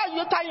 So why are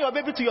you tying your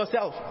baby to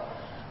yourself?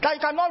 That you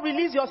cannot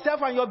release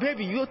yourself and your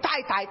baby. You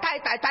tie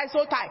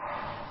so tight.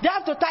 They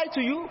have to tie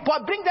to you,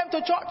 but bring them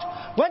to church.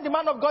 When the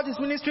man of God is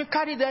ministering,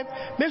 carry them.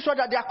 Make sure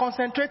that they are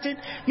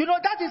concentrating.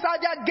 That is how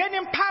they are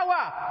gaining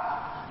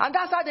power. And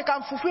that's how they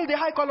can fulfill the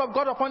high call of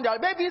God upon their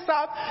life. Babies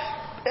have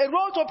a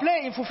role to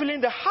play in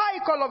fulfilling the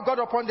high call of God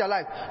upon their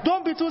life.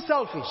 Don't be too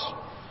selfish.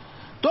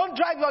 Don't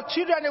drive your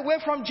children away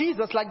from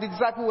Jesus like the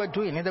disciples were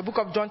doing in the book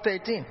of John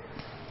 13.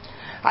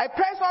 I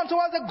press on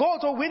towards the goal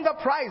to win the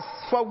prize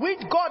for which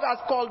God has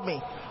called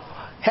me,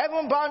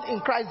 heaven bound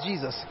in Christ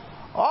Jesus.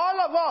 All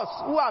of us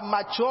who are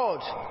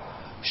matured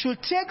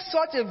should take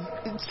such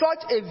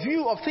a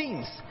view of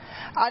things.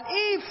 And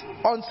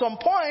if on some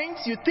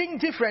points you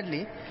think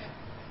differently,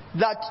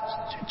 that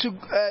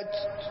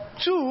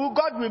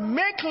God will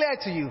make clear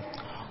to you.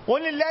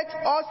 Only let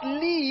us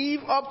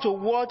live up to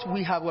what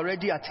we have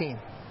already attained.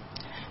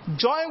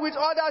 Join with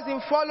others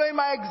in following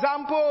my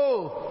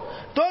example.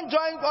 Don't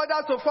join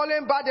others to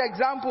following bad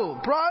example.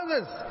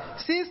 Brothers,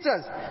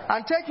 sisters,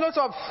 and take note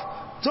of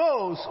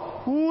those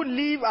who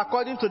live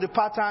according to the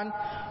pattern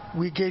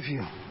we gave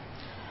you.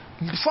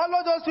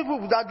 Follow those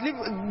people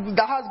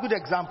that has good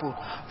example.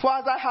 For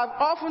as I have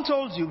often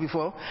told you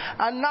before,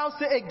 and now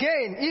say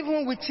again,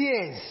 even with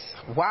tears.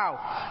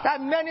 Wow. There are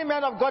many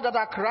men of God that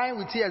are crying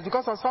with tears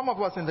because of some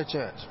of us in the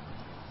church.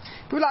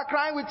 People are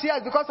crying with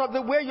tears because of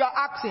the way you are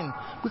acting.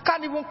 We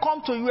can't even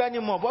come to you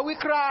anymore, but we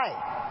cry.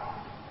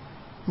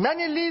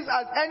 Many live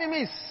as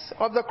enemies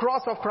of the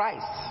cross of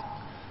Christ.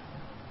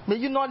 May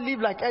you not live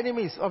like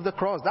enemies of the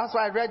cross. That's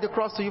why I read the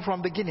cross to you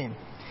from the beginning.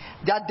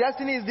 Their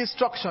destiny is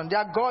destruction.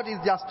 Their God is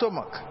their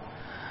stomach.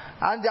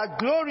 And their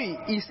glory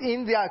is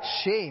in their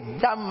shame.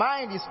 Their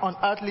mind is on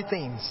earthly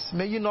things.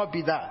 May you not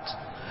be that.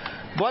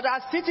 But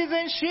our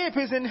citizenship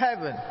is in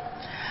heaven.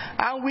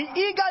 And we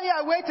eagerly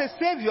await a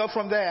Savior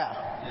from there.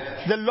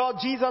 Yes. The Lord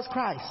Jesus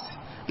Christ.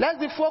 Let's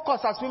be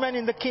focused as women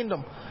in the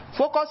kingdom.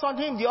 Focus on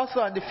Him, the author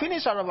and the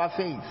finisher of our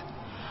faith.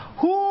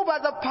 Who by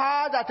the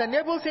power that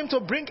enables Him to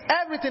bring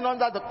everything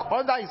under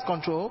His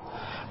control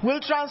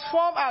will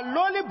transform our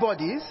lowly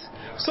bodies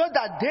so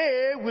that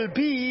they will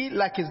be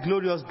like His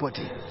glorious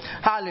body.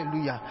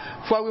 Hallelujah.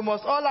 For we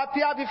must all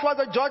appear before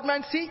the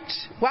judgment seat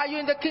while you're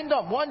in the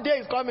kingdom. One day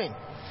is coming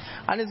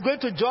and it's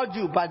going to judge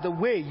you by the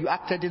way you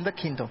acted in the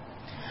kingdom.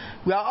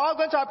 We are all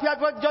going to appear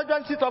before the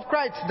judgment seat of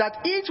Christ,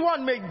 that each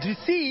one may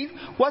receive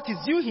what is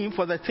due him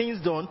for the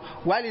things done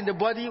while in the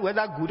body,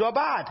 whether good or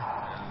bad.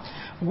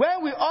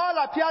 When we all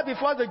appear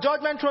before the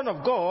judgment throne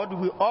of God,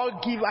 we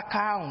all give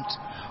account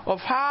of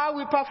how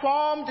we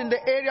performed in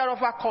the area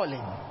of our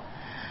calling.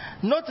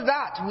 Note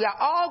that we are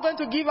all going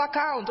to give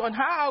account on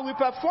how we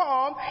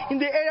perform in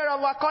the area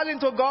of our calling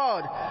to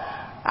God.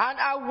 And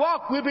our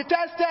work will be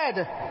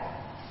tested.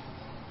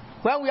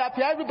 When we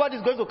appear, everybody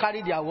is going to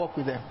carry their work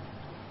with them.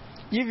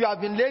 If you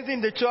have been lazy in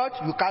the church,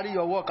 you carry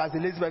your work as a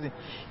lazy person.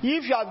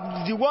 If you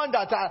are the one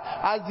that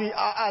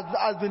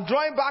has been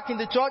drawing back in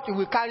the church, you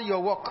will carry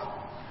your work.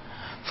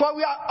 For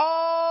we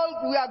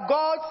are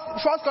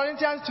God's, 1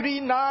 Corinthians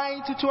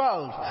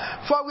 3:9-12.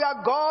 For we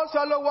are God's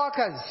fellow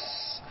workers.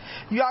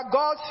 You are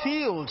God's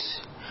field,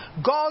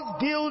 God's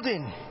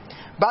building.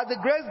 By the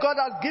grace God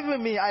has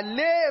given me, I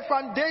lay a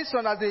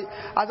foundation as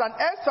an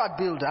expert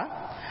builder,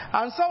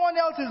 and someone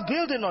else is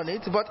building on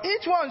it, but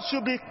each one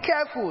should be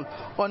careful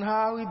on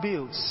how he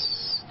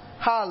builds.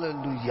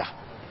 Hallelujah.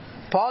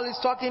 Paul is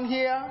talking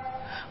here,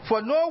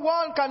 for no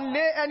one can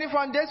lay any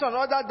foundation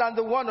other than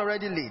the one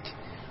already laid,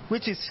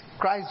 which is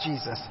Christ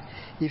Jesus.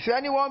 If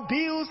anyone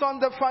builds on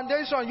the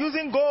foundation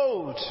using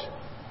gold,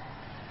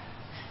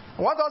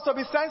 I want us to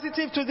be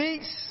sensitive to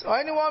this. Or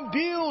anyone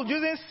build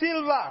using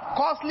silver,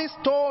 costly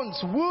stones,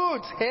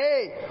 wood,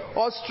 hay,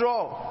 or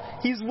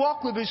straw, his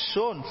work will be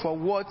shown for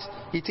what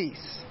it is.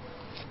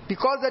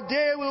 Because the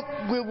day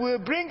will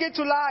bring it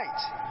to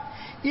light.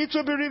 It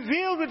will be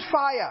revealed with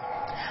fire.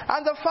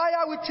 And the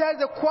fire will tell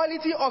the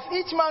quality of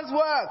each man's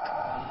work.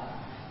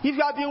 If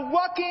you have been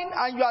working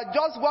and you are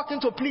just working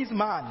to please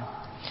man.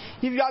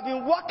 If you have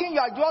been working, you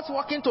are just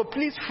working to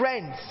please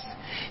friends.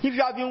 If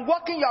you have been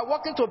working, you are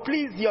working to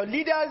please your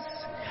leaders,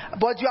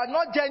 but you are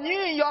not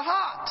genuine in your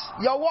heart,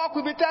 your work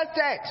will be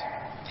tested.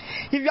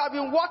 If you have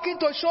been working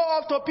to show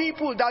off to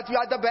people that you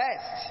are the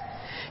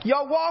best,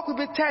 your work will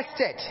be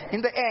tested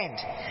in the end.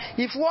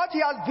 If what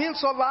he has built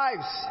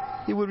survives,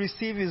 he will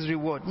receive his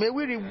reward. May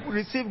we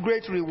receive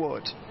great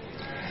reward.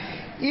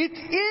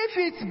 If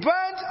it's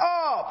burnt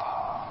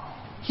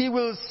up, he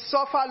will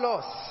suffer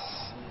loss.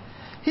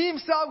 He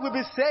himself will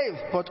be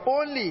saved, but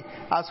only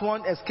as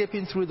one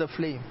escaping through the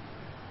flame.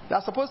 You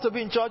are supposed to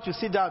be in church, you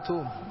sit down at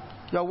home.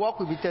 Your work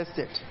will be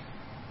tested.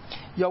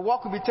 Your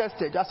work will be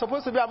tested. You are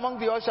supposed to be among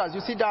the ushers, you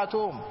sit down at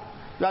home.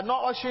 You are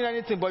not ushering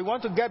anything, but you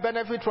want to get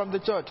benefit from the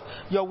church.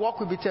 Your work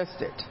will be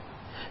tested.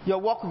 Your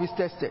work will be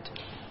tested.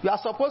 You are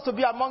supposed to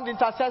be among the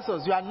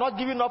intercessors. You are not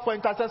giving up for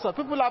intercessors.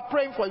 People are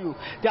praying for you.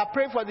 They are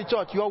praying for the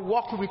church. Your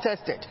work will be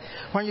tested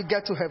when you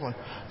get to heaven.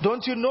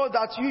 Don't you know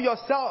that you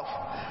yourself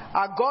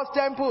are God's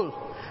temple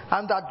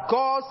and that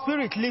God's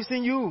Spirit lives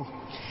in you?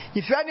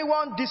 If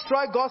anyone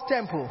destroy God's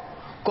temple,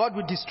 God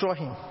will destroy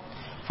him.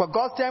 For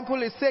God's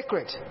temple is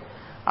sacred,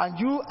 and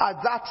you are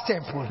that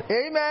temple.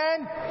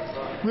 Amen?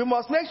 We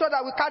must make sure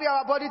that we carry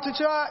our body to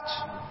church.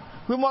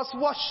 We must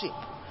worship.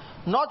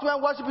 Not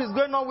when worship is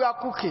going on, we are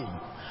cooking.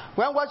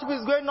 When worship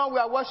is going on, we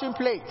are washing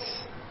plates.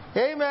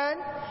 Amen?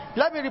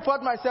 Let me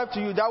report myself to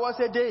you. There was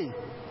a day.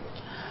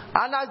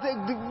 And as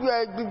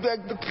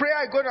the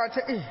prayer going on, I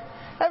said, hey,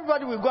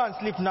 everybody will go and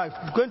sleep now.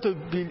 I'm going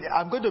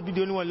to be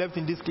the only one left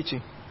in this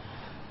kitchen.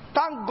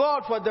 Thank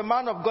God for the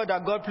man of God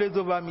that God placed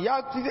over me.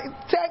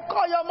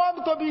 Call your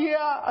mom to be here.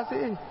 I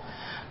said, hey,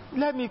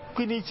 let me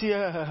finish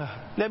here.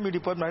 Let me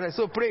report myself.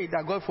 So pray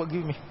that God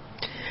forgive me.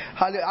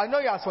 I know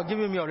he has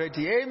forgiven me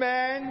already.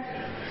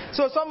 Amen.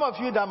 So some of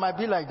you that might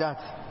be like that,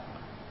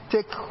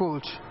 take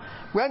hold.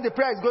 When the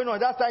prayer is going on,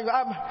 that time,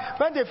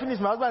 when they finish,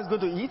 my husband is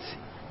going to eat.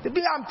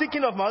 I'm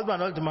thinking of my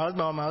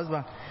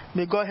husband.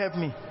 May God help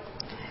me.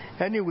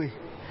 Anyway,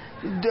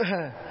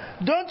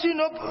 don't you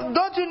know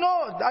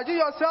that you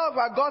yourself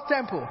are God's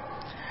temple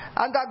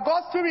and that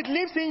God's Spirit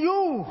lives in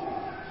you?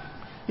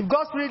 If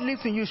God's Spirit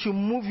lives in you, should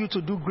move you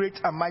to do great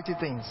and mighty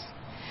things.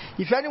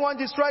 If anyone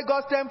destroy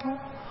God's temple,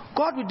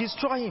 God will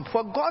destroy him.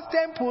 For God's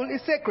temple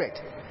is sacred,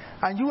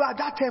 and you are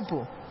that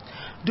temple.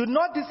 Do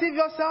not deceive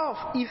yourself.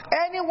 If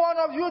any one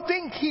of you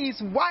think he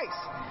is wise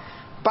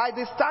by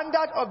the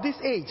standard of this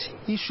age,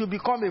 he should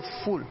become a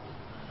fool,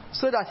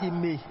 so that he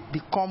may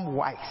become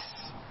wise.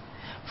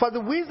 For the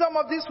wisdom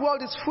of this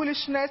world is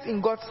foolishness in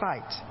God's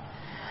sight.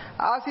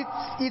 As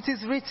it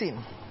is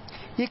written,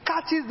 he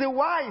catches the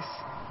wise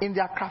in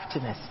their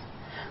craftiness.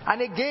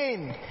 And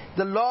again,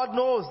 the Lord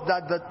knows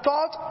that the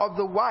thoughts of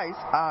the wise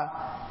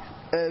are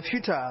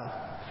futile.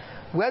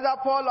 Whether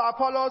Paul or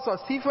Apollos or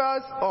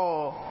Cephas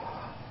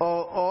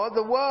or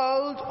the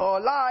world or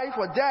life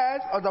or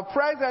death or the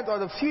present or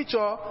the future,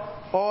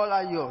 all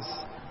are yours.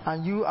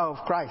 And you are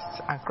of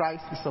Christ, and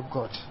Christ is of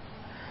God.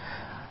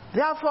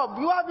 Therefore,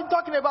 you have been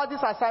talking about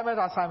this assignment.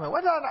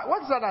 What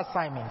is an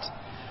assignment?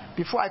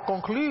 Before I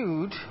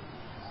conclude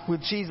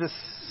with Jesus'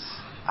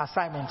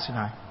 assignment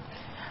tonight.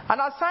 An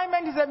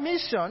assignment is a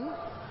mission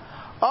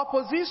or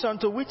position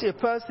to which a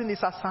person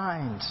is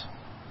assigned.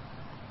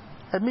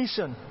 A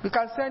mission. We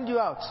can send you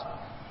out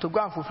to go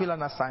and fulfill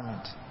an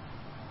assignment.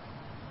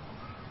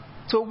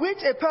 To which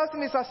a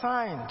person is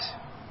assigned.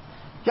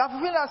 You are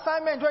fulfilling an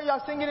assignment when you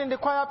are singing in the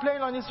choir,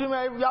 playing on the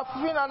instrument. You are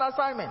fulfilling an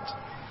assignment.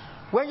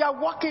 When you are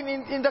walking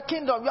in the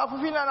kingdom, you are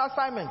fulfilling an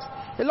assignment.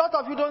 A lot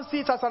of you don't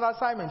see it as an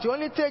assignment. You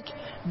only take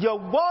your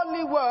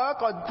worldly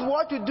work or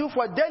what you do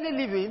for daily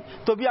living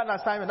to be an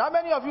assignment. How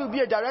many of you will be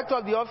a director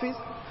of the office?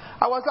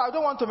 I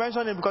don't want to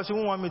mention it because you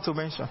won't want me to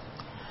mention.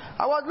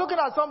 I was looking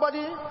at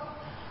somebody.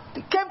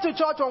 They came to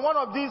church on one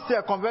of these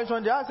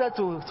conventions. I said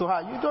to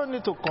her, you don't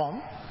need to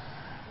come.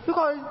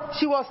 Because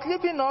she was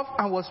sleeping off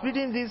and was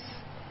reading this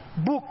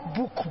big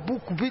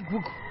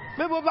book.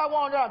 Maybe over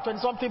 120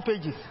 something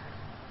pages.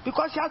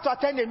 Because she had to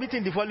attend a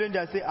meeting the following day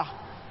and say,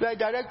 you are a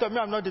director. Me,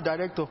 I'm not the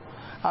director.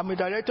 I'm a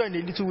director in a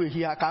little way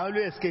here. I can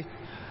always escape.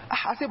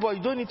 I said, but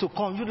you don't need to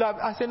come.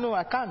 I said, no,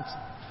 I can't.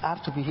 I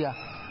have to be here.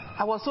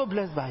 I was so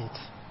blessed by it.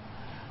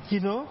 You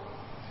know,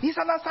 it's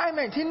an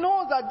assignment. He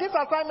knows that this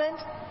assignment,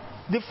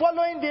 the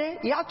following day,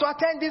 he had to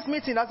attend this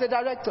meeting as a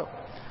director.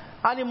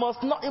 And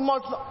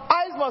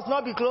eyes must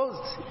not be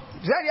closed.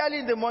 Very early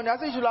in the morning, I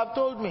said, you should have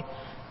told me.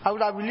 I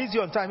would have released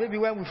you on time. Maybe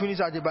when we finish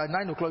at about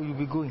 9 o'clock, you'll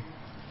be going.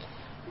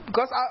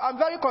 Because I'm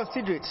very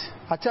considerate.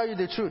 I tell you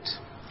the truth.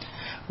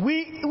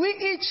 We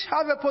each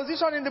have a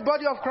position in the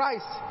body of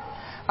Christ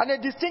and a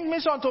distinct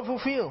mission to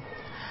fulfill.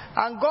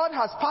 And God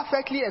has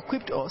perfectly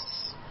equipped us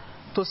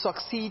to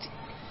succeed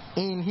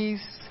in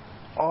his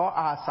or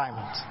our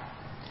assignment.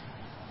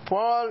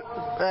 Paul,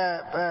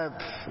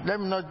 let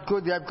me not go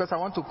there because I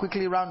want to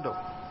quickly round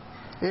up.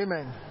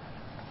 Amen.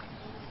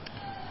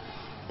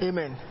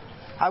 Amen.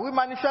 Are we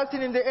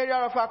manifesting in the area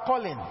of our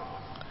calling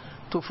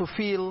to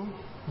fulfill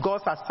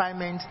God's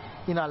assignment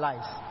in our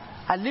lives?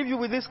 I leave you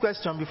with this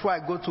question before I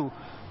go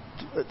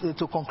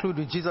to conclude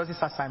with Jesus'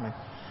 assignment.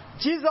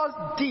 Jesus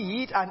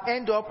did and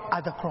ended up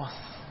at the cross.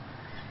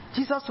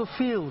 Jesus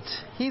fulfilled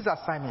his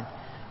assignment,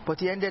 but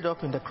he ended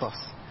up in the cross.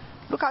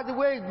 Look at the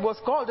way it was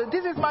called.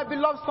 This is my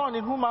beloved Son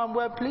in whom I am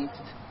well pleased.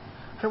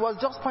 It was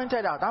just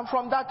pointed out. And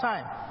from that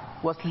time,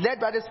 was led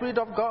by the Spirit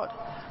of God.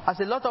 As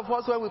a lot of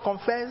us, when we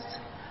confessed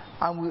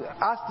and we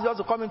asked Jesus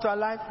to come into our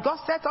life, God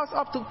set us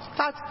up to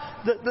start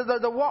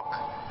the walk.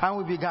 And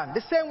we began.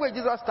 The same way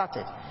Jesus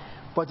started.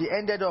 But he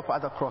ended up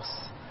at the cross.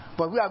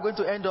 But we are going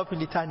to end up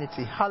in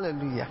eternity.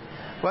 Hallelujah.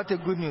 What a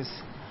good news.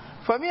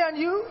 For me and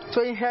you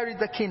to inherit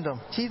the kingdom,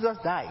 Jesus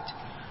died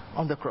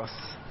on the cross.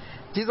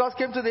 Jesus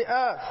came to the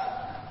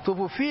earth to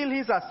fulfill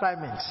his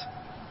assignment.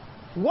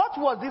 What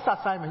was this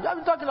assignment? We have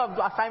been talking of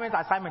assignment.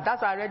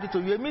 That's why I read it to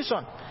you. A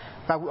mission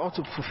that we ought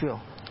to fulfill.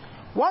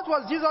 What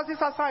was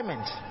Jesus'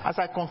 assignment? As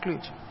I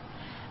conclude,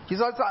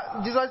 Jesus'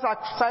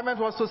 assignment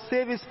was to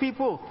save his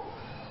people,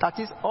 that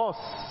is us,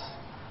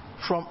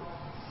 from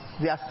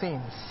their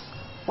sins.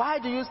 Why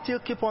do you still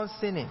keep on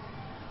sinning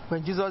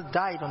when Jesus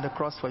died on the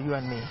cross for you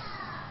and me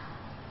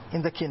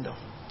in the kingdom?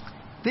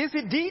 This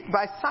he did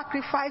by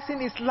sacrificing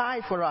his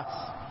life for us,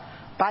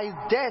 by his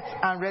death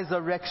and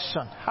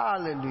resurrection.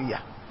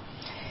 Hallelujah.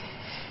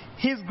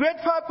 His great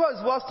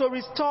purpose was to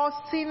restore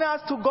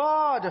sinners to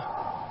God,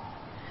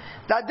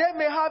 that they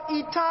may have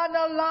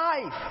eternal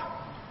life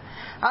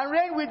and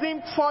reign with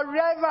him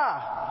forever.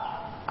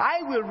 I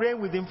will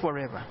reign with him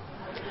forever.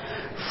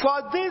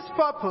 For this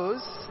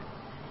purpose,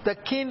 the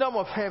kingdom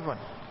of heaven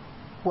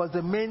was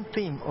the main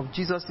theme of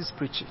Jesus'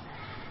 preaching.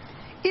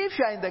 If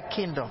you are in the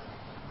kingdom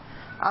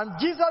and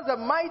Jesus, the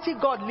mighty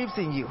God, lives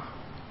in you,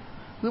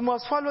 we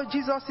must follow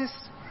Jesus'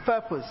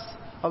 purpose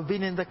of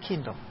being in the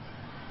kingdom.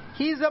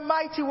 He is the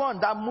mighty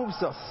one that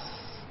moves us.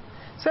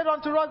 Said,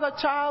 unto us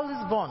a child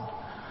is born,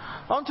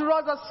 unto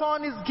us a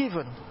son is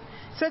given.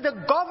 Said, the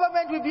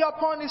government will be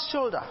upon his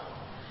shoulder.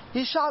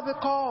 He shall be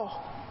called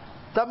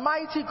the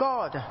mighty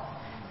God,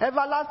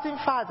 everlasting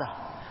Father,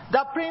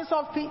 the Prince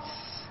of Peace.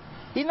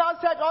 He now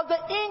said, on the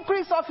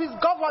increase of his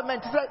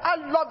government, he said, I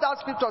love that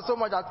scripture so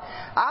much that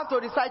I have to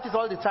recite it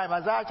all the time.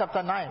 Isaiah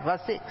chapter 9,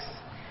 verse 6.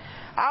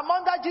 I'm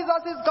under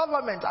Jesus'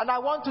 government, and I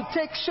want to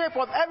take shape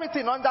of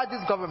everything under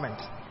this government.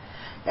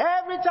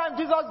 Every time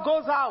Jesus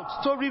goes out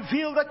to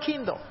reveal the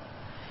kingdom,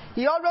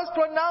 he always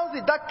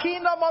pronounces it, the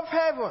kingdom of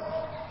heaven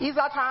is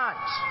at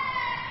hand.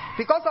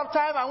 Because of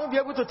time, I won't be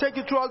able to take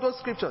you through all those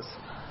scriptures.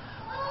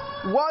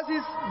 What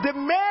is the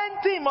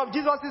main theme of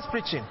Jesus'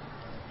 preaching?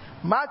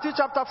 Matthew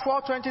chapter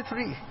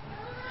 4:23.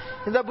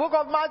 In the book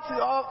of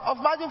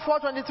Matthew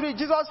 4:23,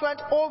 Jesus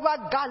went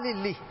over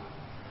Galilee.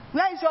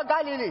 Where is your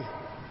Galilee?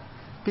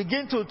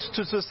 Begin to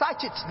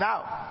search it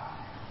now.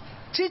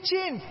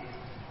 Teaching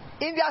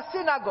in their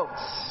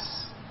synagogues.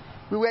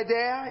 We were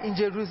there in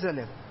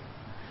Jerusalem.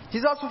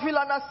 Jesus fulfilled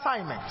an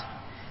assignment.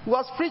 He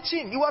was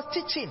preaching, he was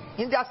teaching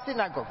in their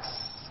synagogues,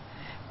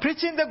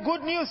 preaching the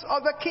good news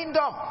of the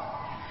kingdom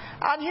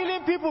and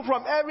healing people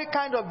from every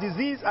kind of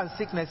disease and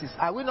sicknesses.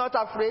 Are we not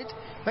afraid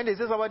when they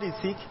say somebody is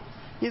sick?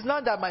 It's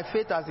not that my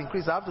faith has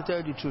increased. I have to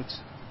tell you the truth.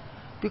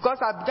 Because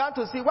I began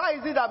to see, why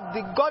is it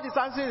that God is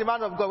answering the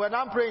man of God? When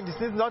I'm praying,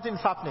 nothing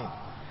is happening.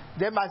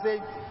 Then I say,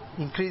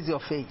 increase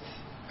your faith.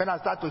 When I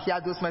start to hear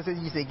those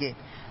messages again,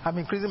 I'm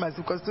increasing my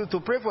faith. Because to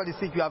pray for the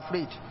sick, you are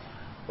afraid.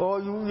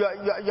 Or you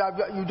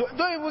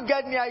don't even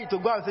get near it to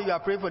go and say you are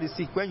praying for the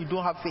sick when you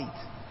don't have faith.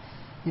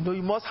 You know,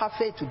 you must have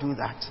faith to do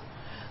that.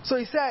 So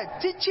he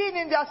said, teaching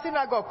in their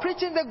synagogue,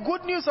 preaching the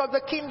good news of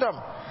the kingdom,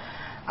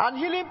 and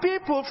healing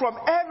people from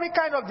every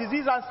kind of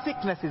disease and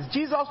sicknesses.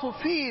 Jesus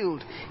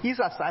fulfilled his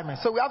assignment.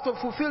 So we have to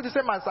fulfill the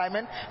same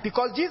assignment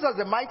because Jesus,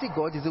 the mighty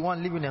God, is the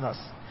one living in us.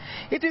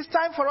 It is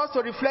time for us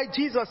to reflect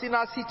Jesus in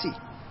our city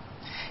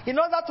in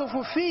order to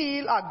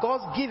fulfill our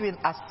God's-given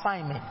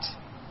assignment.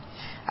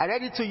 I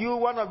read it to you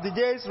one of the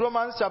days,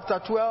 Romans chapter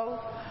 12,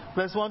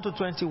 verse 1 to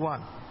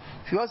 21.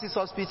 If yours is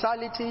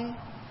hospitality,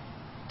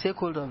 take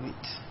hold of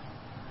it.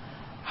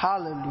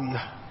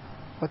 Hallelujah.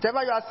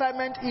 Whatever your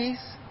assignment is,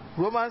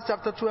 Romans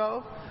chapter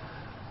 12,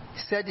 he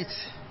said it.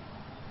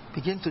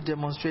 Begin to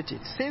demonstrate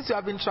it. Since you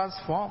have been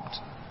transformed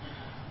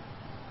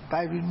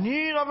by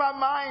renewing of our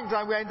minds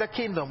and we are in the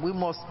kingdom, we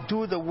must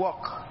do the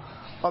work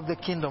of the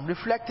kingdom,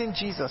 reflecting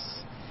Jesus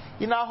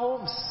in our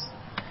homes,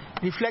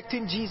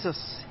 reflecting Jesus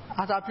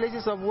at our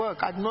places of work.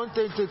 I don't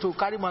take to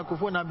carry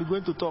microphone and be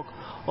going to talk.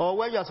 Or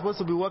when you are supposed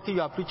to be working,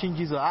 you are preaching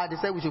Jesus. They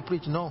said we should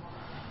preach. No.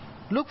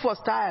 Look for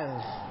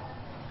style.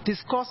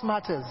 Discuss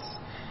matters.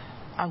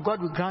 And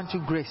God will grant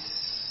you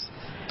grace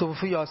to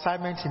fulfill your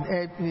assignment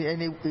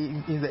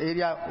in the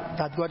area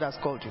that God has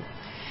called you.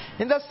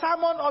 In the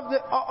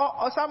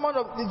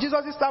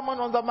Jesus' sermon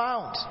on the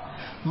Mount,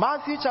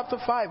 Matthew chapter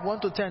 5, 1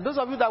 to 10. Those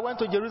of you that went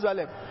to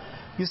Jerusalem,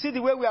 You see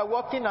the way we are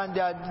walking, and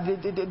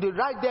they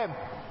write them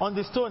on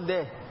the stone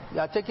there. They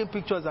are taking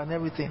pictures and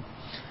everything.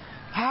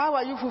 How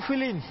are you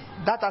fulfilling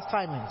that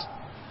assignment?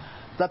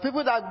 The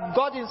people that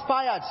God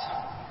inspired,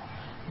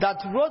 that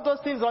wrote those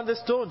things on the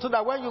stone, so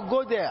that when you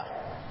go there,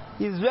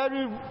 it's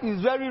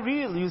very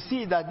real. You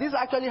see that this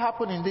actually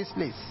happened in this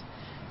place.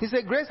 It's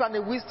a grace and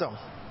a wisdom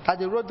that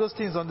they wrote those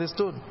things on the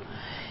stone.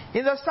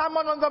 In the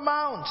Sermon on the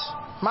Mount,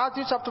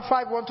 Matthew chapter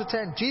 5,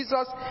 1-10,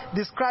 Jesus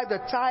described the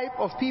type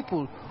of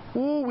people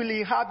who will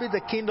inhabit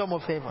the kingdom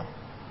of heaven.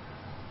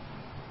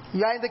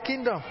 You are in the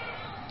kingdom.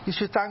 You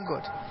should thank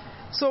God.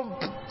 So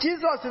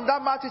Jesus in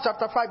that Matthew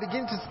chapter 5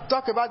 begins to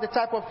talk about the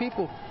type of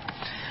people.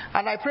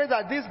 And I pray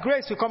that this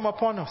grace will come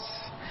upon us.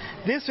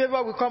 This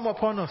favor will come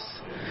upon us.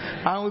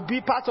 And we'll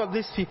be part of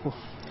these people.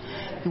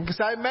 Because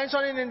I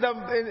mentioned in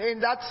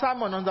that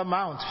Sermon on the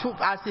Mount,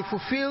 as he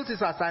fulfills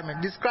his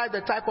assignment, describe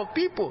the type of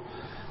people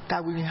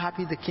that will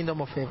inhabit the kingdom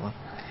of heaven.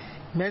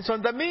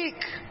 Mention the meek.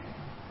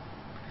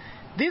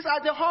 These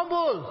are the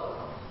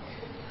humble.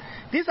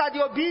 These are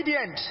the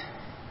obedient.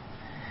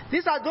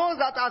 These are those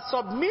that are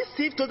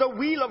submissive to the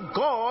will of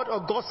God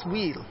or God's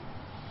will.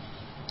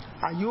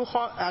 Are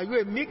you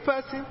a meek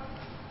person?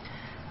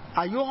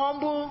 Are you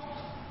humble?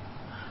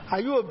 Are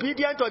you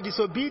obedient or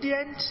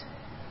disobedient?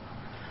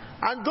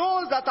 And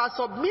those that are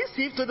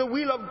submissive to the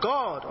will of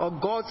God or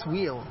God's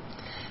will.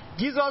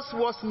 Jesus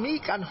was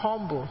meek and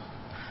humble.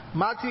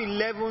 Matthew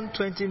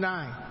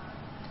 11:29.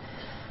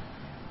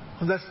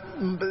 The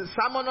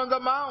Sermon on the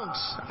Mount,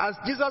 as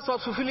Jesus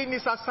was fulfilling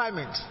his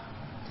assignment,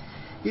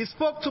 he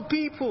spoke to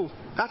people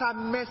that are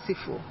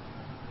merciful.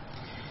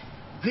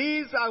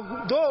 These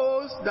are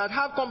those that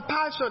have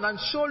compassion and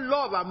show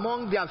love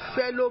among their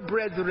fellow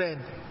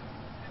brethren.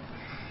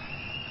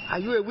 Are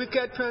you a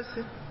wicked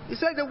person? He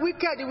said the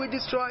wicked he will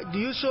destroy. Do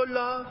you show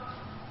love?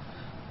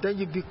 Then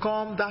you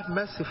become that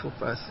merciful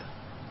person.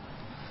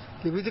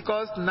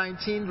 Leviticus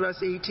 19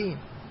 verse 18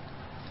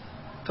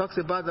 talks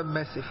about the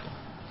merciful.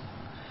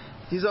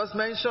 Jesus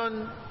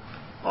mentioned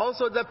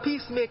also the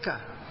peacemaker.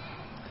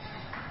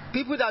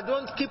 People that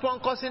don't keep on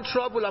causing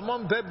trouble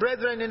among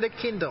brethren in the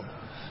kingdom.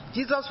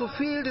 Jesus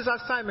fulfilled his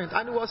assignment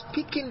and he was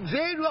picking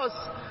various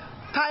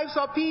types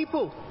of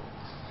people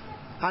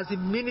as he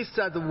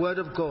ministered the word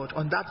of God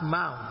on that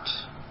mount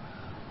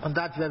on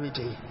that very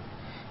day.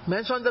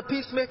 Mention the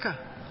peacemaker.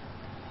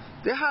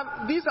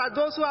 These are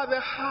those who have a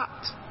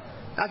heart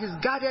that is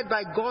guarded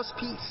by God's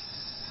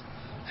peace.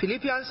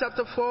 Philippians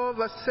chapter 4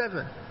 verse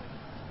 7.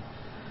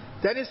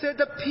 Then he said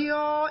the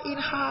pure in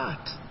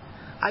heart.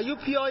 Are you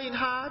pure in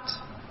heart?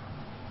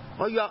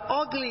 Or you are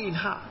ugly in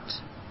heart?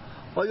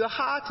 Or your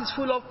heart is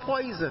full of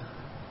poison?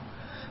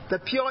 The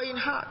pure in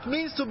heart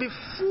means to be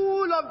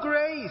full of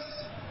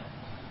grace,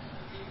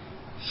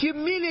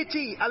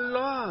 humility and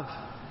love.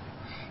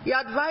 He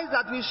advised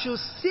that we should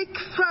seek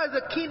first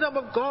the kingdom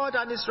of God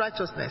and his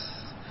righteousness.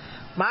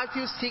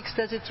 Matthew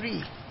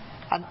 6:33.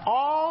 And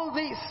all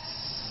this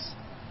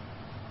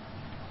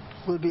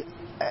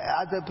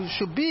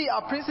should be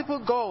our principal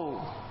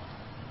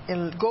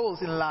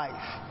goals in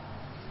life.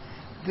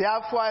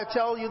 Therefore I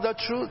tell you the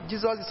truth.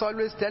 Jesus is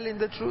always telling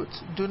the truth.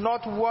 Do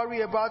not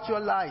worry about your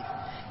life.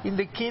 In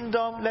the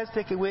kingdom, let's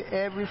take away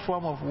every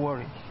form of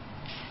worry.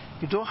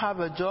 You don't have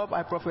a job,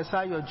 I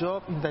prophesy your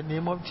job in the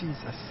name of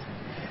Jesus.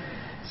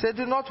 Say,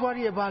 do not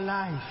worry about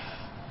life.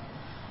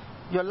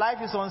 Your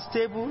life is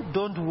unstable,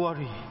 don't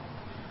worry.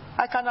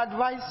 I can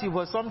advise you,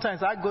 but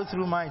sometimes I go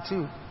through mine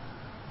too.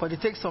 But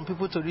it takes some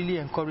people to really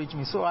encourage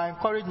me. So I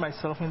encourage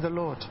myself in the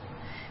Lord.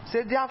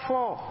 Say,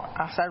 therefore,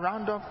 as I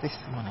round up this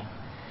morning,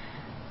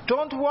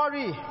 don't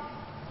worry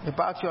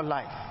about your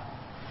life.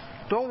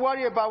 Don't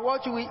worry about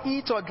what you will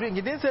eat or drink.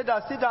 He didn't say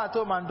that sit down at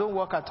home and don't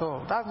work at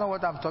all. That's not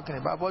what I'm talking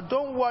about. But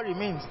don't worry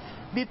means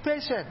be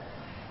patient.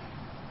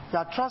 You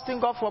are trusting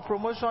God for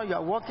promotion. You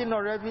are working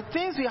already.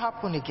 Things will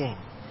happen again.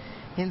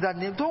 In that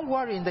name, don't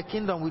worry. In the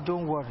kingdom, we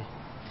don't worry.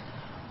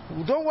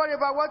 Don't worry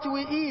about what you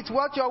will eat,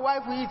 what your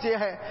wife will eat.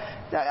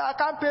 I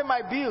can't pay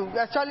my bill.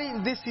 Actually,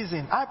 in this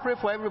season, I pray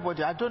for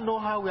everybody. I don't know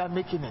how we are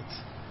making it.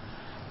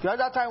 The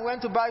other time we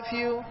went to buy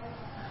fuel,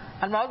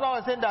 and my husband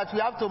was saying that we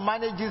have to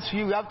manage this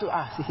fuel. We have to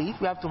if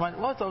we have to manage.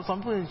 What are some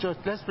people in church?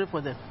 Let's pray for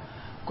them.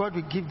 God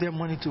will give them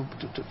money to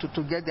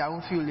get their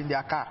own fuel in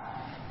their car.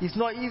 It's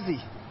not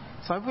easy.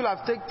 Some people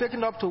have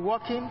taken up to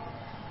walking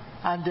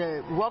and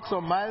walk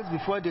some miles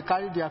before they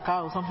carry their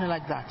car or something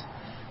like that.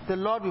 The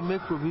Lord will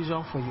make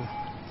provision for you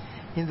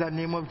in the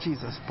name of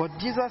Jesus. But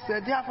Jesus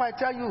said, therefore I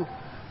tell you,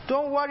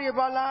 don't worry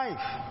about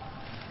life.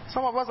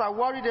 Some of us are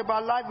worried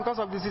about life because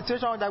of the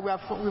situation that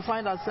we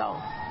find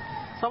ourselves.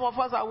 Some of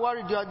us are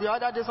worried. The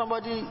other day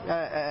somebody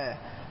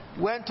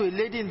went to a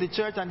lady in the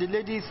church and the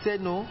lady said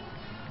no.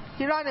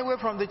 He ran away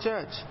from the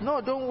church.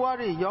 No, don't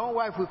worry. Your own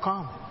wife will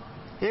come.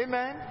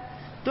 Amen.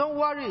 Don't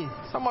worry.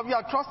 Some of you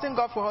are trusting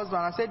God for husband.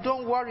 I said,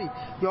 don't worry.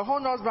 Your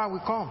own husband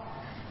will come.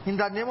 In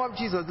the name of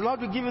Jesus. The Lord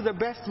will give you the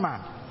best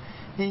man.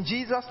 In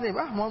Jesus' name.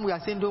 Mom, we are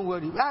saying don't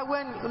worry.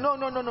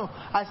 No.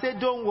 I said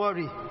don't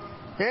worry.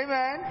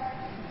 Amen.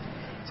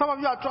 Some of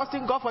you are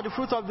trusting God for the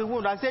fruit of the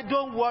womb. I said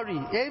don't worry.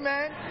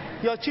 Amen.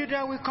 Your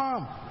children will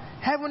come.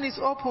 Heaven is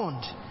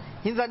opened.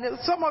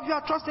 Some of you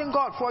are trusting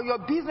God for your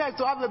business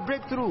to have a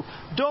breakthrough.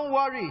 Don't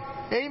worry.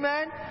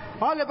 Amen.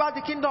 All about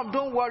the kingdom,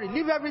 don't worry.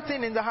 Leave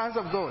everything in the hands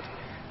of God,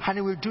 and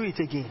He will do it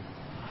again.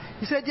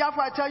 He said,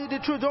 therefore I tell you the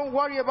truth, don't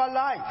worry about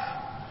life.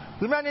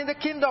 Women in the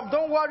kingdom,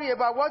 don't worry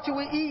about what you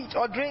will eat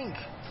or drink,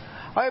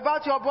 or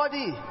about your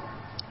body.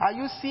 Are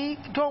you sick?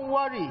 Don't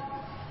worry.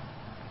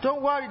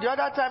 Don't worry. The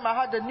other time I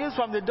had the news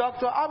from the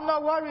doctor, I'm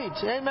not worried.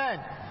 Amen.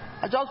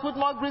 I just put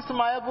more grease to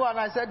my elbow and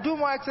I said, do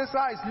more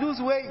exercise, lose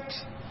weight.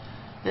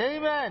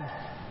 Amen.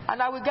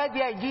 And I will get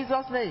there in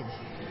Jesus' name.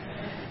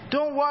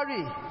 Don't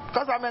worry.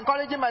 Because I'm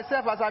encouraging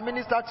myself as I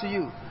minister to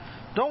you.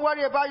 Don't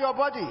worry about your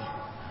body.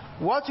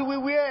 What you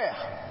will wear.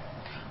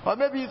 Or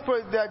maybe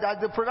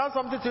they pronounce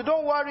something to you.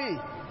 Don't worry.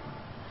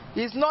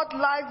 Is not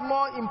life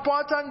more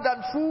important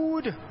than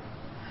food?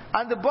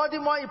 And the body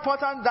more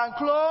important than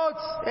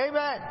clothes?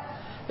 Amen.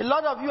 A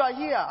lot of you are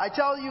here. I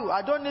tell you,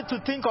 I don't need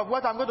to think of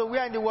what I'm going to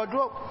wear in the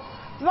wardrobe.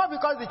 Not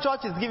because the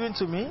church is giving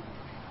to me,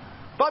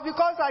 but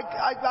because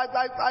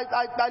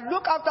I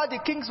look after the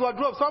king's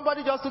wardrobe.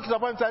 Somebody just took it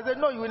upon himself and said,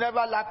 no, you will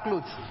never lack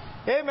clothes.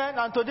 Amen.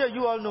 And today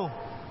you all know.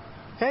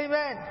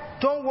 Amen.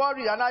 Don't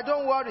worry, and I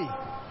don't worry.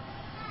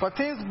 But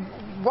things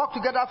work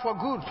together for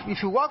good.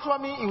 If you work for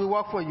me, it will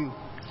work for you.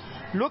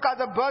 Look at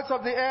the birds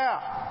of the air.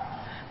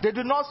 They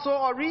do not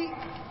sow or reap.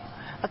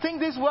 I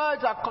think these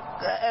words are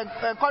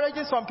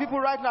encouraging some people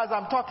right now as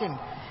I'm talking.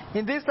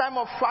 In this time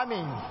of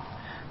famine,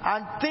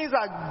 and things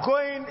are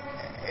going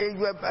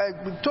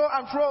to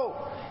and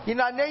fro in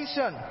our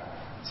nation.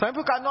 Some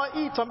people cannot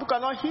eat. Some people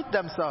cannot heat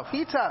themselves.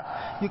 Heater,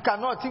 you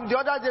cannot. The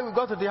other day we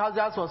got to the house.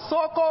 The house was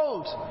so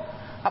cold.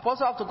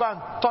 Apostle have to go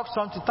and talk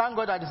something. Thank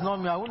God that it's not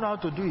me. I wouldn't know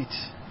how to do it.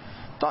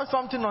 Talk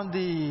something on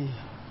the,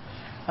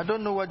 I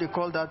don't know what they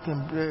call that thing.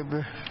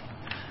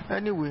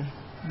 Anyway,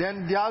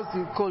 then the house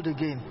is cold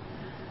again.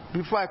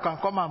 Before I can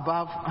come and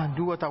bath and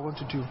do what I want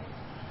to do.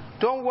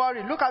 Don't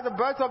worry. Look at the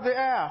birds of the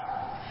air.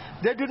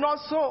 They do not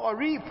sow or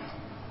reap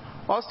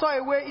or store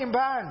away in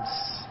barns.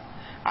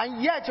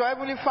 And yet your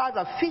heavenly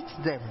Father feeds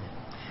them.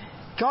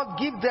 God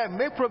give them,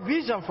 make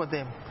provision for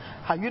them.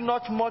 Are you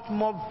not much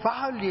more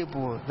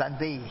valuable than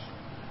they?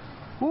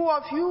 Who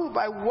of you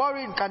by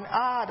worrying can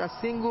add a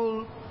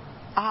single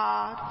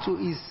hour to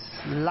his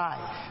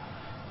life?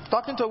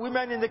 Talking to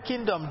women in the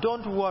kingdom,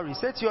 don't worry.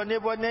 Say to your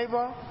neighbor,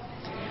 neighbor,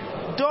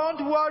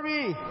 don't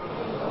worry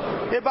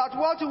about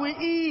what we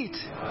eat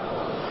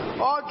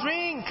or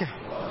drink,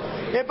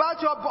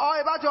 about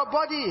your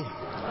body,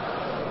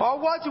 or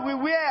what we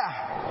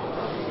wear.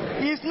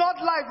 Is not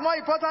life more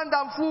important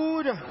than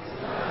food,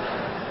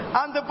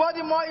 and the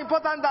body more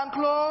important than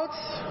clothes?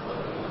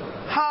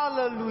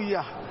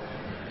 Hallelujah.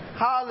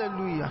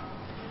 Hallelujah.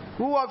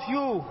 Who of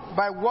you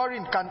by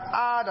worrying can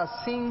add a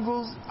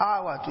single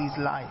hour to his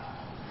life?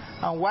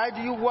 And why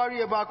do you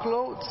worry about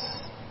clothes?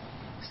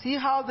 See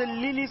how the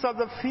lilies of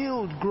the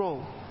field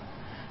grow.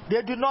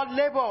 They do not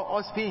labor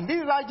or spin.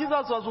 This is how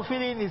Jesus was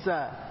fulfilling his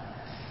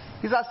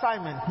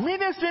assignment.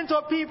 Ministering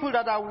to people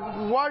that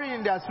are worrying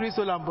in their spirit,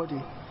 soul, and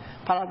body.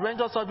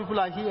 Peradventure, some people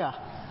are here.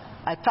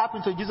 I tap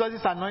into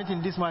Jesus'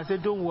 anointing this morning and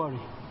say, don't worry.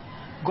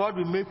 God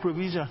will make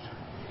provision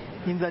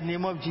in the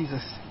name of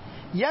Jesus.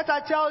 Yet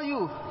I tell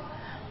you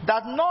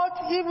that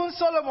not even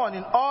Solomon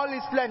in all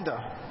his splendor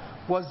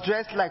was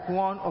dressed like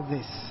one of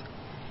these.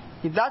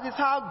 If that is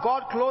how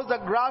God clothes the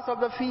grass of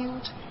the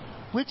field,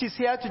 which is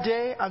here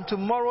today and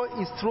tomorrow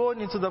is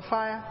thrown into the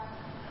fire,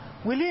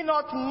 will he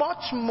not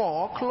much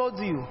more clothe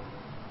you,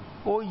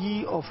 O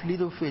ye of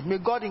little faith? May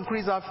God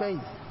increase our faith.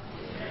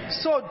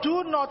 So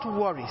do not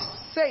worry,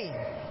 saying,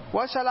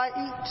 what shall I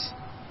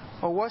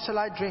eat? Or what shall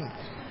I drink?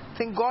 I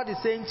think God is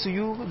saying to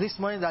you this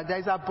morning that there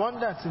is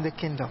abundance in the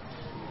kingdom.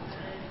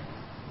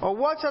 Or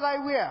what shall I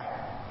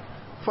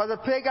wear? For the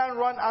pagan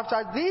run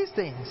after these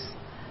things,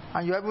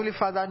 and your heavenly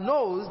Father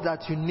knows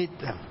that you need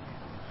them.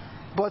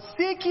 But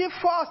seek ye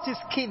first his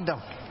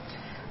kingdom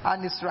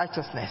and his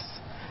righteousness,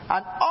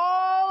 and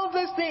all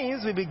these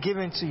things will be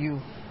given to you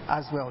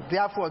as well.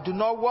 Therefore, do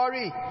not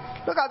worry.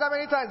 Look at how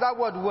many times that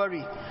word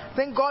worry. I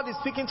think God is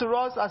speaking to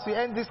us as we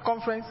end this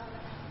conference.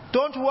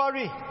 Don't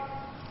worry.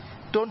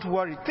 Don't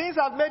worry. Things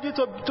have made you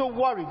to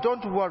worry.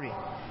 Don't worry.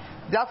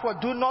 Therefore,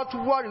 do not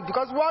worry.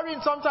 Because worrying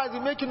sometimes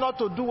will make you not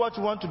to do what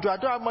you want to do. I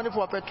don't have money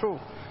for petrol.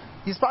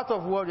 It's part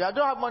of worry. I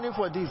don't have money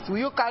for this. Will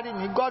you carry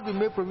me? God will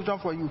make provision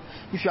for you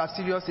if you are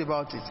serious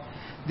about it.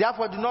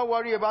 Therefore, do not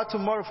worry about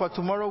tomorrow, for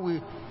tomorrow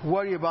will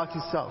worry about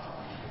itself.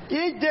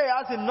 Each day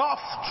has enough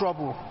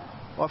trouble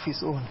of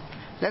his own.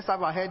 Let's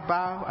have our head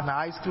bowed and our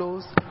eyes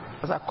closed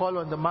as I call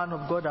on the man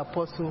of God,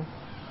 Apostle,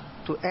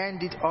 to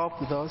end it up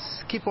with us.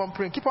 Keep on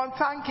praying. Keep on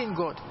thanking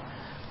God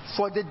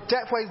for his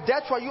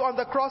death for you on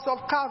the cross of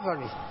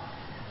Calvary.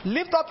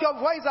 Lift up your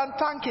voice and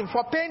thank Him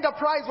for paying the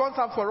price once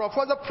and for all,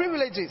 for the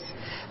privileges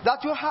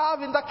that you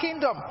have in the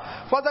kingdom,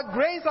 for the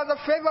grace and the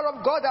favor of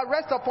God that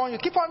rests upon you.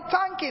 Keep on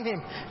thanking Him.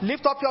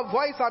 Lift up your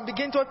voice and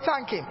begin to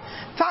thank Him.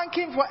 Thank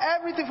Him for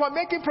everything, for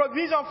making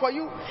provision for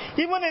you,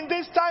 even in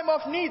this time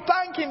of need.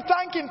 Thank Him,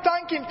 thank Him,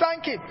 thank Him,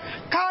 thank Him.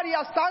 Carry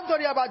a stand on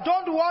your back.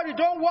 Don't worry,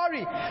 don't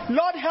worry.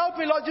 Lord, help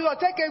me, Lord Jesus.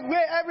 Take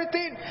away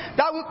everything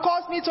that will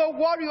cause me to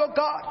worry, oh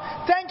God.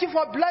 Thank you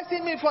for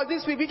blessing me for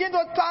this week. Begin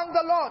to thank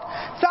the Lord.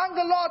 Thank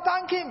the Lord.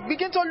 Thank Him.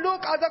 Begin to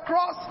look at the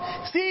cross.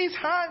 See His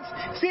hands.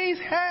 See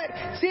His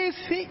head. See His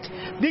feet.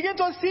 Begin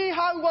to see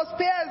how He was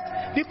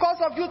pierced because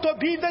of you to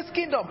be in this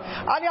kingdom.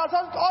 And He has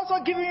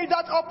also given you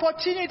that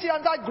opportunity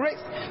and that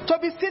grace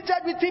to be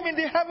seated with Him in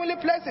the heavenly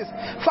places,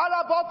 far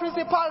above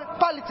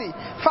principality,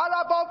 far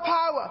above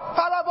power,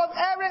 far above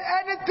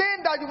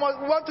anything that you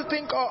want to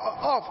think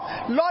of.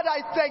 Lord,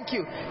 I thank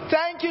you.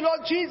 Thank you,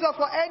 Lord Jesus,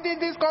 for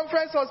ending this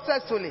conference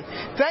successfully.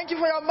 Thank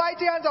you for your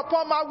mighty hands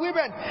upon my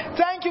women.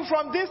 Thank you.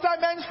 From this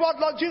time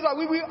henceforth, Lord Jesus,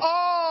 we will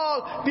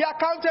all be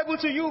accountable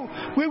to you.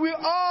 We will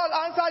all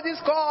answer this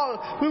call.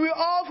 We will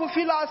all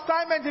fulfill our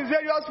assignment in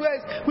various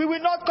ways. We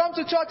will not come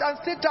to church and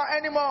sit down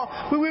anymore.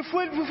 We will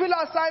fulfill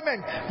our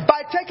assignment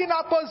by taking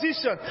our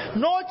position.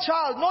 No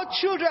child, no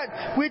children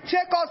will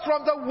take us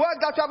from the work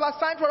that you have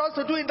assigned for us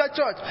to do in the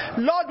church.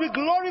 Lord, we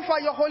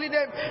glorify your holy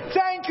name.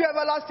 Thank you,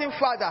 everlasting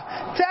Father.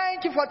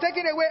 Thank you for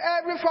taking away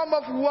every form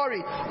of worry.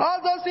 All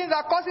those things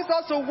that causes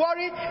us to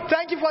worry,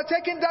 thank you for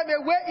taking them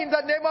away in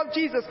the name of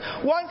Jesus.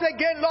 Once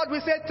again, Lord, we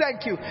say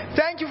thank you.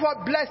 Thank you for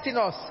blessing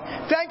us.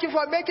 Thank you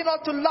for making us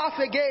to laugh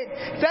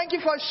again. Thank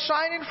you for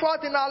shining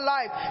forth in our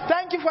life.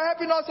 Thank you for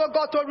helping us, oh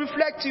God, to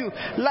reflect you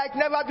like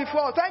never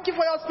before. Thank you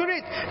for your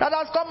spirit that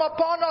has come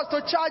upon us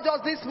to charge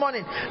us this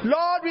morning.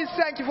 Lord, we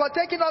thank you for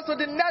taking us to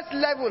the next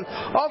level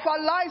of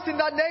our lives in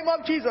the name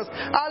of Jesus.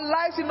 Our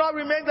lives will not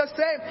remain the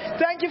same.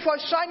 Thank you for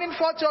shining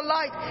forth your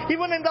light,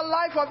 even in the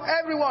life of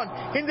everyone,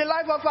 in the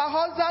life of our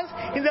husbands,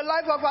 in the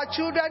life of our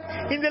children,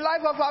 in the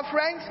life of our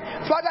friends.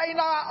 Father, in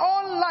our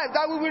own life,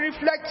 that we will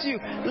reflect you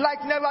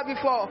like never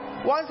before.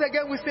 Once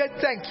again, we say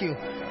thank you.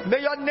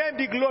 May your name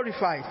be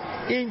glorified.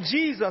 In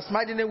Jesus'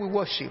 mighty name we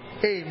worship.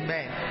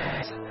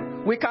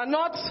 Amen. We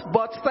cannot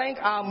but thank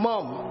our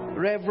mom,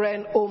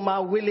 Reverend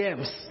Oma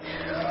Williams,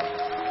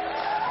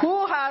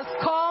 who has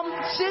come.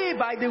 She,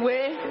 by the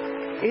way,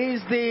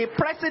 is the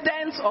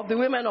president of the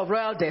Women of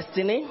Royal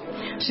Destiny.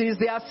 She is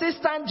the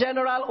assistant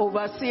general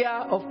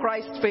overseer of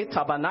Christ Faith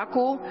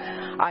Tabernacle.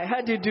 I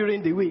heard it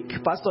during the week.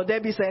 Pastor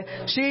Debbie said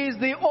she's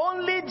the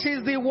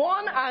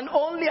one and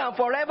only and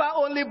forever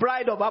only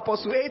bride of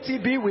Apostle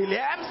A.T.B.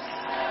 Williams.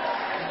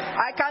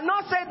 I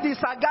cannot say the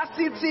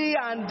sagacity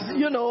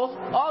and,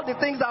 all the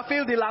things that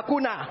fill the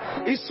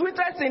lacuna is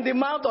sweetest in the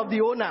mouth of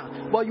the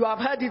owner, but you have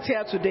heard it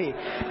here today.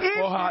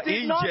 For her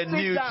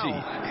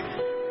ingenuity.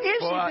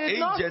 If she did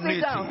not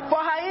sit down, for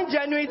her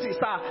ingenuity,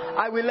 sir,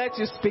 I will let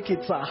you speak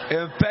it, sir.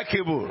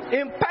 Impeccable.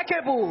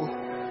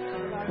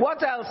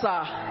 What else,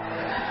 sir?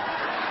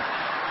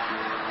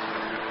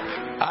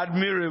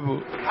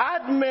 Admirable.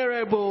 And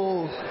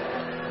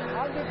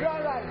the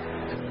ground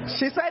rice.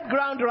 She said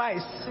ground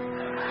rice.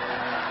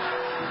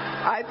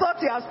 I thought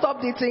he had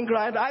stopped eating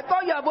ground. I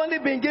thought you have only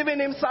been giving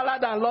him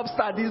salad and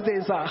lobster these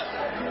days, sir.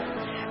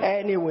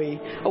 Anyway,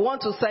 I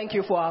want to thank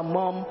you for our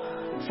mom.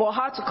 For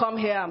her to come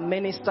here and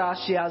minister,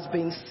 she has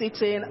been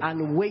sitting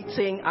and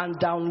waiting and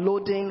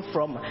downloading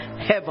from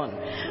heaven.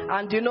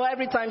 And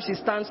every time she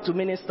stands to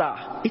minister,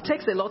 it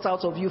takes a lot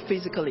out of you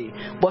physically.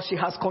 But she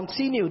has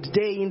continued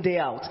day in, day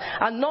out.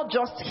 And not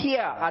just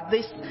here at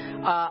this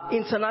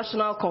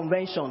international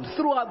convention.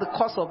 Throughout the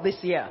course of this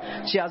year,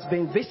 she has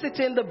been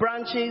visiting the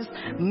branches,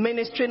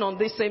 ministering on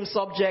this same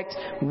subject,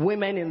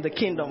 women in the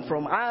kingdom.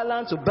 From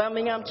Ireland to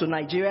Birmingham to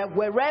Nigeria,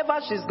 wherever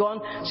she's gone,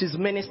 she's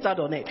ministered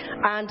on it.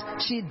 And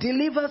she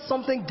delivers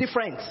something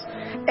different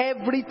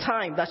every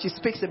time that she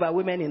speaks about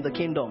women in the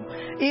kingdom.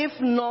 If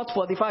not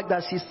for the fact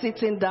that she's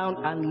sitting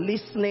down and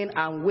listening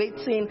and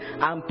waiting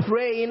and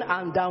praying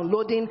and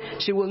downloading,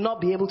 she will not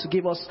be able to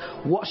give us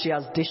what she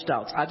has dished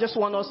out. I just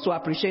want us to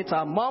appreciate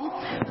our mom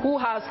who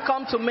has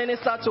come to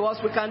minister to us.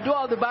 We can do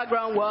all the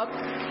background work,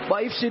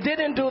 but if she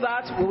didn't do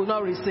that, we will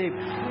not receive.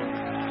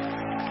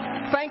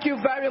 Thank you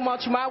very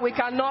much, Ma. We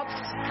cannot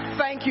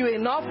thank you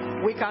enough.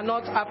 We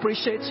cannot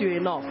appreciate you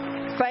enough.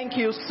 Thank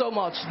you so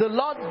much. The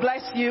Lord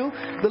bless you.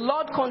 The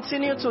Lord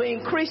continue to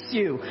increase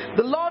you.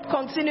 The Lord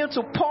continue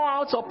to pour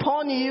out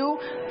upon you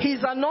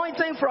His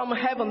anointing from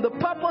heaven. The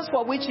purpose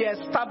for which He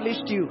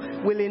established you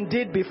will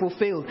indeed be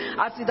fulfilled.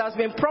 As it has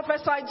been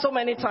prophesied so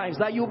many times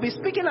that you'll be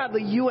speaking at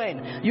the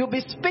UN, you'll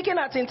be speaking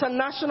at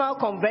international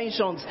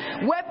conventions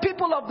where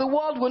people of the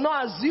world will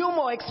not assume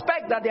or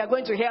expect that they are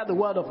going to hear the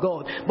word of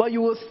God. But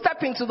you will step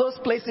step into those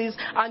places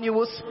and you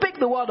will speak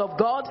the word of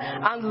God,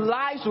 and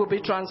lives will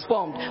be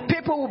transformed.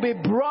 People will be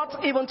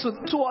brought even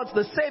towards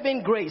the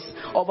saving grace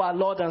of our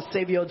Lord and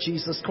Savior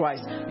Jesus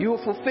Christ. You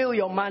will fulfill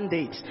your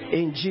mandate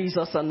in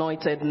Jesus'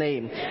 anointed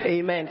name.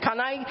 Amen. Can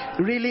I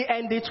really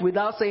end it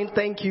without saying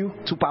thank you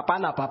to Papa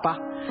na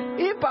Papa?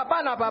 If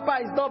Papa na Papa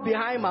is not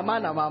behind Mama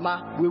na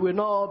Mama, we will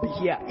not all be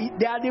here.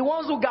 They are the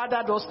ones who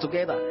gathered us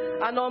together.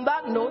 And on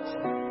that note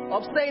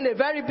of saying a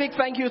very big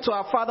thank you to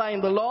our Father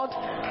in the Lord,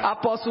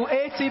 Apostle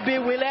A.T.B.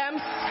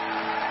 Williams.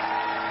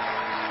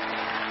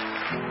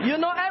 You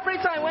know, every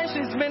time when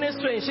she's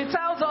ministering, she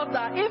tells us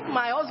that if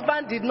my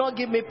husband did not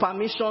give me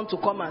permission to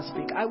come and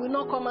speak, I will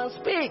not come and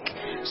speak.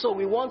 So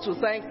we want to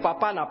thank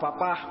Papa na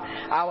Papa,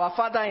 our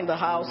Father in the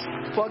house,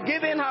 for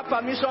giving her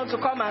permission to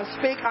come and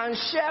speak and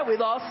share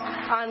with us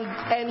and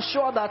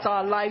ensure that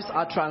our lives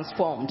are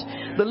transformed.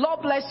 The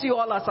Lord bless you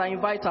all as I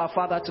invite our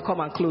Father to come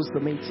and close the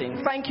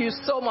meeting. Thank you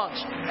so much,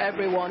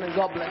 everyone, and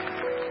God bless.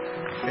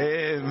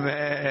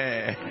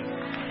 Amen.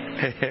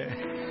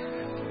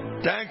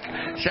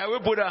 Shall we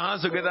put our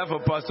hands together for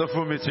Pastor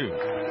Fumi too?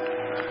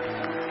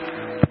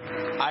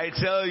 I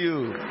tell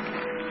you,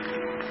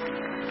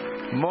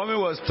 Mommy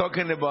was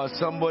talking about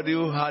somebody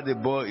who had a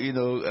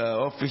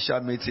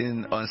official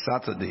meeting on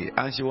Saturday,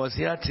 and she was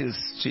here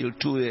till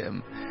 2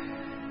 a.m.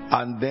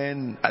 And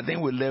then I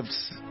think we left,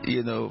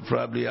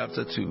 probably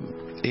after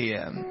 2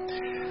 a.m.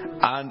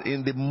 And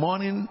in the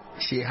morning,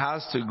 she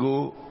has to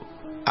go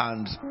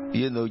and,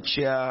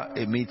 chair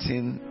a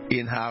meeting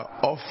in her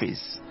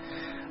office.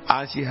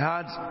 And she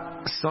had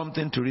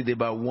something to read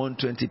about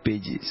 120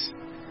 pages.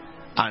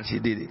 And she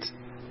did it.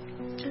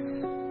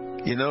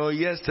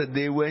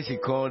 Yesterday when she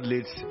called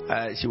late,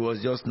 she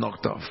was just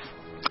knocked off.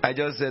 I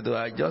just said to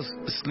her, just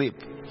sleep.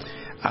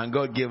 And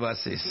God gave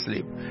us a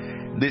sleep.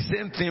 The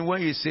same thing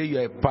when you say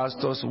you're a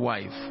pastor's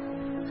wife.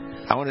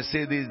 I want to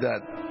say this,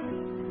 that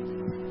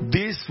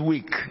this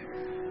week,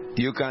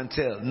 you can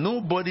tell,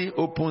 nobody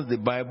opens the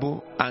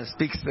Bible and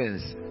speaks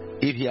sense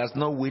if he has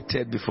not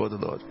waited before the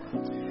Lord.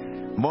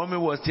 Mommy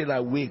was still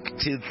awake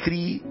till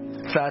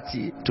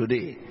 3:30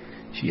 today.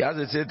 She has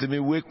to say to me,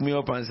 wake me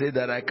up and say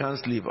that I can't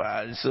sleep.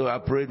 So I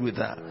prayed with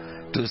her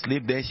to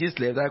sleep. Then she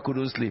slept. I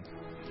couldn't sleep.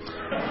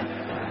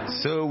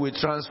 So we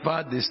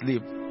transferred the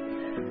sleep.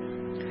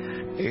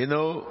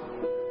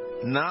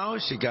 Now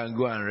she can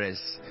go and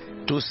rest.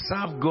 To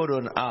serve God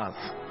on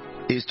earth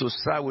is to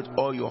serve with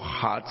all your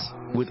heart,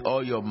 with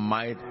all your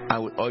might,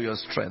 and with all your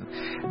strength.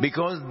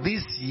 Because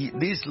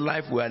this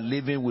life we are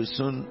living will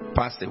soon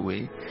pass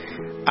away,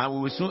 and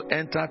we will soon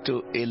enter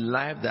to a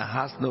life that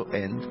has no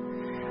end.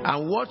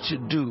 And what you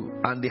do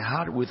and the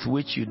heart with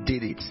which you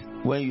did it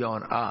when you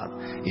are on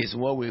earth is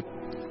what will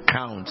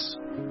count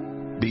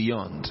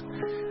beyond.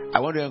 I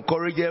want to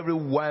encourage every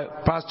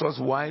pastor's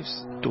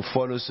wives to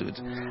follow suit.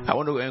 I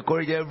want to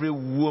encourage every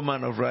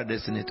woman of right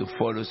destiny to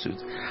follow suit.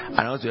 And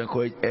I want to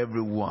encourage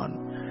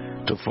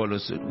everyone to follow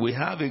suit. We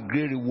have a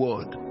great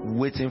reward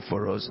waiting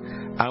for us,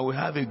 and we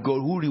have a God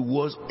who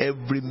rewards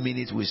every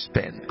minute we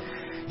spend.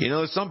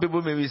 Some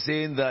people may be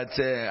saying that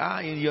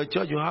in your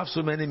church you have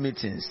so many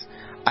meetings.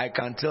 I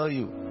can tell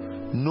you,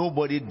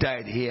 nobody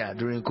died here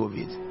during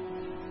COVID.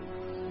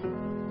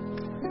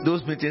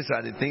 Those meetings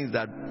are the things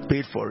that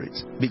paid for it.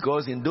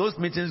 Because in those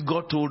meetings,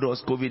 God told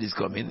us COVID is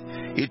coming.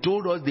 He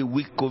told us the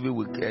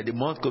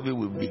month COVID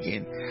will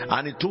begin.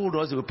 And He told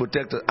us He will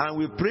protect us. And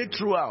we prayed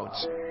throughout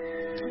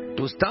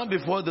to stand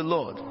before the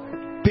Lord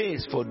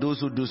pays for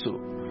those who do so.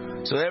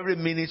 So every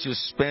minute you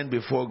spend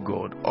before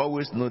God,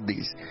 always know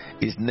this,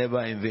 is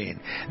never in vain.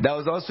 There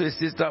was also a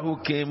sister who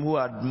came who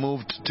had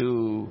moved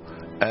to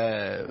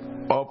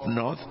up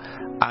north,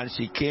 and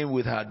she came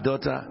with her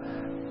daughter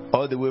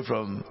all the way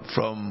from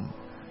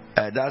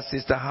that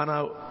Sister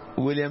Hannah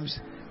Williams.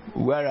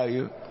 Where are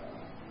you?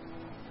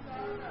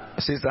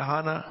 Sister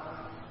Hannah?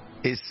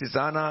 Is Sister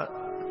Hannah?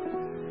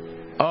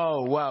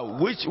 Oh wow.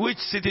 Which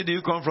city do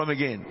you come from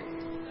again?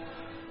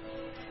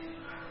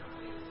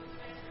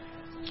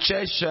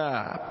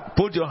 Cheshire.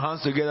 Put your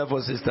hands together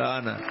for Sister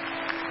Hannah.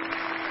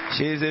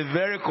 She is a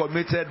very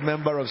committed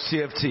member of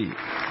CFT,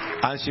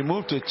 and she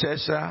moved to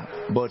Cheshire,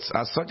 but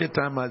at such a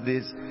time as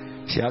this,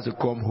 she has to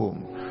come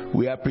home.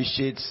 We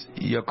appreciate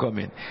your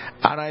coming.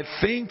 And I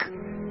think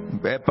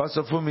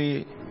Pastor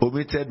Fumi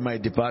omitted my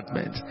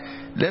department.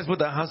 Let's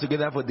put our hands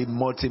together for the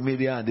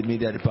multimedia and the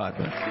media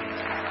department.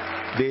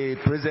 The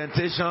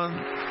presentation,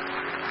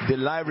 the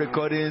live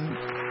recording,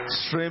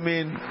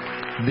 streaming,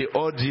 the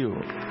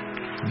audio.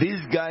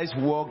 These guys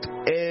worked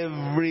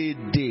every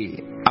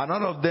day. And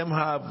all of them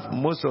have,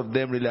 most of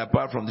them really,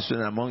 apart from the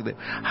students among them,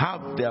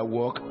 have their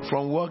work.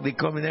 From work they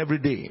come in every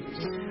day.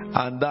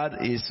 And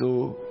that is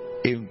so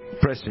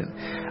impressive.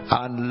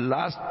 And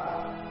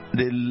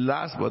the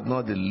last but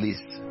not the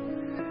least,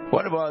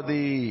 what about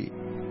the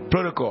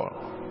protocol?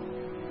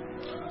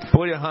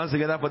 Put your hands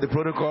together for the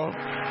protocol.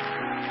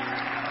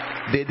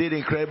 They did an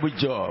incredible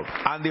job.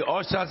 And the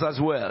ushers as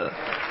well.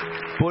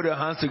 Put your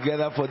hands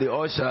together for the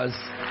ushers.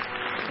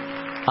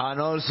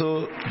 And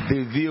also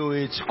the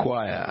VOH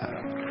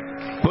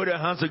choir. Put your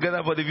hands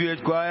together for the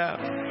VOH choir.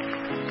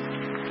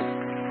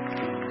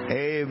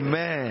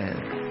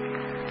 Amen.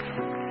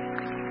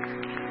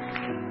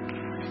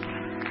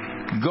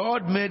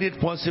 God made it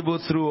possible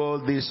through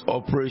all these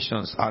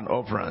operations and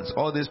offerings,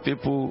 all these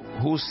people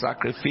who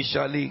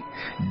sacrificially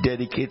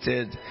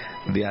dedicated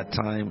their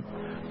time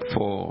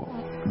for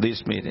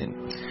this meeting.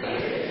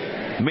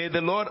 May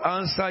the Lord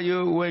answer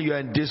you when you are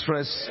in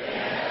distress.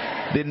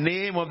 The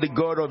name of the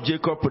God of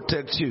Jacob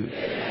protect you.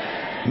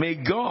 May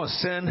God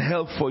send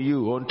help for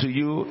you unto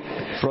you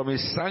from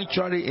his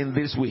sanctuary in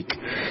this week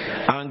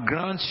and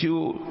grant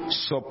you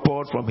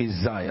support from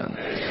his Zion.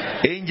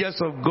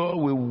 Angels of God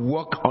will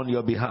work on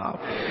your behalf.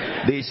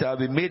 They shall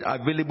be made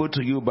available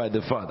to you by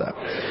the Father.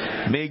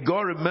 May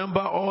God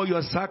remember all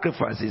your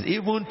sacrifices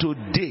even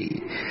today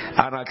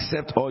and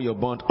accept all your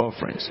burnt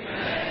offerings.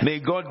 May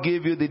God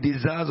give you the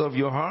desires of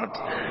your heart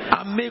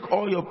and make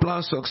all your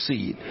plans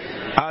succeed.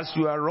 As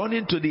you are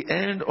running to the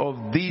end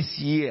of this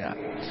year,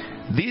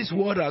 this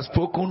word has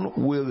spoken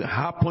will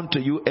happen to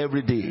you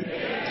every day.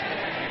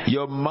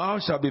 Your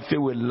mouth shall be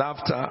filled with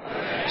laughter.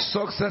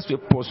 Success will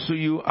pursue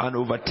you and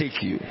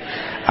overtake you.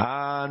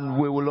 And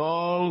we will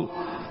all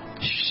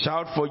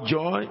shout for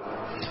joy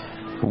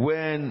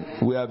when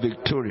we are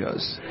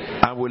victorious.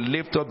 And we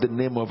lift up the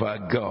name of our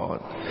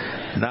God.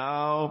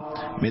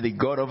 Now, may the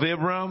God of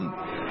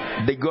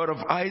Abraham, the God of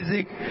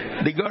Isaac,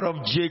 the God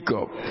of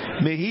Jacob,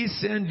 may he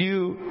send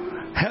you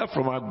help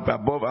from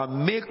above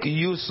and make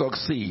you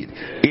succeed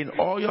in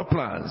all your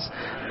plans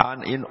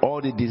and in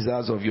all the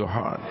desires of your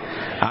heart.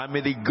 And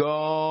may the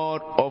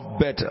God of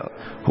Bethel,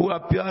 who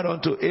appeared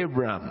unto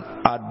Abraham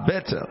at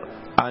Bethel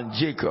and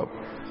Jacob,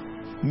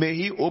 may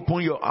he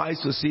open your eyes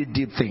to see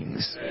deep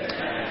things.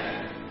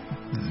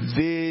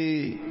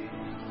 The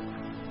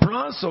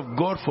plans of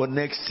God for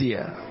next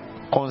year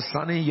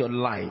concerning your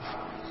life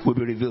will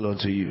be revealed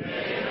unto you.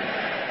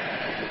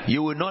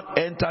 You will not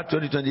enter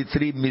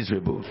 2023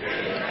 miserable.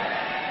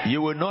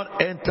 You will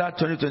not enter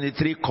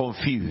 2023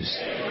 confused.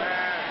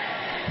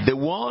 The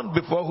one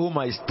before whom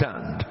I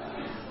stand,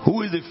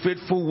 who is the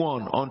faithful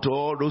one unto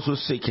all those who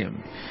seek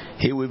him,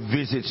 he will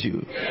visit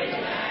you.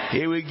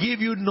 He will give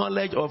you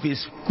knowledge of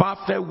his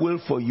perfect will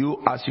for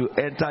you as you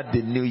enter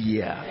the new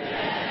year.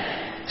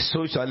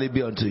 So shall it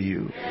be unto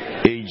you.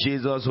 In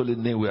Jesus' holy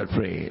name we are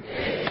praying.